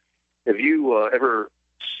gosh, have you ever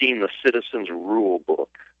seen the Citizens Rule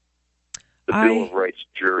Book, the Bill of Rights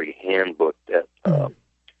Jury Handbook? That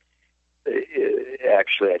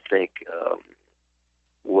actually, I think,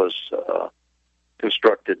 was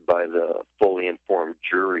constructed by the Fully Informed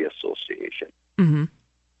Jury Association. Mm-hmm.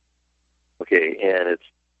 Okay, and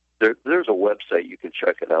there's a website, you can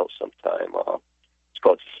check it out sometime. It's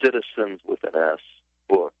called Citizens with an S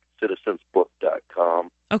Book,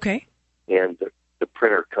 citizensbook.com. Okay. And the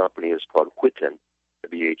printer company is called Whitten,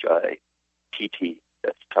 W-H-I-T-T.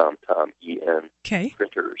 That's Tom, E-N. Okay.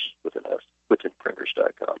 Printers with an S,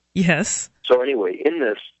 WhittenPrinters.com. Yes. So anyway, in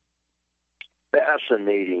this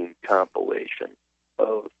fascinating compilation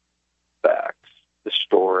of facts,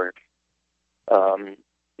 historic,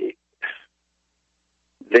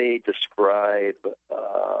 they describe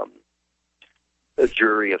a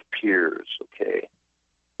jury of peers, okay?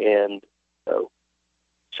 And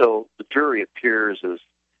so the jury of peers is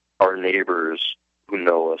our neighbors who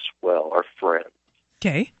know us well, our friends,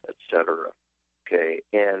 okay, etc. Okay,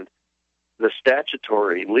 and the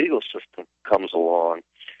statutory legal system comes along,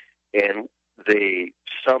 and they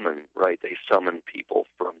summon people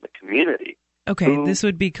from the community. Okay, this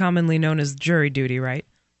would be commonly known as jury duty, right?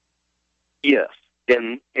 Yes,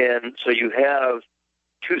 and so you have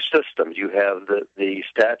two systems. You have the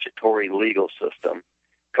statutory legal system,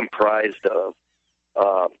 comprised of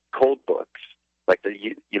code books, like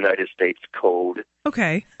the United States Code.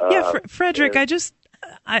 Okay. Yeah, Frederick, I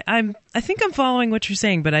think I'm following what you're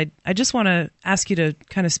saying, but I just want to ask you to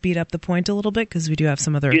kind of speed up the point a little bit because we do have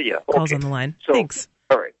some other calls on the line. So, thanks.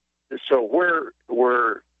 All right. So where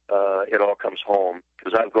it all comes home,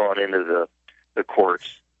 because I've gone into the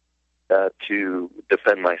courts to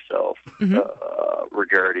defend myself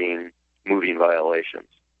regarding moving violations.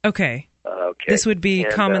 Okay. Okay. This would be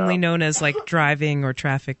And, commonly known as like driving or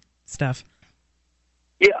traffic stuff.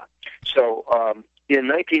 Yeah. So in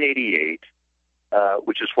 1988,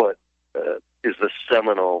 which is what is the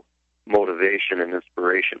seminal motivation and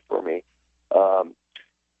inspiration for me, a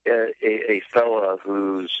fella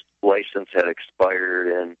whose license had expired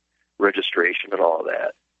and registration and all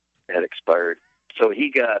that had expired. So he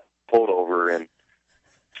got pulled over and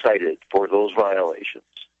cited for those violations.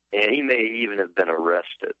 And he may even have been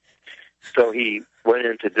arrested. So he went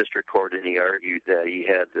into district court and he argued that he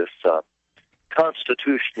had this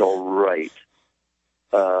constitutional right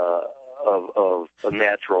of a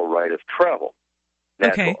natural right of travel,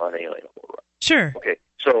 natural unalienable right. Sure. Okay.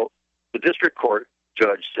 So the district court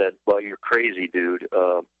judge said, "Well, you're crazy, dude.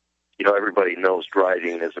 Everybody knows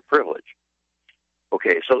driving is a privilege."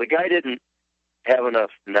 Okay. So the guy didn't have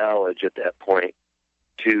enough knowledge at that point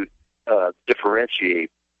to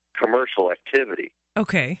differentiate commercial activity.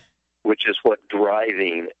 Okay. Which is what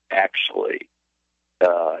driving actually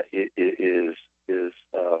is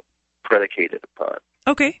predicated upon.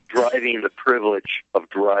 Okay. Driving, the privilege of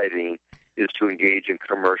driving, is to engage in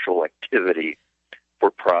commercial activity for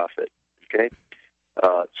profit. Okay.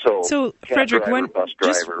 So Frederick, driver, bus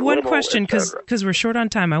just driver, one limo, question, because we're short on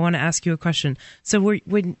time. I want to ask you a question. So,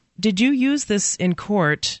 did you use this in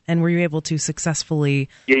court, and were you able to successfully?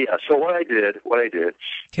 Yeah. So what I did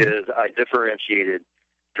is I differentiated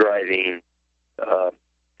driving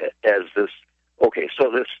as this. Okay, so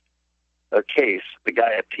this case, the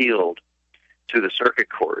guy appealed to the circuit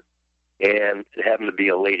court, and it happened to be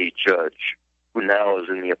a lady judge who now is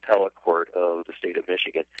in the appellate court of the state of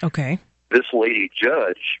Michigan. Okay. This lady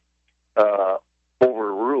judge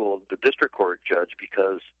overruled the district court judge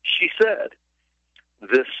because she said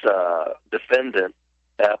this defendant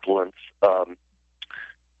appellant's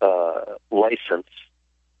license,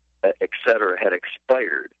 etc., had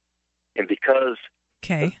expired. And because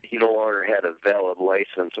he no longer had a valid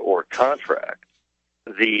license or contract,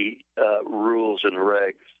 the rules and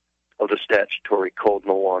regs of the statutory code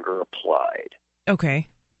no longer applied. Okay.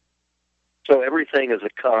 So everything is a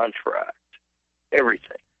contract.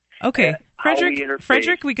 Everything. Okay.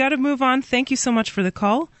 Frederick, we got to move on. Thank you so much for the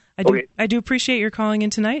call. I do appreciate your calling in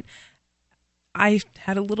tonight. I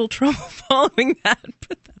had a little trouble following that,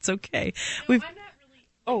 but that's okay. I'm not really...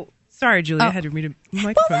 Oh, sorry, Julie. I had to read a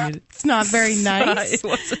microphone. It's not very nice. It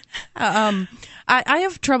wasn't. I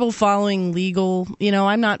have trouble following legal.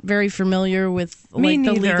 I'm not very familiar with the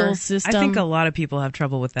legal system. I think a lot of people have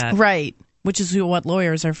trouble with that. Right. Which is what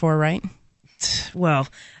lawyers are for, right? Well,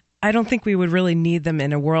 I don't think we would really need them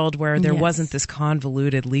in a world where there wasn't this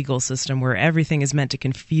convoluted legal system where everything is meant to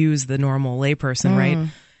confuse the normal layperson, right?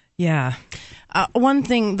 Yeah.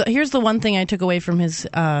 Here's the one thing I took away from his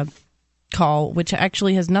call, which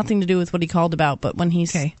actually has nothing to do with what he called about, but when he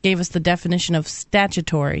gave us the definition of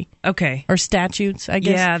statutory. Okay. Or statutes, I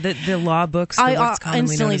guess. Yeah, the law books. I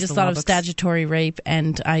instantly just thought of statutory rape,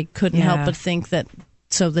 and I couldn't help but think that.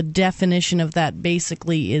 So the definition of that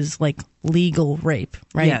basically is like legal rape,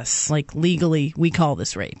 right? Yes. Like legally, we call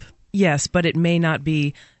this rape. Yes, but it may not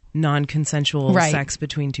be non-consensual sex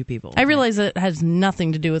between two people. I realize that it has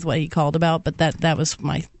nothing to do with what he called about, but that was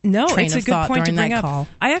my train of thought it's a good point to bring up. Call.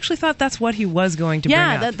 I actually thought that's what he was going to bring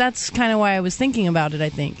up. Yeah, that's kind of why I was thinking about it, I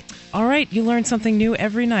think. All right, you learn something new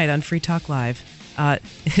every night on Free Talk Live.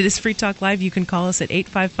 It is Free Talk Live. You can call us at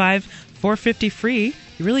 855-450-FREE.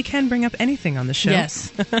 You really can bring up anything on the show.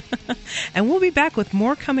 Yes. And we'll be back with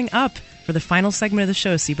more coming up for the final segment of the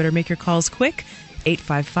show, so you better make your calls quick.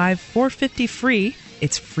 855-450-FREE.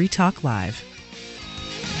 It's Free Talk Live.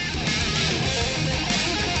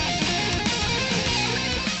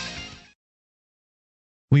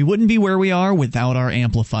 We wouldn't be where we are without our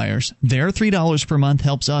amplifiers. Their $3 per month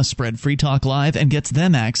helps us spread Free Talk Live and gets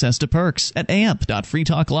them access to perks at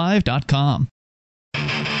amp.freetalklive.com.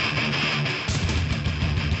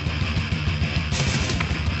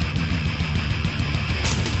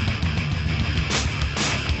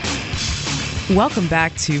 Welcome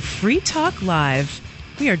back to Free Talk Live.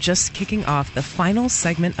 We are just kicking off the final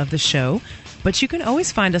segment of the show, but you can always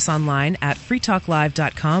find us online at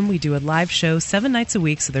freetalklive.com. We do a live show 7 nights a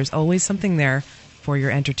week, so there's always something there for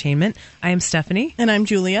your entertainment. I am Stephanie. And I'm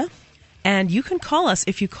Julia. And you can call us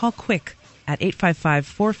if you call quick at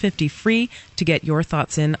 855-450-FREE to get your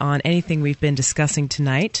thoughts in on anything we've been discussing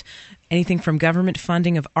tonight. Anything from government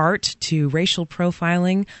funding of art to racial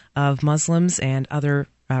profiling of Muslims and other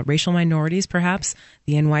racial minorities, perhaps,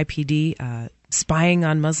 the NYPD spying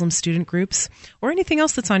on Muslim student groups, or anything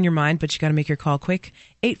else that's on your mind, but you got to make your call quick,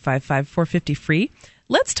 855-450-FREE.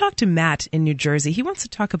 Let's talk to Matt in New Jersey. He wants to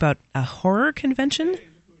talk about a horror convention.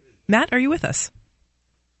 Matt, are you with us?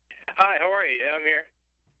 Hi, how are you? I'm here.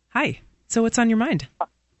 Hi. So what's on your mind?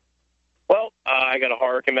 Well, I got a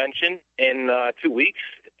horror convention in 2 weeks.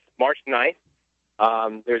 It's March 9th.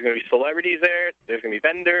 There's going to be celebrities there. There's going to be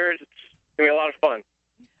vendors. It's going to be a lot of fun.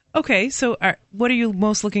 Okay, so what are you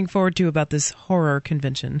most looking forward to about this horror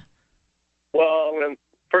convention? Well,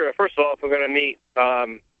 first of all, I'm going to meet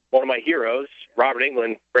one of my heroes, Robert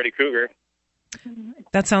Englund, Freddy Krueger.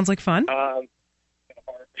 That sounds like fun.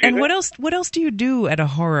 And what else do you do at a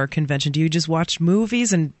horror convention? Do you just watch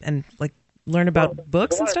movies and like learn about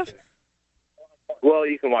books and stuff? Well,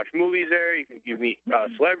 you can watch movies there. You meet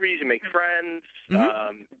celebrities. You make friends.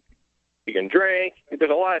 Mm-hmm. You can drink.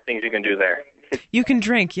 There's a lot of things you can do there. You can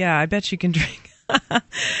drink. Yeah, I bet you can drink.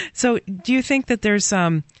 So do you think that there's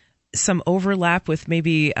some overlap with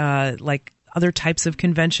maybe like other types of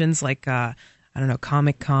conventions, like I don't know,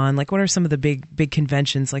 Comic-Con? Like, what are some of the big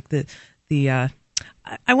conventions, like the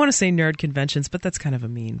I want to say nerd conventions, but that's kind of a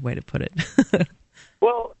mean way to put it.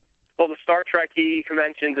 Well, the Star Trek-y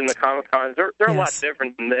conventions and the Comic-Cons, they're a lot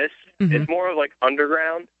different than this. Mm-hmm. It's more of like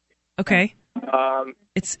underground. Okay.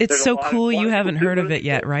 It's so cool you haven't heard of it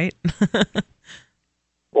yet, right?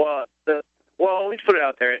 Well, let me put it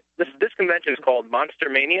out there. This convention is called Monster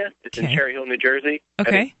Mania. It's in Cherry Hill, New Jersey.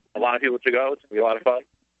 Okay. A lot of people should go. It's going to be a lot of fun.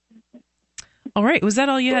 All right. Was that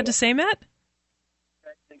all you had to say, Matt?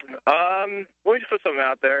 Let me just put something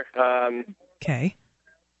out there. Okay.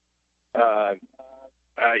 Yeah,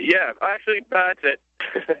 actually, that's it.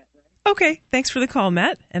 Okay. Thanks for the call,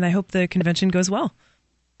 Matt, and I hope the convention goes well.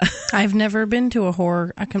 I've never been to a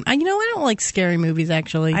horror. I don't like scary movies,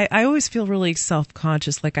 actually. I always feel really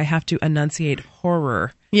self-conscious, like I have to enunciate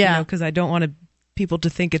horror. Yeah. Because I don't want people to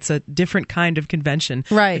think it's a different kind of convention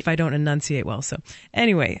if I don't enunciate well. So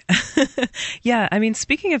anyway, yeah, I mean,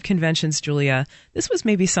 speaking of conventions, Julia, this was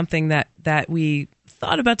maybe something that we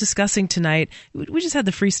thought about discussing tonight. We just had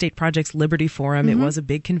the Free State Project's Liberty Forum. Mm-hmm. It was a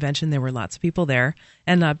big convention. There were lots of people there.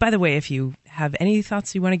 And by the way, if you have any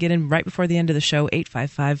thoughts you want to get in right before the end of the show,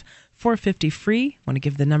 855-450-FREE. Want to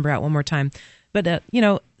give the number out one more time. But,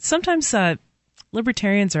 sometimes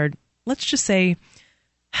libertarians are, let's just say,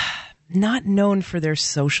 not known for their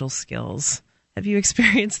social skills. Have you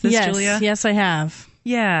experienced this, Julia? Yes, I have.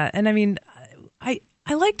 Yeah, and I mean, I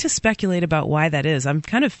like to speculate about why that is. I'm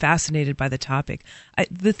kind of fascinated by the topic.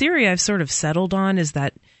 The theory I've sort of settled on is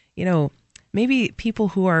that, maybe people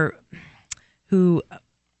who are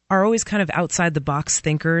always kind of outside the box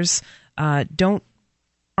thinkers are kind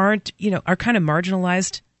of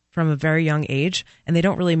marginalized from a very young age, and they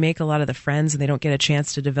don't really make a lot of the friends, and they don't get a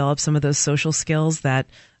chance to develop some of those social skills that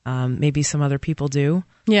maybe some other people do.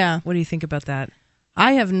 Yeah. What do you think about that?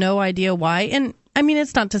 I have no idea why. And I mean,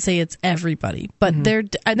 it's not to say it's everybody, but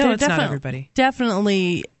it's not everybody.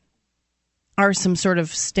 Definitely are some sort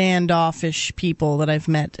of standoffish people that I've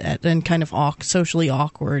met and kind of socially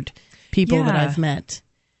awkward people that I've met.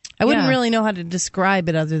 I wouldn't really know how to describe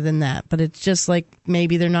it other than that, but it's just like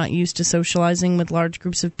maybe they're not used to socializing with large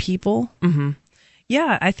groups of people. Mm-hmm.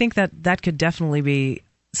 Yeah, I think that could definitely be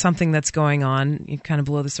something that's going on kind of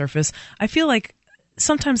below the surface. I feel like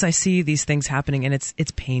sometimes I see these things happening and it's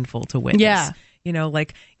painful to witness. Yeah.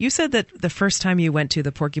 Like you said that the first time you went to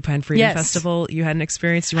the Porcupine Freedom Festival, you had an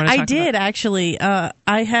experience. You want to talk about? I did, actually.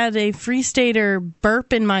 I had a Free Stater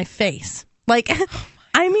burp in my face. Like,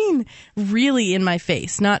 I mean, really in my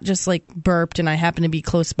face, not just like burped and I happened to be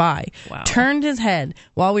close by. Wow. Turned his head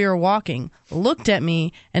while we were walking, looked at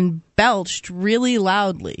me, and belched really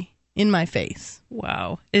loudly in my face.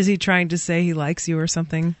 Wow. Is he trying to say he likes you or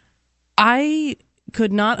something? I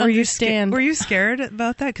could not understand. Were you scared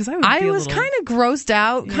about that? Because I was kind of grossed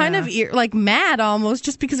out, kind of like mad almost,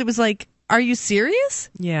 just because it was like, are you serious?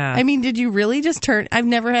 Yeah. I mean, did you really just turn? I've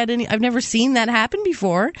never seen that happen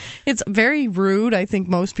before. It's very rude. I think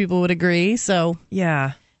most people would agree. So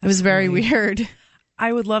yeah, it was very weird.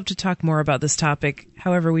 I would love to talk more about this topic.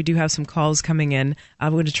 However, we do have some calls coming in.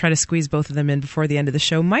 I'm going to try to squeeze both of them in before the end of the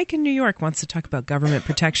show. Mike in New York wants to talk about government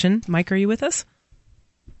protection. Mike, are you with us?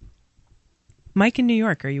 Mike in New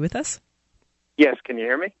York, are you with us? Yes, can you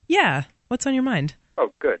hear me? Yeah. What's on your mind?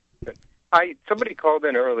 Oh, good. Somebody called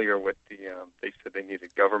in earlier with they said they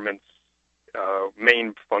needed government's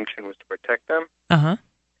main function was to protect them. Uh-huh.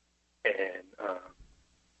 And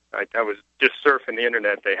I was just surfing the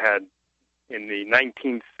internet. They had, in the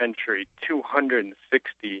 19th century,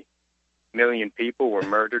 260 million people were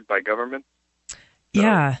murdered by government.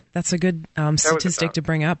 Yeah, that's a good statistic to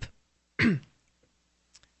bring up.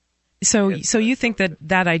 So you think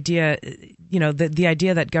that idea, the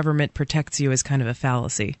idea that government protects you is kind of a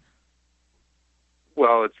fallacy?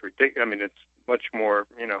 Well, it's ridiculous. I mean, it's much more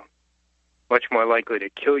likely to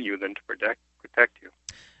kill you than to protect you.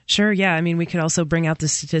 Sure, yeah. I mean, we could also bring out the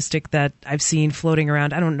statistic that I've seen floating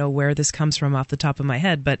around. I don't know where this comes from off the top of my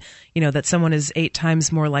head, but, that someone is 8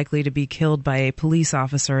 times more likely to be killed by a police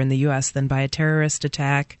officer in the U.S. than by a terrorist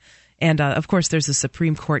attack. And, of course, there's a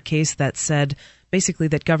Supreme Court case that said basically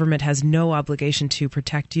that government has no obligation to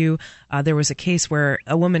protect you. There was a case where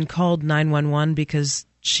a woman called 911 because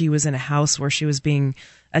she was in a house where she was being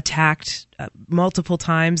attacked multiple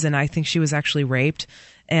times, and I think she was actually raped.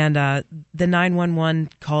 And the 911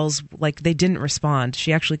 calls, they didn't respond.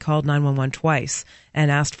 She actually called 911 twice and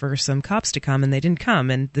asked for some cops to come, and they didn't come.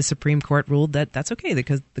 And the Supreme Court ruled that that's okay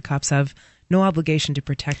because the cops have no obligation to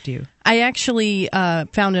protect you. I actually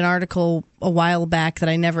found an article a while back that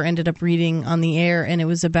I never ended up reading on the air, and it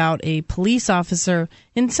was about a police officer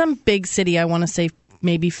in some big city. I want to say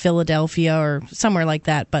maybe Philadelphia or somewhere like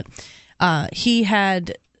that. But he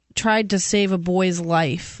had tried to save a boy's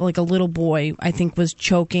life, like a little boy, I think was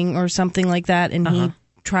choking or something like that, and he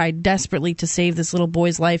tried desperately to save this little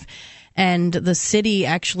boy's life, and the city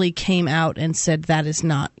actually came out and said, that is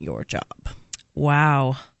not your job.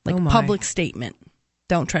 Wow. Public statement.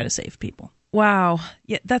 Don't try to save people. Wow.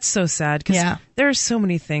 Yeah, that's so sad because there are so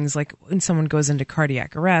many things, like when someone goes into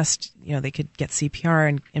cardiac arrest, they could get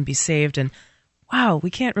CPR and be saved, and wow, we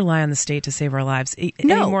can't rely on the state to save our lives any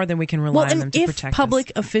more than we can rely on them to protect us. If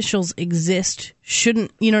public officials exist,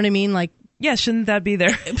 shouldn't, you know what I mean? Shouldn't that be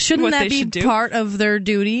their Shouldn't that be part of their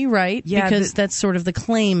duty, right? Yeah, because that's sort of the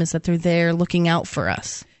claim, is that they're there looking out for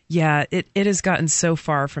us. Yeah, it has gotten so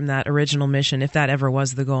far from that original mission, if that ever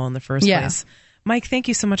was the goal in the first place. Mike, thank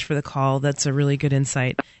you so much for the call. That's a really good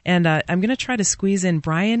insight. And I'm going to try to squeeze in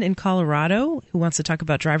Brian in Colorado, who wants to talk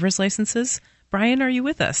about driver's licenses. Brian, are you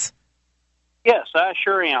with us? Yes, I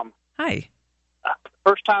sure am. Hi.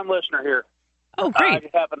 First-time listener here. Oh, great. I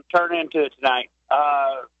just happened to turn into it tonight.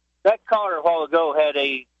 That caller a while ago had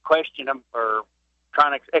a question or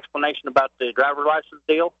trying to explanation about the driver's license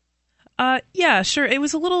deal. Yeah, sure. It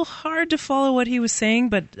was a little hard to follow what he was saying,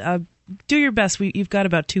 but do your best. You've got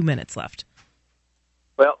about 2 minutes left.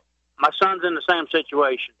 Well, my son's in the same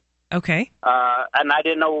situation. Okay. And I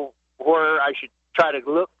didn't know where I should try to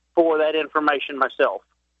look for that information myself.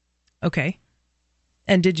 Okay.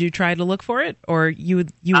 And did you try to look for it, or you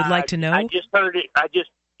would like to know? I just heard it. I just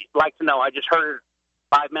like to know. I just heard it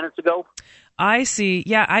 5 minutes ago. I see.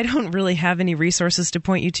 Yeah, I don't really have any resources to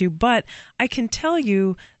point you to, but I can tell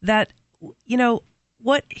you that,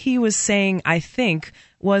 what he was saying, I think,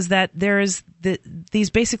 was that there is these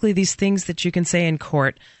things that you can say in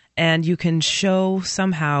court, and you can show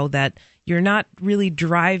somehow that you're not really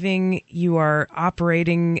driving, you are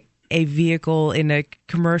operating a vehicle in a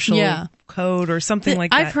commercial code or something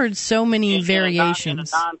like that. I've heard so many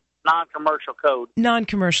variations. Non-commercial code.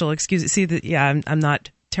 Non-commercial, excuse me. See, I'm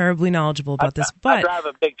not terribly knowledgeable about this, but I drive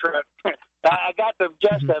a big truck. I got the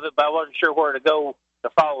gist of it, but I wasn't sure where to go to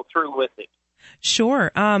follow through with it.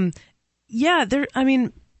 Sure.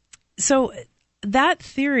 So that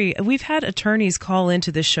theory, we've had attorneys call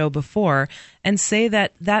into this show before and say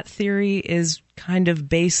that theory is kind of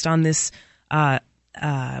based on this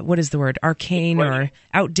what is the word? Arcane or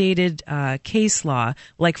outdated case law,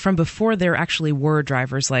 like from before there actually were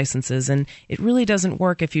driver's licenses, and it really doesn't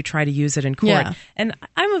work if you try to use it in court. Yeah. And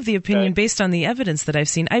I'm of the opinion, based on the evidence that I've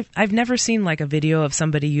seen, I've never seen like a video of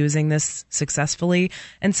somebody using this successfully,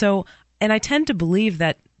 and I tend to believe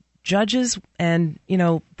that judges and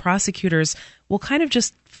prosecutors will kind of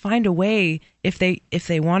just find a way, if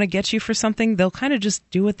they want to get you for something, they'll kind of just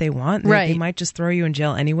do what they want. Right. They might just throw you in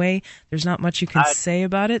jail anyway. There's not much you can say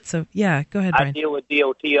about it. So yeah, go ahead, Brian. I deal with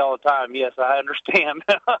DOT all the time. Yes, I understand.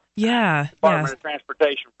 Yeah. Department of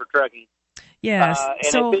Transportation for trucking. Yes.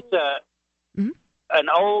 And if it's an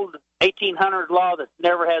old 1800 law that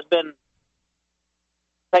never has been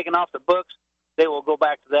taken off the books, they will go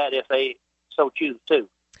back to that if they so choose to.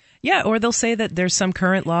 Yeah, or they'll say that there's some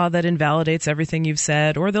current law that invalidates everything you've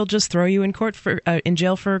said, or they'll just throw you in court in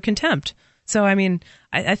jail for contempt. So, I mean,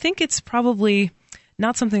 I think it's probably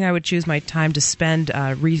not something I would choose my time to spend.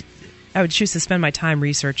 I would choose to spend my time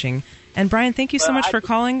researching. And Brian, thank you so much for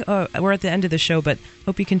calling. We're at the end of the show, but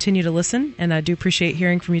hope you continue to listen, and I do appreciate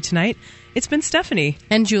hearing from you tonight. It's been Stephanie.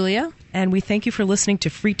 And Julia. And we thank you for listening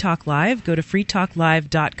to Free Talk Live. Go to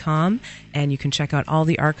freetalklive.com, and you can check out all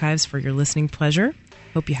the archives for your listening pleasure.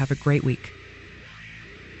 Hope you have a great week.